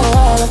ain't no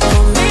other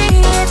for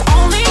me, it's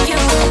only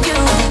you.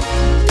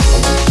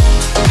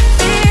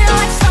 Feel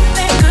like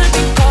something could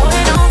be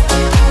going on.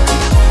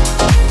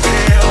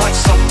 Feel like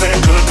something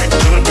could be.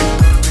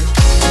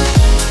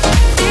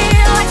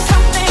 Feel like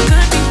something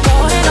could be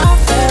going on.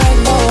 There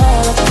ain't no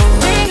other for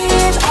me,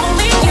 it's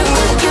only you.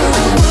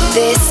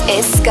 This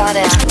is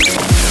Scudder.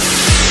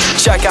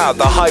 Check out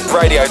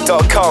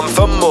thehyperadio.com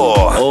for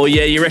more. Oh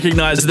yeah, you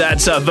recognise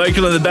that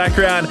vocal in the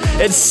background.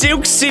 It's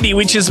Silk City,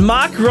 which is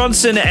Mark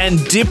Ronson and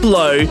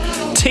Diplo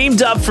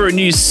teamed up for a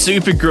new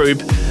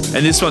supergroup,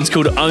 and this one's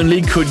called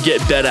Only Could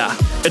Get Better.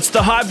 It's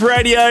The Hype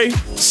Radio,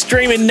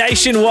 streaming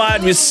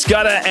nationwide with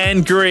Scudder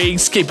and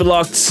Griggs. Keep it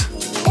locked.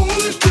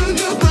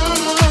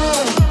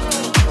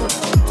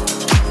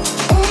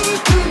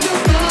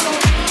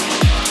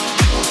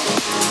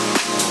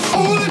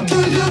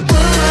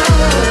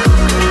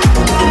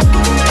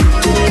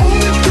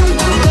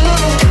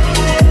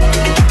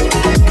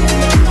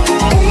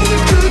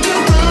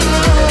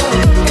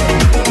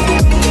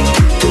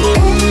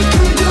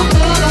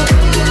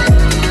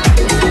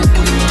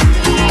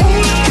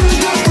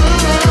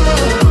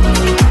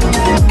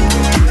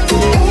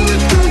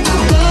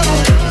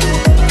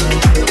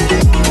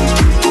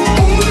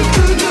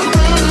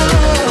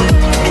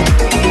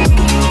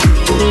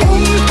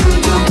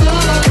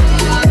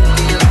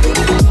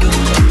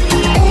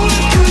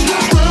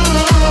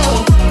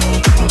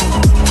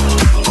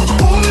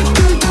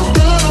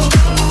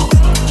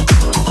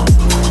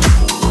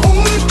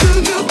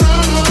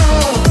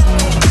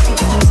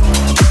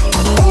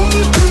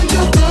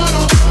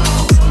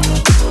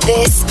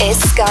 This is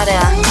Scudder.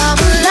 I'm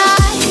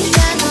alive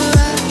and a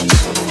rush.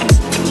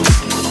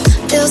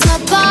 Feels my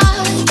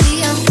body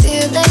and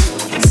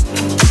feelings.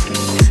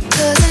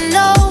 'Cause I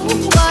know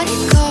what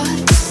it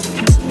costs.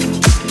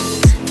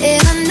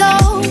 And I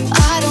know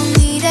I don't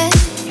need it.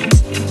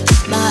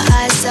 My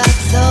eyes are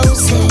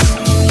closing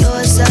and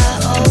yours are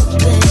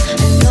open.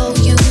 I know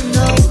you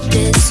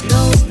notice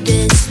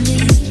me.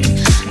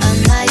 I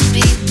might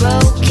be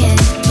broken,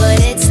 but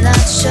it's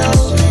not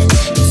showing.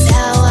 It's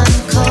how I'm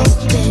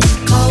coping.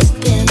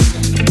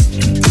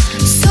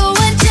 So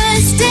I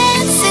just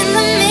dance in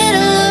the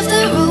middle of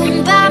the room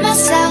by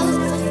myself.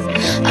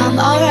 I'm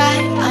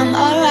alright,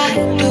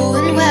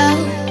 doing well.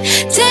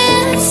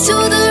 Dance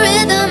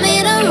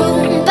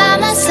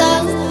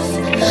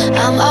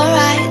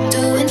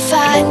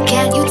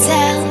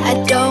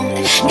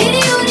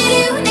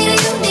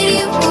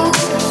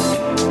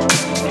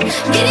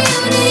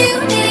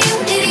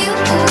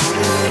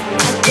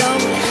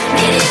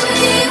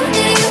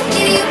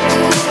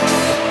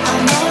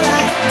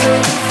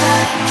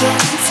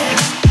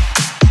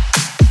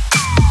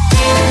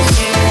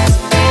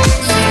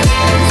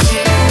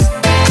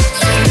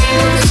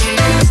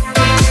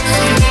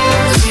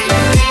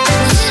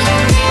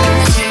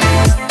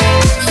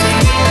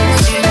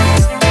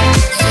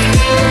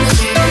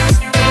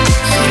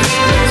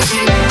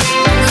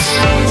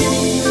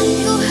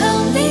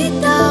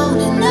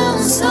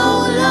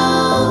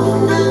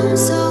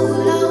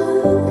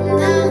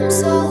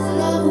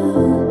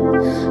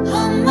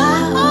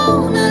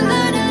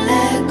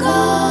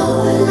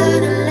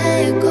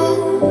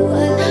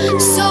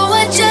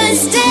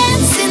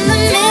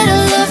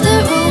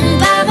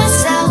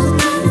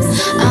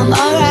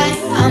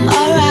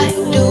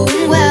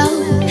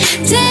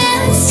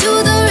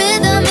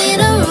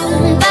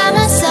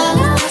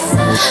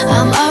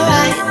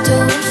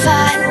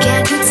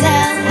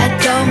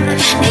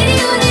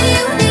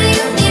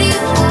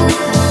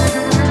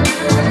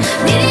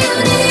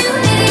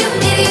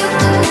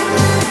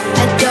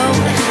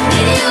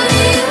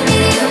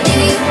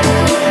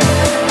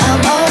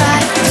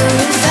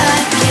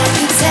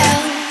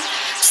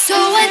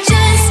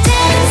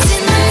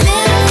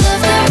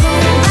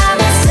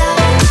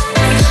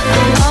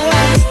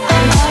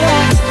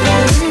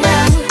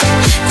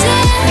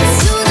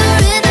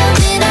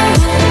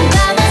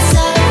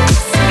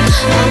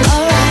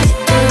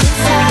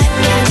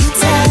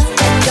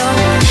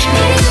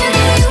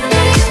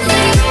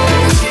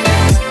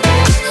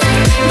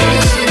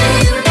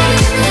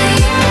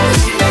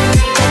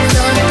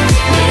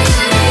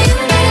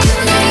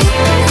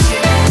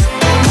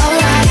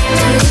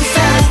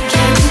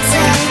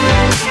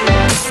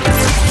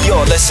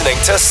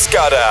to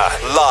Scudder,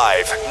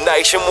 live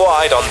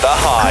nationwide on The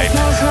Hype.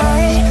 My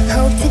heart,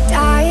 hope to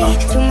die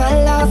to my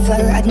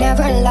lover. I'd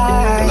never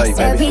lie.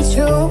 Said be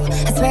true,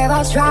 I swear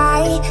I'll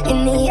try.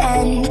 In the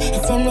end,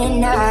 it's him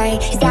and I.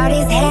 He's out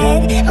his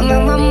head, I'm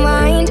on my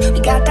mind.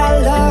 We got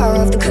that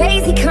love, the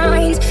crazy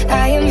kind.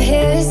 I am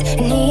his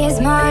and he is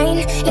mine.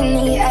 In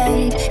the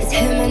end, it's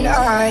him and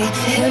I,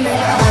 him and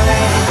I.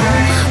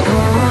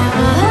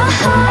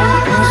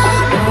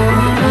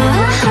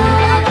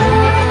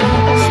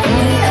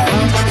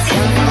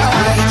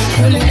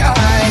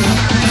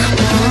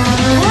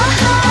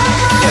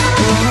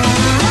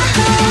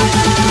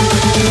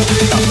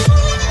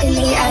 In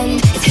the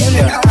end, it's him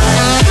and I.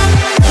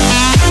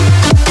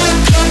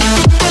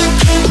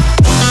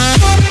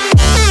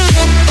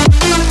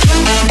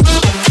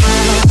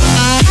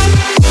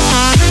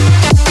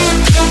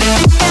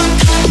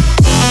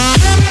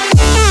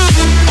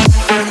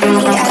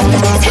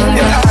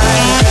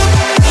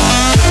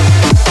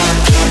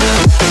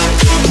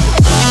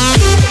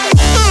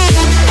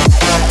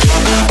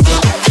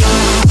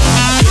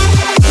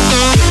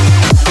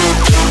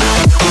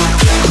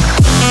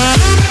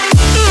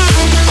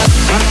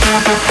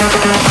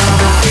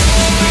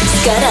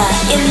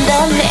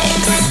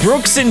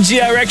 Brooks and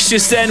GRX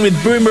just then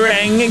with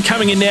Boomerang.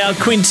 Coming in now,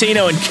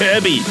 Quintino and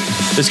Kirby.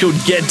 It's called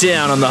Get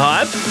Down on The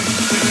Hype.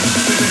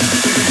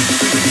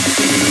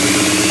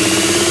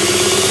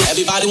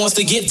 Everybody wants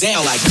to get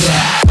down like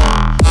that.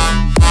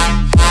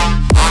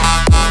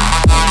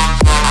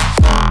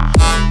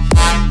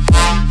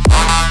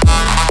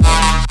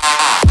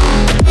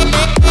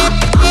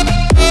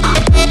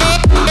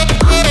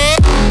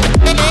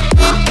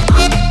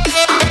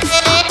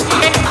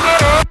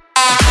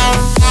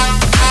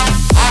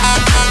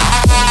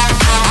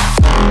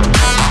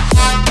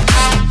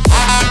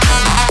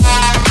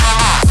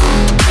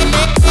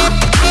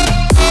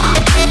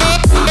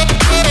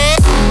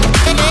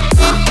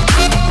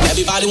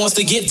 Wants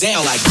to get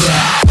down like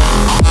that.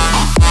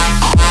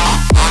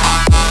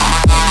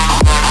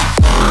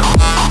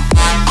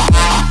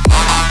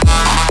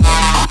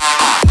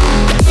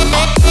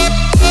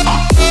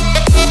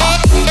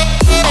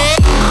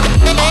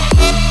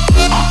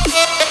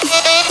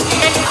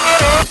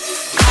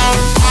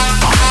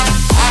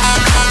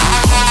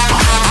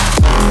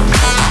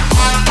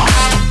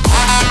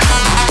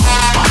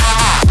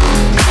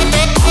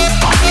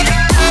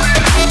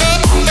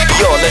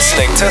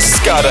 Listening to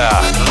Scudder,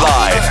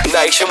 live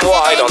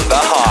nationwide on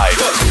The Hype.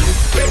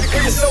 Baby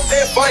girl, you're so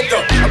damn fine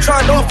though. I'm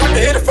trying to know if I can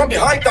hit it from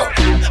behind though.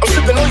 I'm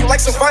sipping on you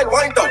like some fine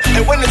wine though.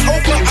 And when it's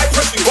over, I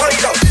press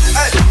rewind though.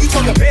 Ay, you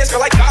talking bands,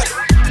 girl, I got it.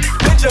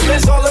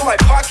 Benjamin's all in my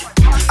pocket.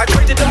 I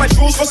traded in my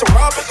jewels for some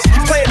robbers.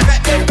 You playing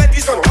Batman, bet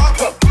he's gonna rob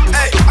him.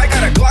 Ay, I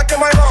got a Glock in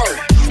my Rari.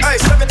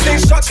 Ay,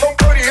 17 shots, no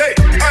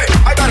 38. Ay,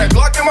 I got a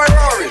Glock in my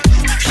Rari.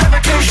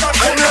 17 shots,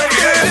 no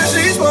 38.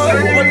 She's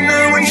mine,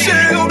 wonder when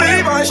she'll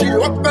be mine. She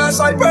walk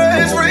past, I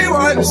press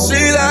rewind.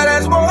 See that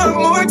as one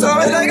more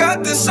time. And I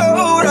got this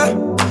soda.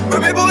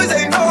 Ruby boys,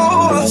 they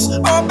know us.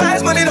 All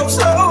fast money, don't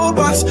slow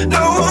us.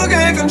 No one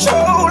can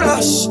control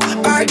us.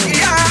 I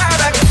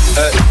got it.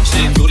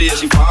 She booty and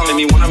she following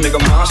me. Wanna make a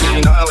mom, she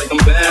ain't nothing like them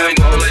band.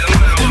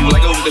 You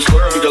like it, we can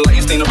swerve. We can light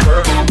and stain the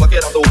purple. I'ma pluck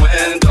it out the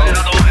window.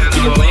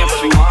 You can play and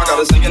push me on. Got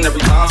her singing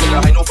every time. So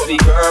I ain't no funny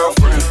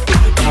girlfriend.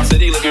 Got my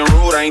city looking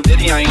rude. I ain't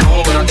Diddy, I ain't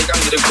home, but I think I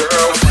need a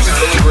girl.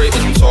 Feeling great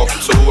as I'm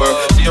talking to her.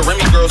 She a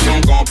Remy girl, so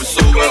I'm gon'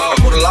 pursue her. I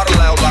put a lot of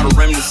loud, lot of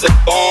rim to sip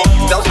on.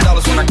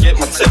 $1,000 when I get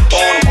my tip on.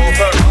 I'm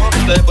over her.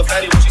 Instead of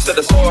fatty, when she said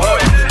that's all her.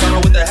 Got her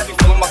with that happy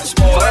feel, I'm about to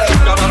spoil her.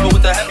 Got her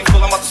with that happy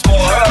feel, I'm about to spoil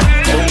her.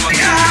 Oh my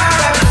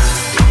God.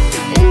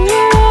 In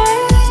your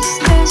eyes,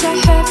 there's a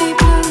heavy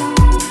blue.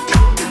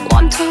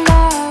 Want to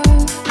love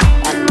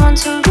and want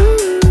to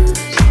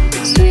lose.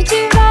 Sweet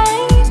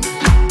divine,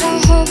 the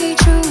heavy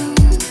truth.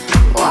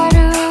 What do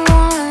I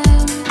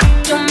want?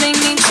 Don't make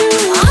me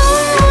choose. I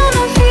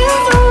wanna feel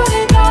the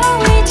way that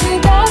we did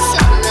that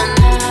summer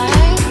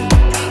night.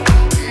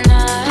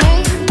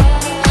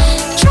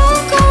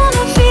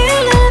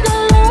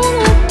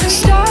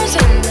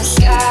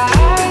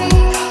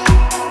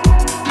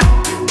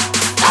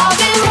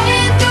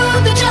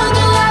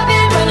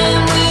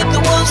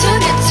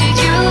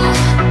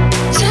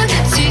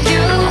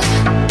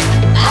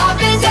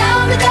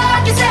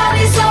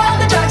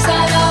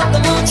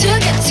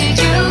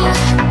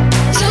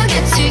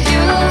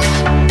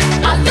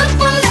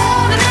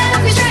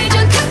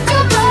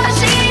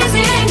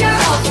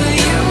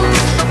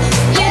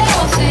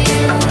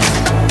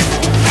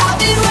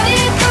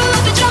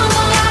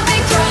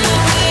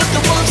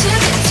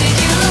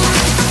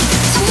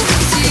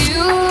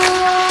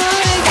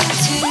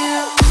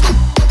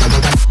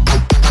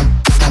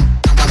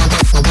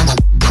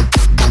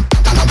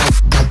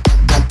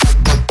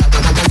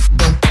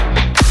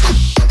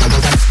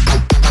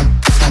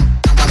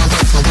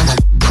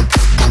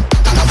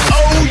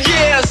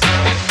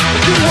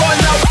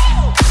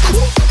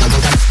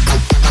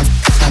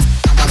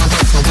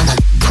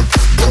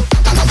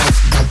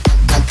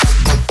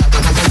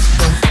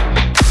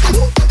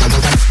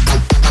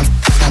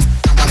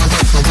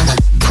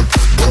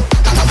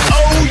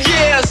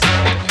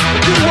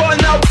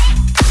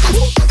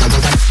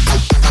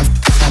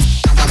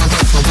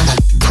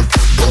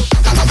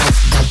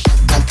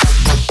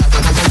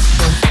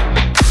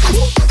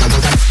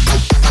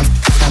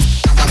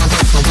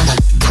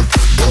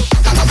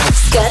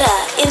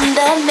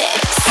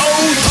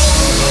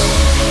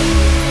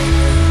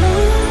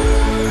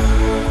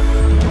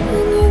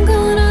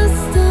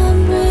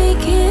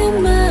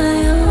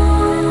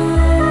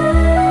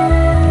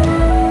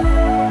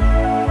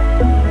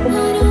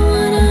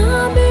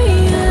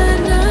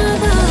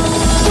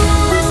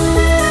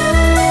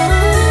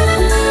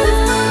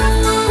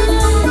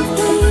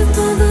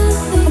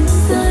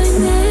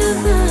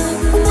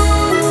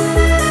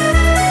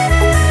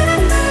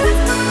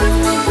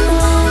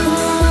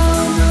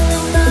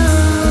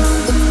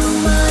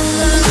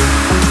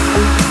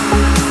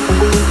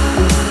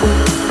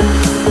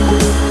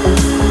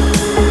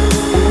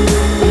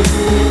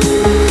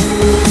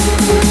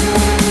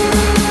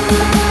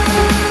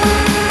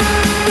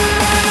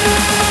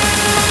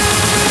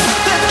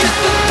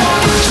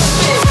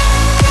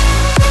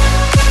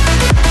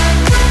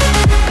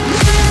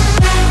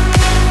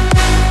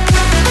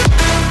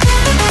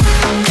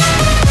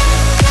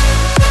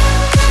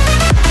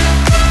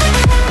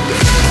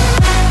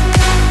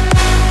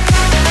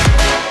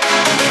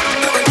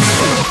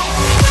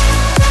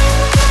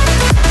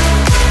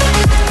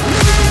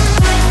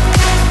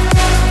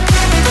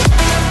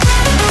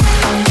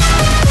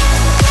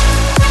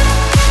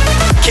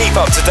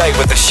 up to date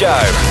with the show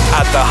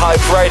at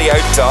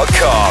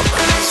thehyperadio.com.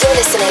 You're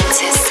listening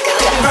to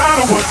Strugs. No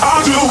matter what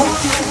I do,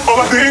 all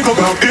I think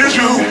about is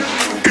you.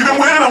 Even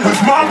when I'm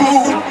with my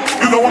boo,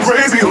 you know I'm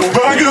crazy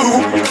over you.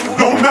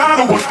 No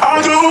matter what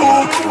I do,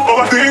 all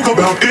I think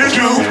about is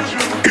you.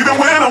 Even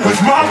when I'm with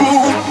my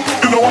boo,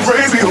 you know I'm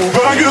crazy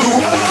over you.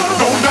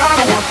 No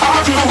matter what I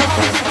do,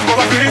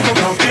 all I think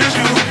about is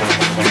you.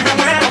 Even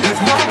when I'm with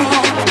my boo,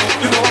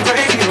 you know I'm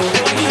crazy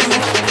over you.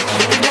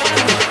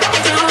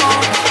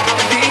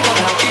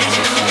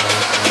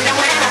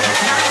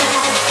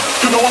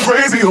 You know I'm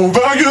crazy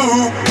over you.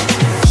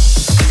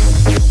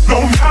 No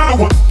matter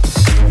what.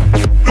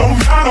 No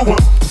matter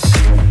what,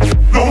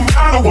 no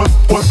matter what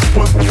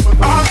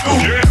I do,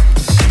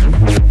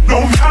 no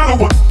matter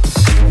what,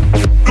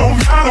 no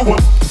matter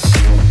what,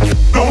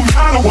 no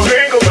matter what,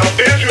 think about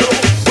is you.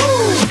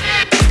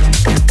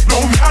 No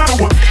matter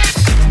what,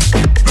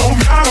 no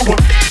matter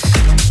what,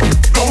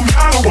 no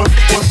matter what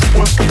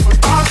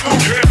I do,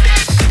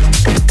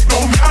 no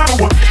matter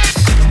what,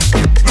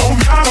 no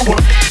matter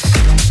what,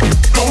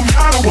 no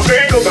matter what,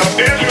 think about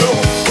is you.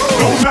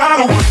 No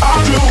matter what I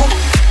do,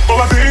 all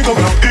I think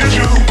about is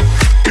you.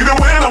 Even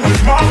when I'm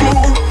with my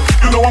boo,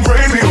 you know I'm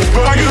crazy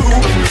over you.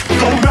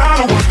 No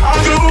matter what I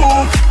do,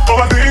 all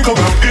I think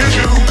about is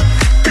you.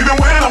 Even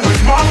when I'm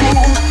with my boo,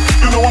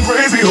 you know I'm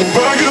crazy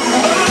over you.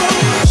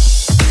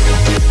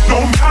 No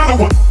matter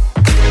what,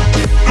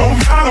 no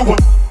matter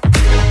what,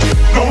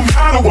 no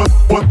matter what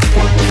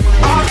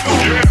I do.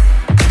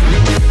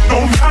 No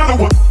matter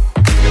what,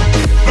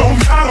 no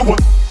matter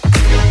what,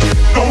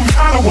 no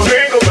matter what,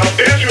 think about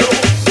is you.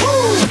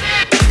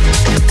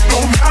 No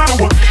matter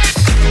what.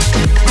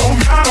 No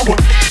matter what,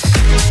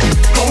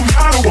 no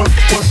matter what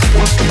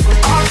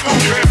I do,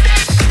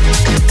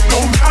 no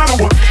matter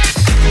what,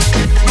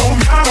 no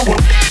matter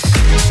what,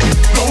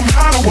 no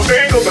matter what,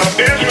 think about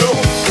is you.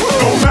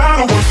 No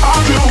matter what I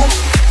do,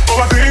 all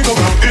I think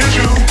about is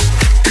you.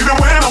 Even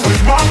when I'm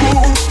with my boo,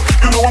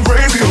 you know I'm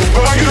crazy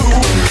over you.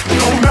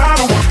 No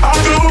matter what I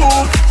do,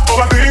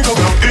 all I think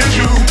about is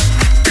you.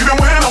 Even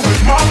when I'm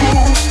with my boo,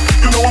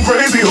 you know I'm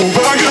crazy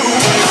over you.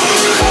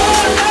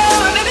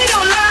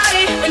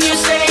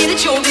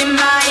 You'll be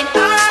mine.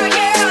 I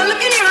can't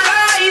look in your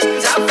eyes,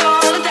 'cause I've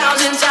fallen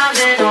 1,000 times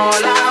and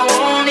all I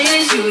want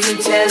is you to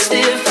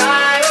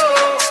testify.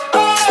 Oh,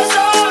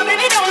 so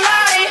baby don't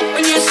lie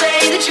when you say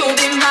that you'll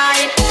be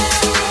mine.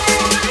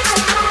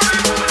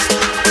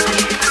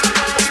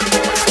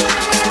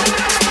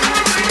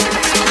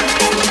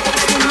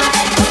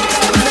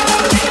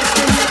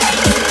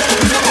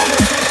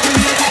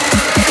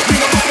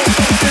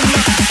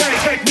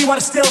 Make me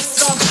wanna steal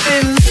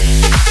something.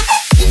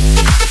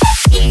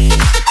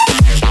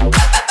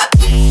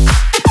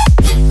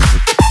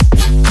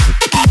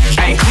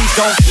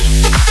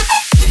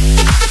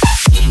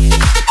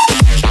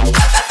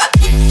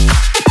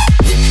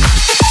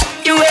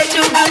 You're way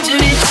too good to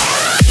me.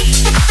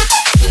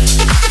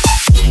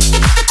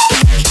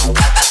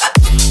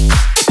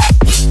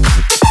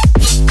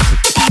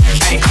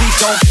 Hey, please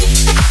don't.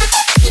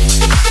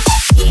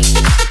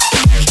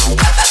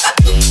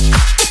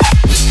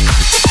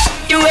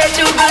 You're way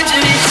too good to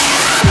me.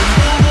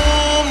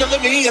 Boom, no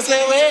let me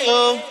say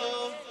well.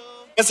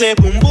 I say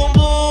boom boom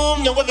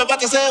boom, no what about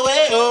to say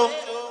well.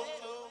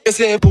 I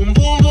say boom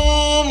boom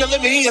boom, no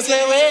let me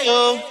say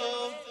well.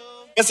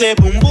 I say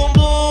boom boom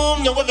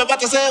boom, no what about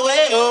to say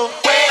well.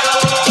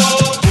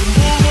 Boom boom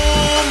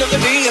boom, no let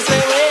me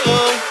say well.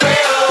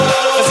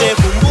 I say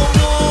boom boom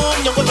boom,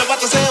 no what about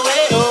to say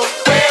well.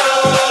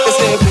 I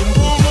say boom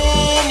boom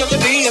boom, no let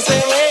me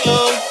say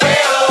well.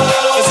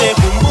 I say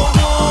boom boom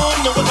boom,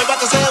 no what about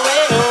to say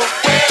well.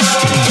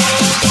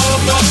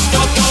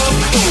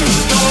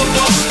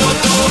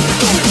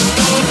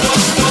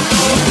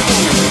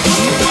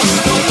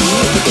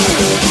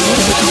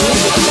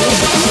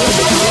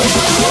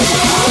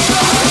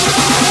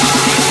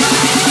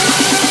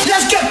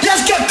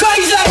 Let's get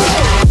crazy.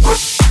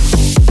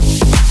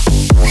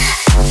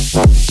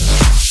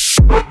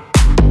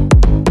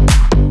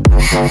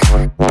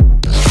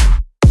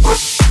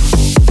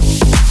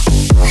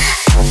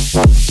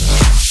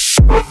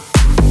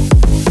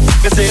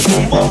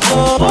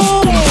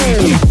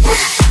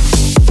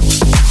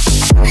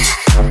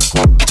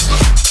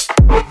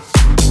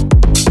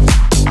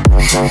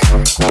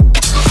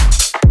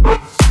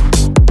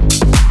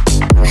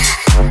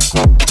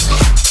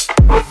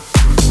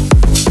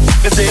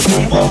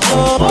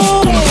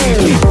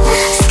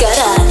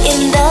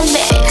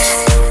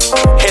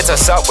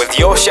 With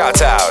your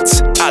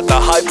shoutouts at The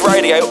Hype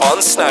Radio on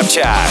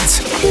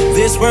Snapchat.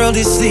 This world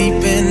is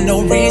sleeping,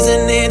 no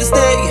reason here to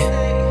stay.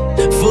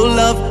 Full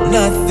of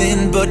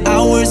nothing but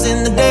hours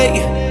in the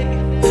day.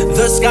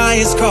 The sky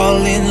is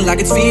calling like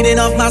it's feeding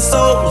off my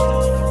soul.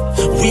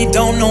 We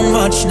don't know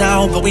much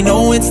now, but we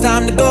know it's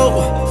time to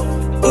go.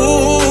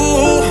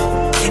 Ooh,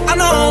 I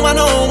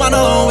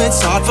know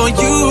it's hard for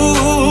you.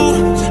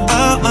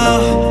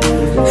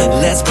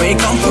 Let's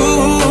break on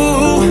through.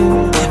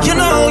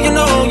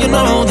 You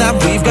know that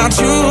we've got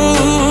you.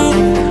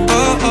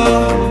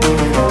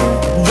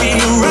 We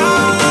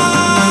ride.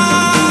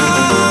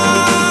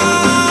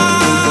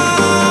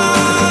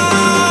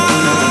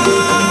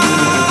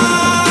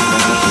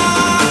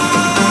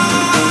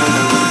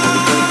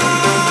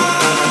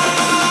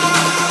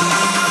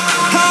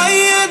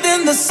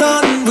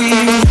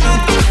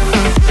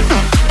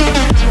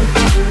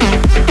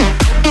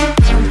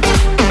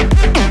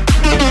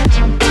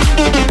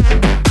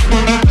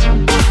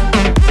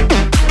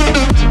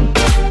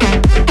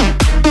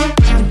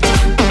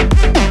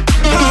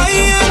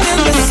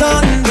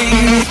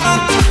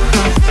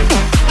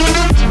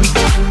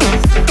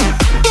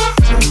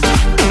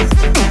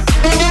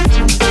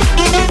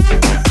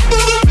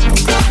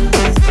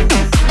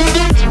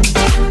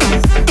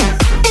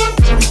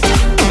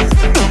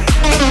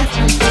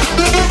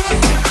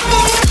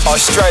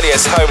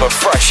 Australia's home of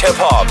fresh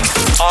hip-hop,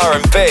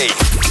 R&B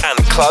and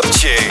club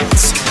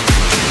tunes.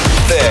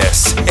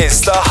 This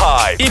is The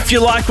Hype. If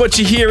you like what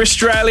you hear,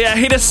 Australia,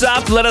 hit us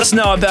up. Let us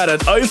know about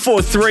it.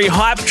 043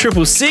 Hype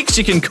 666.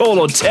 You can call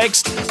or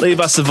text. Leave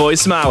us a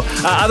voicemail.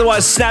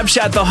 Otherwise,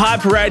 Snapchat The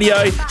Hype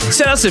Radio.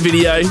 Send us a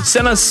video.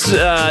 Send us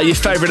your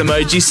favourite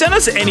emoji. Send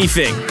us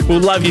anything.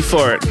 We'll love you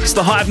for it. It's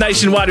The Hype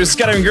nationwide with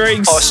Scudder and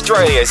Griggs.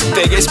 Australia's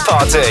biggest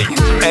party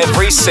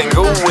every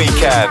single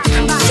weekend.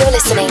 You're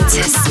listening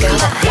to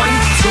Scudder. 1,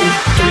 2,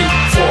 3,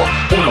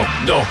 4.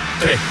 1, 2,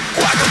 3,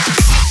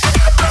 4.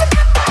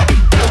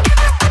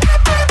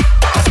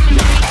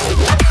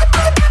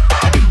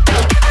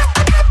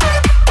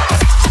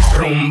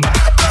 Rumba.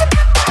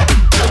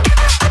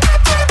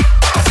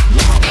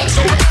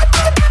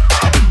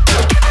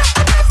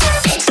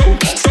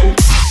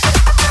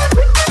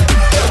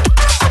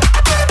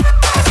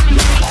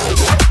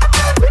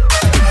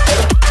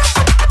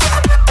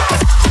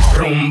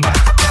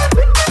 Rumba.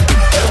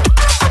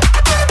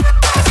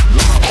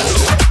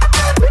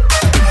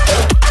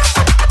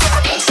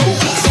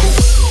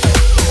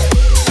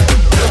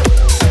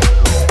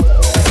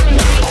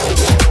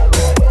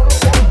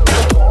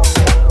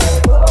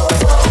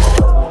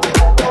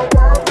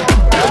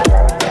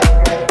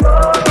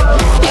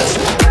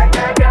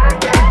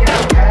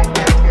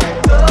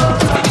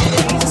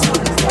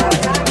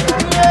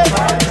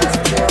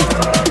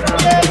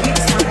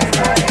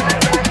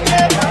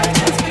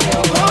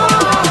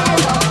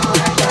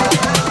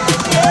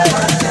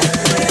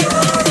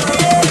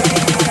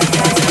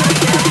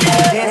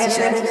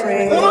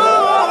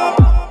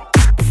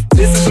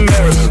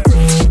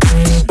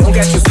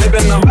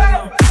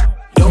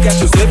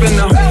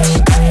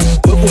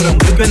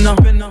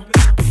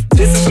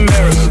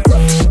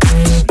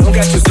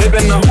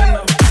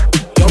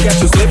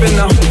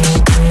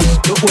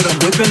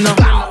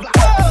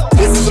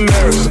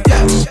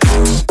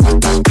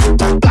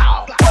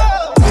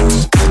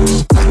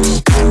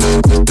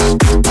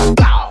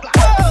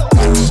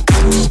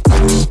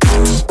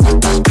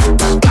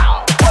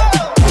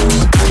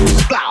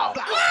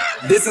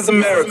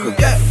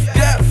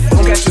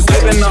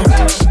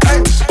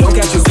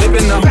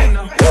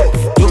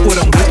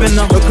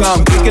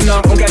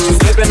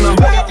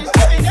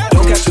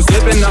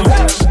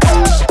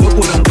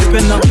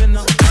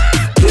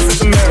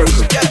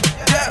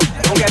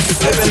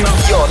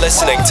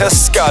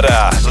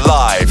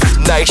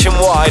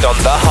 Nationwide on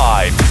The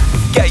Hype.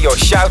 Get your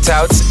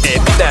shout-outs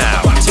in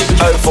now.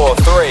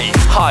 043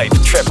 Hype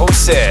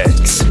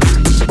 666.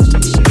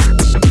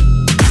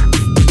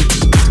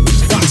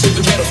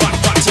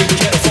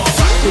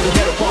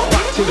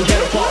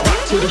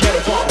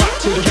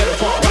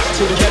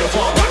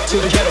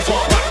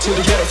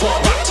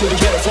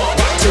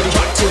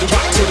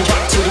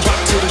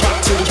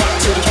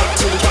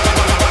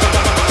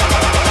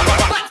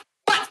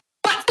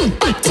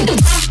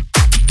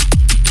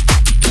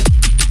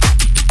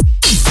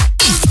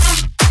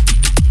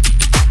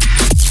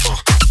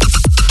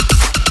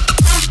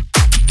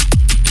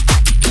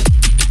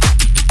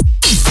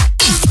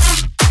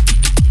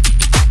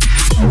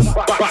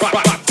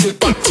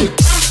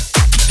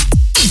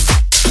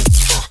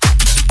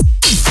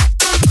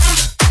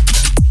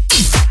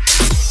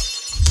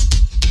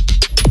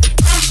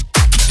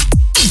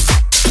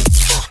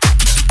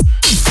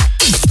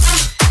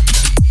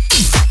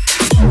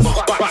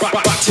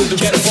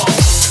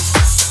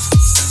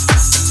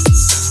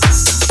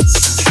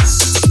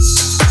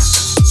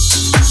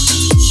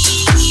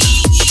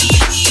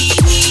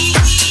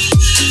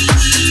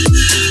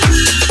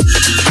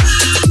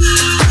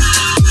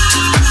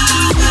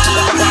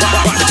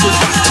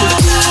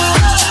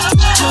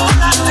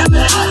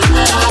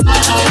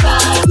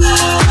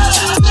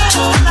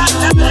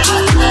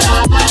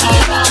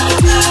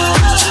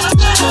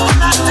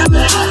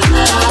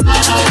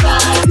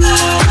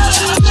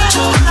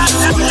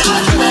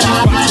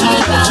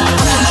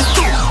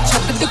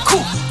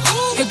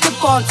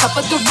 On top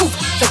of the roof,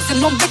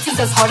 flexing on bitches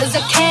as hard as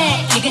I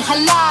can. Eating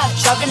halal,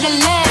 driving the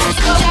land.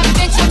 That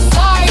bitch, I'm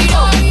sorry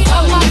though.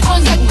 All my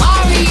phones like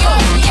Mario.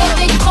 Yeah,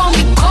 they call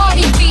me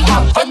Cardi B.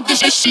 I run this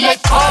shit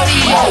like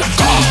cardio.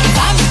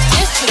 I'm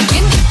just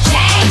in the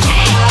gang.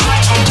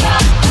 Certified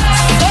rock.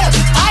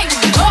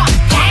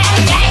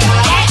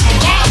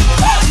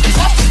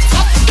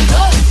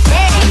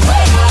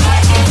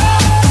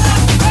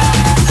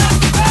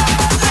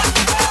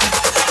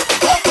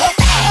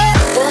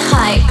 The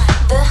Hype.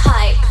 The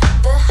Hype.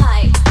 The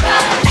Hype.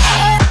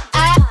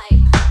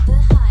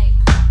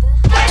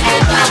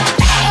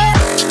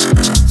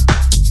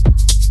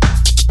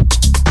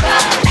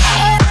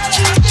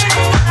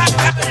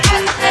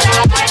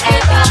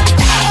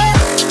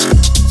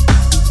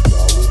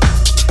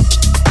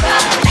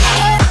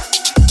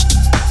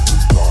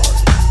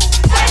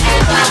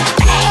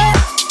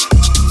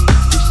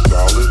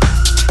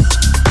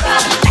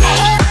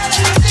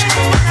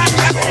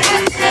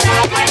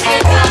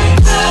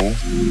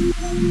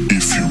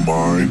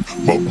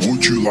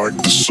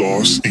 like the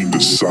sauce in the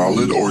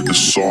salad or the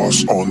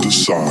sauce on the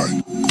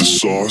side? The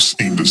sauce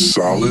in the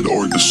salad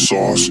or the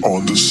sauce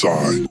on the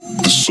side?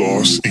 the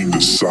sauce in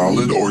the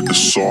salad or the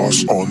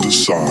sauce on the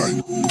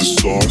side? The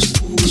sauce,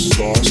 the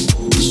sauce,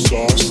 the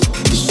sauce,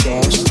 the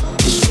sauce,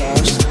 the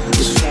sauce,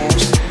 the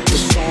sauce, the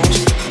sauce,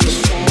 the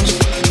sauce,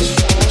 the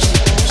sauce.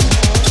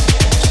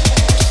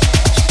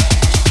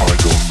 I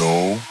don't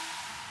know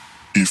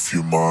if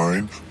you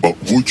mind, but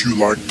would you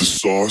like the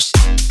sauce?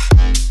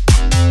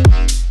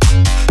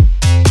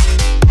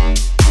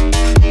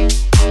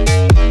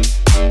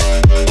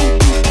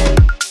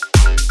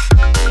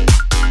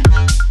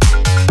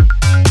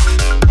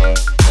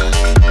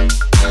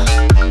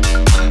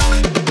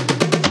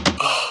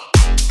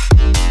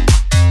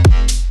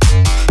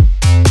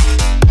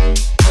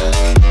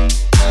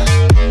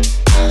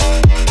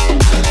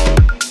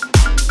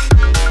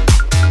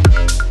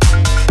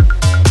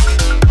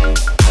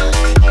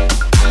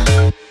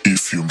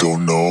 If you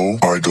don't know,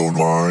 I don't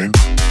mind.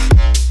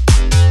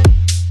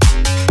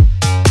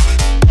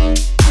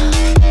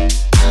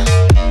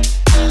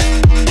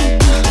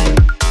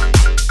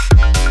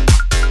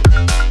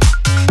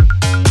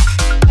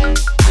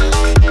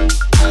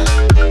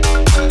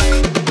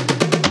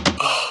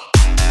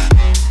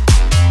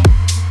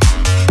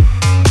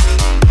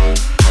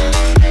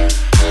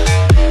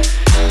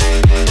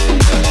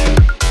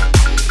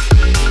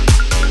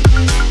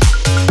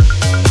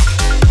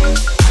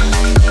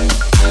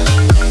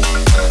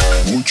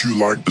 Would you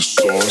like the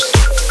sauce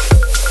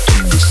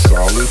in the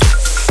salad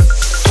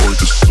or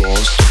the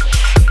sauce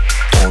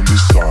on the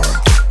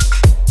side?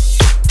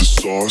 The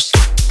sauce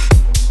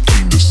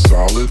in the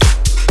salad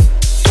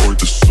or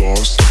the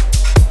sauce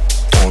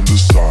on the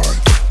side?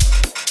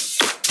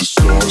 The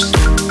sauce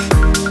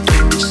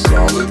in the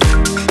salad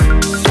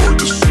or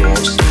the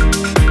sauce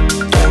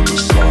on the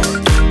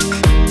side?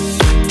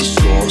 The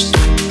sauce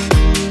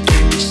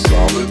in the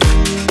salad.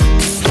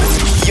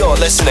 You're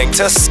listening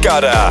to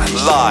Scudder,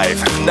 live,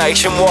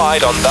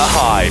 nationwide on The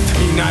Hype.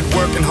 You not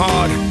working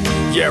hard?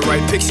 Yeah,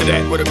 right, picture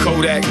that with a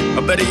Kodak.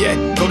 Or better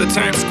yet, go to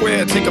Times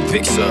Square, take a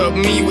picture of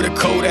me with a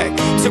Kodak.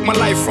 Took my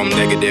life from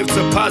negative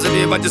to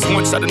positive, I just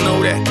want y'all to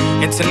know that.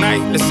 And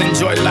tonight, let's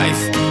enjoy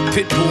life.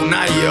 Pitbull,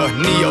 Naya,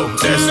 Neo,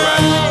 that's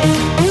right.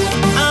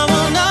 I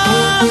wanna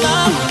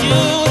love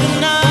you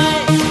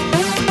tonight.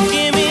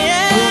 Give me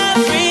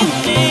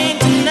everything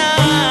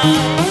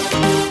tonight.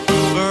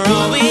 For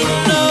all we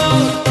know,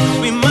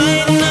 we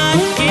might not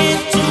get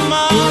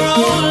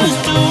tomorrow. Let's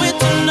do it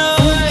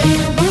tonight.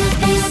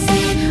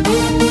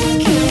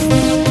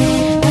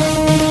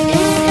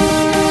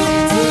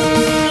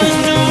 Let's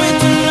do it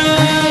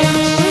tonight.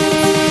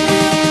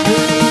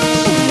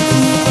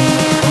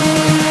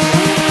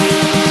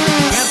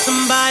 Grab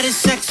somebody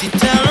sexy,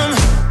 tell 'em.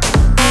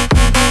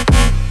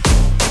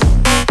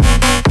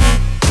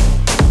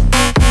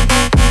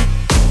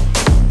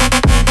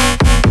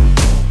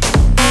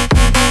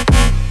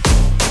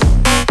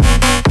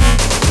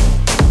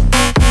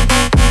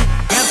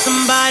 Grab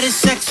somebody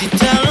sexy,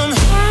 tell 'em.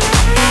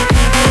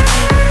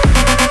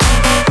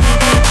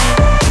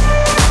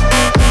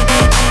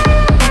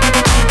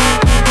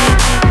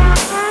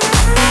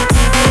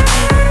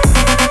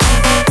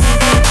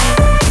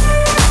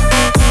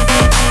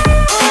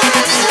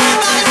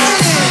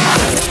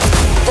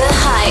 The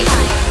Hype.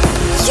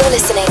 You're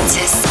listening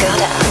to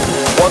Scudder.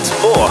 Want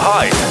more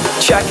hype?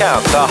 Check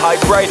out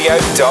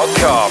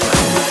thehyperadio.com.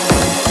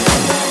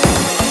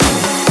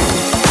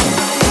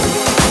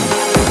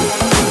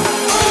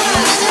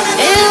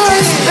 It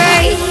was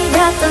great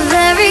at the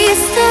very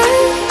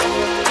start.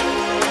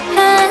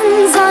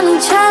 Hands on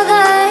each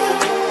other.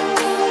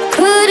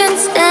 Couldn't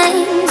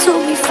stand to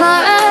be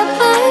far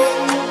apart.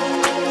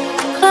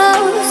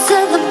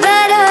 Closer the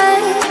better.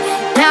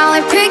 Now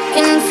we're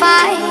picking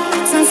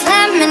fights and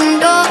slamming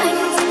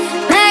doors.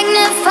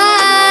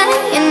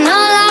 Magnifying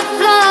all our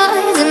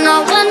flaws. And I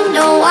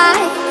wonder why.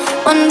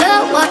 Wonder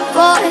what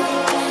for.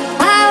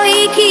 Why we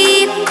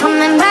keep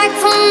coming back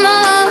for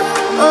more.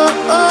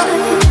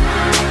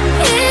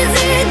 Is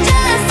it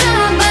just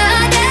our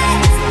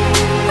bodies?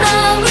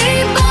 Are we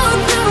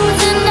both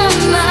losing our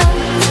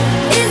minds?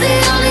 Is the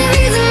only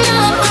reason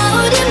you're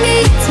holding me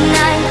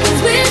tonight 'cause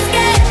we're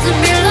scared to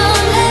be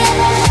lonely?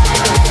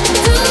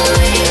 Do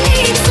we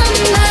need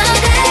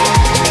somebody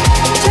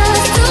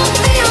just to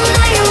feel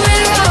like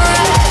we're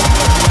alright?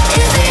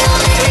 Is the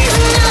only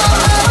reason you're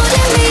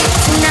holding me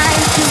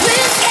tonight 'cause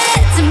we're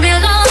scared to be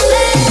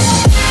lonely?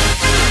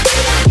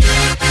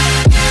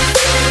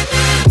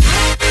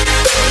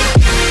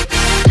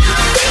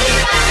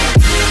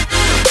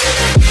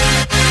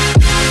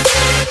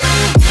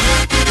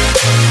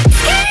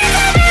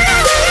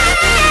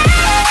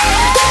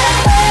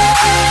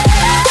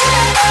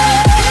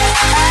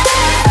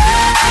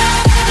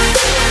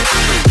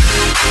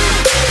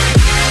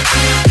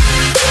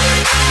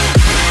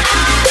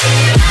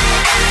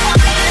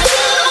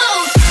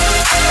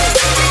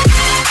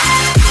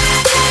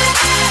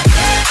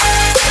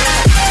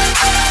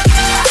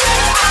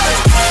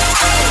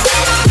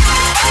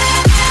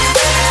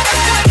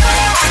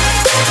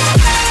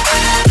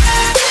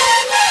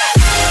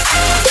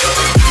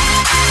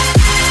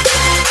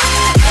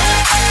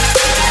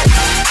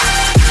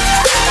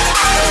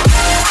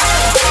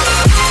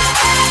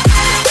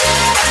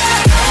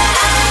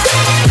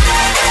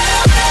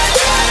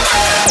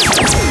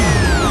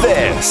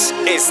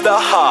 is The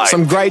Hype.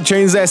 Some great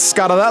tunes there,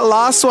 Scudder. That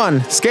last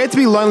one, Scared to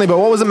Be Lonely, but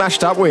what was it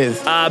mashed up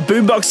with?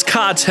 Boombox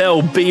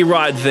Cartel, Be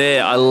Right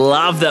There. I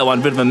love that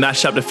one. Bit of a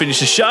mashup to finish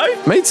the show.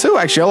 Me too,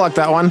 actually. I like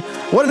that one.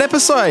 What an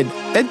episode.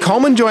 Ed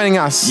Coleman joining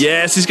us.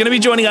 Yes, he's going to be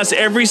joining us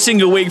every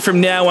single week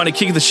from now on to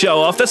kick the show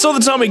off. That's all the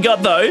time we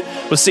got, though.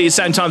 We'll see you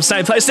same time,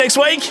 same place next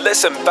week.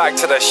 Listen back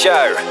to the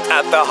show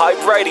at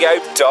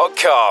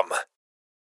thehyperadio.com.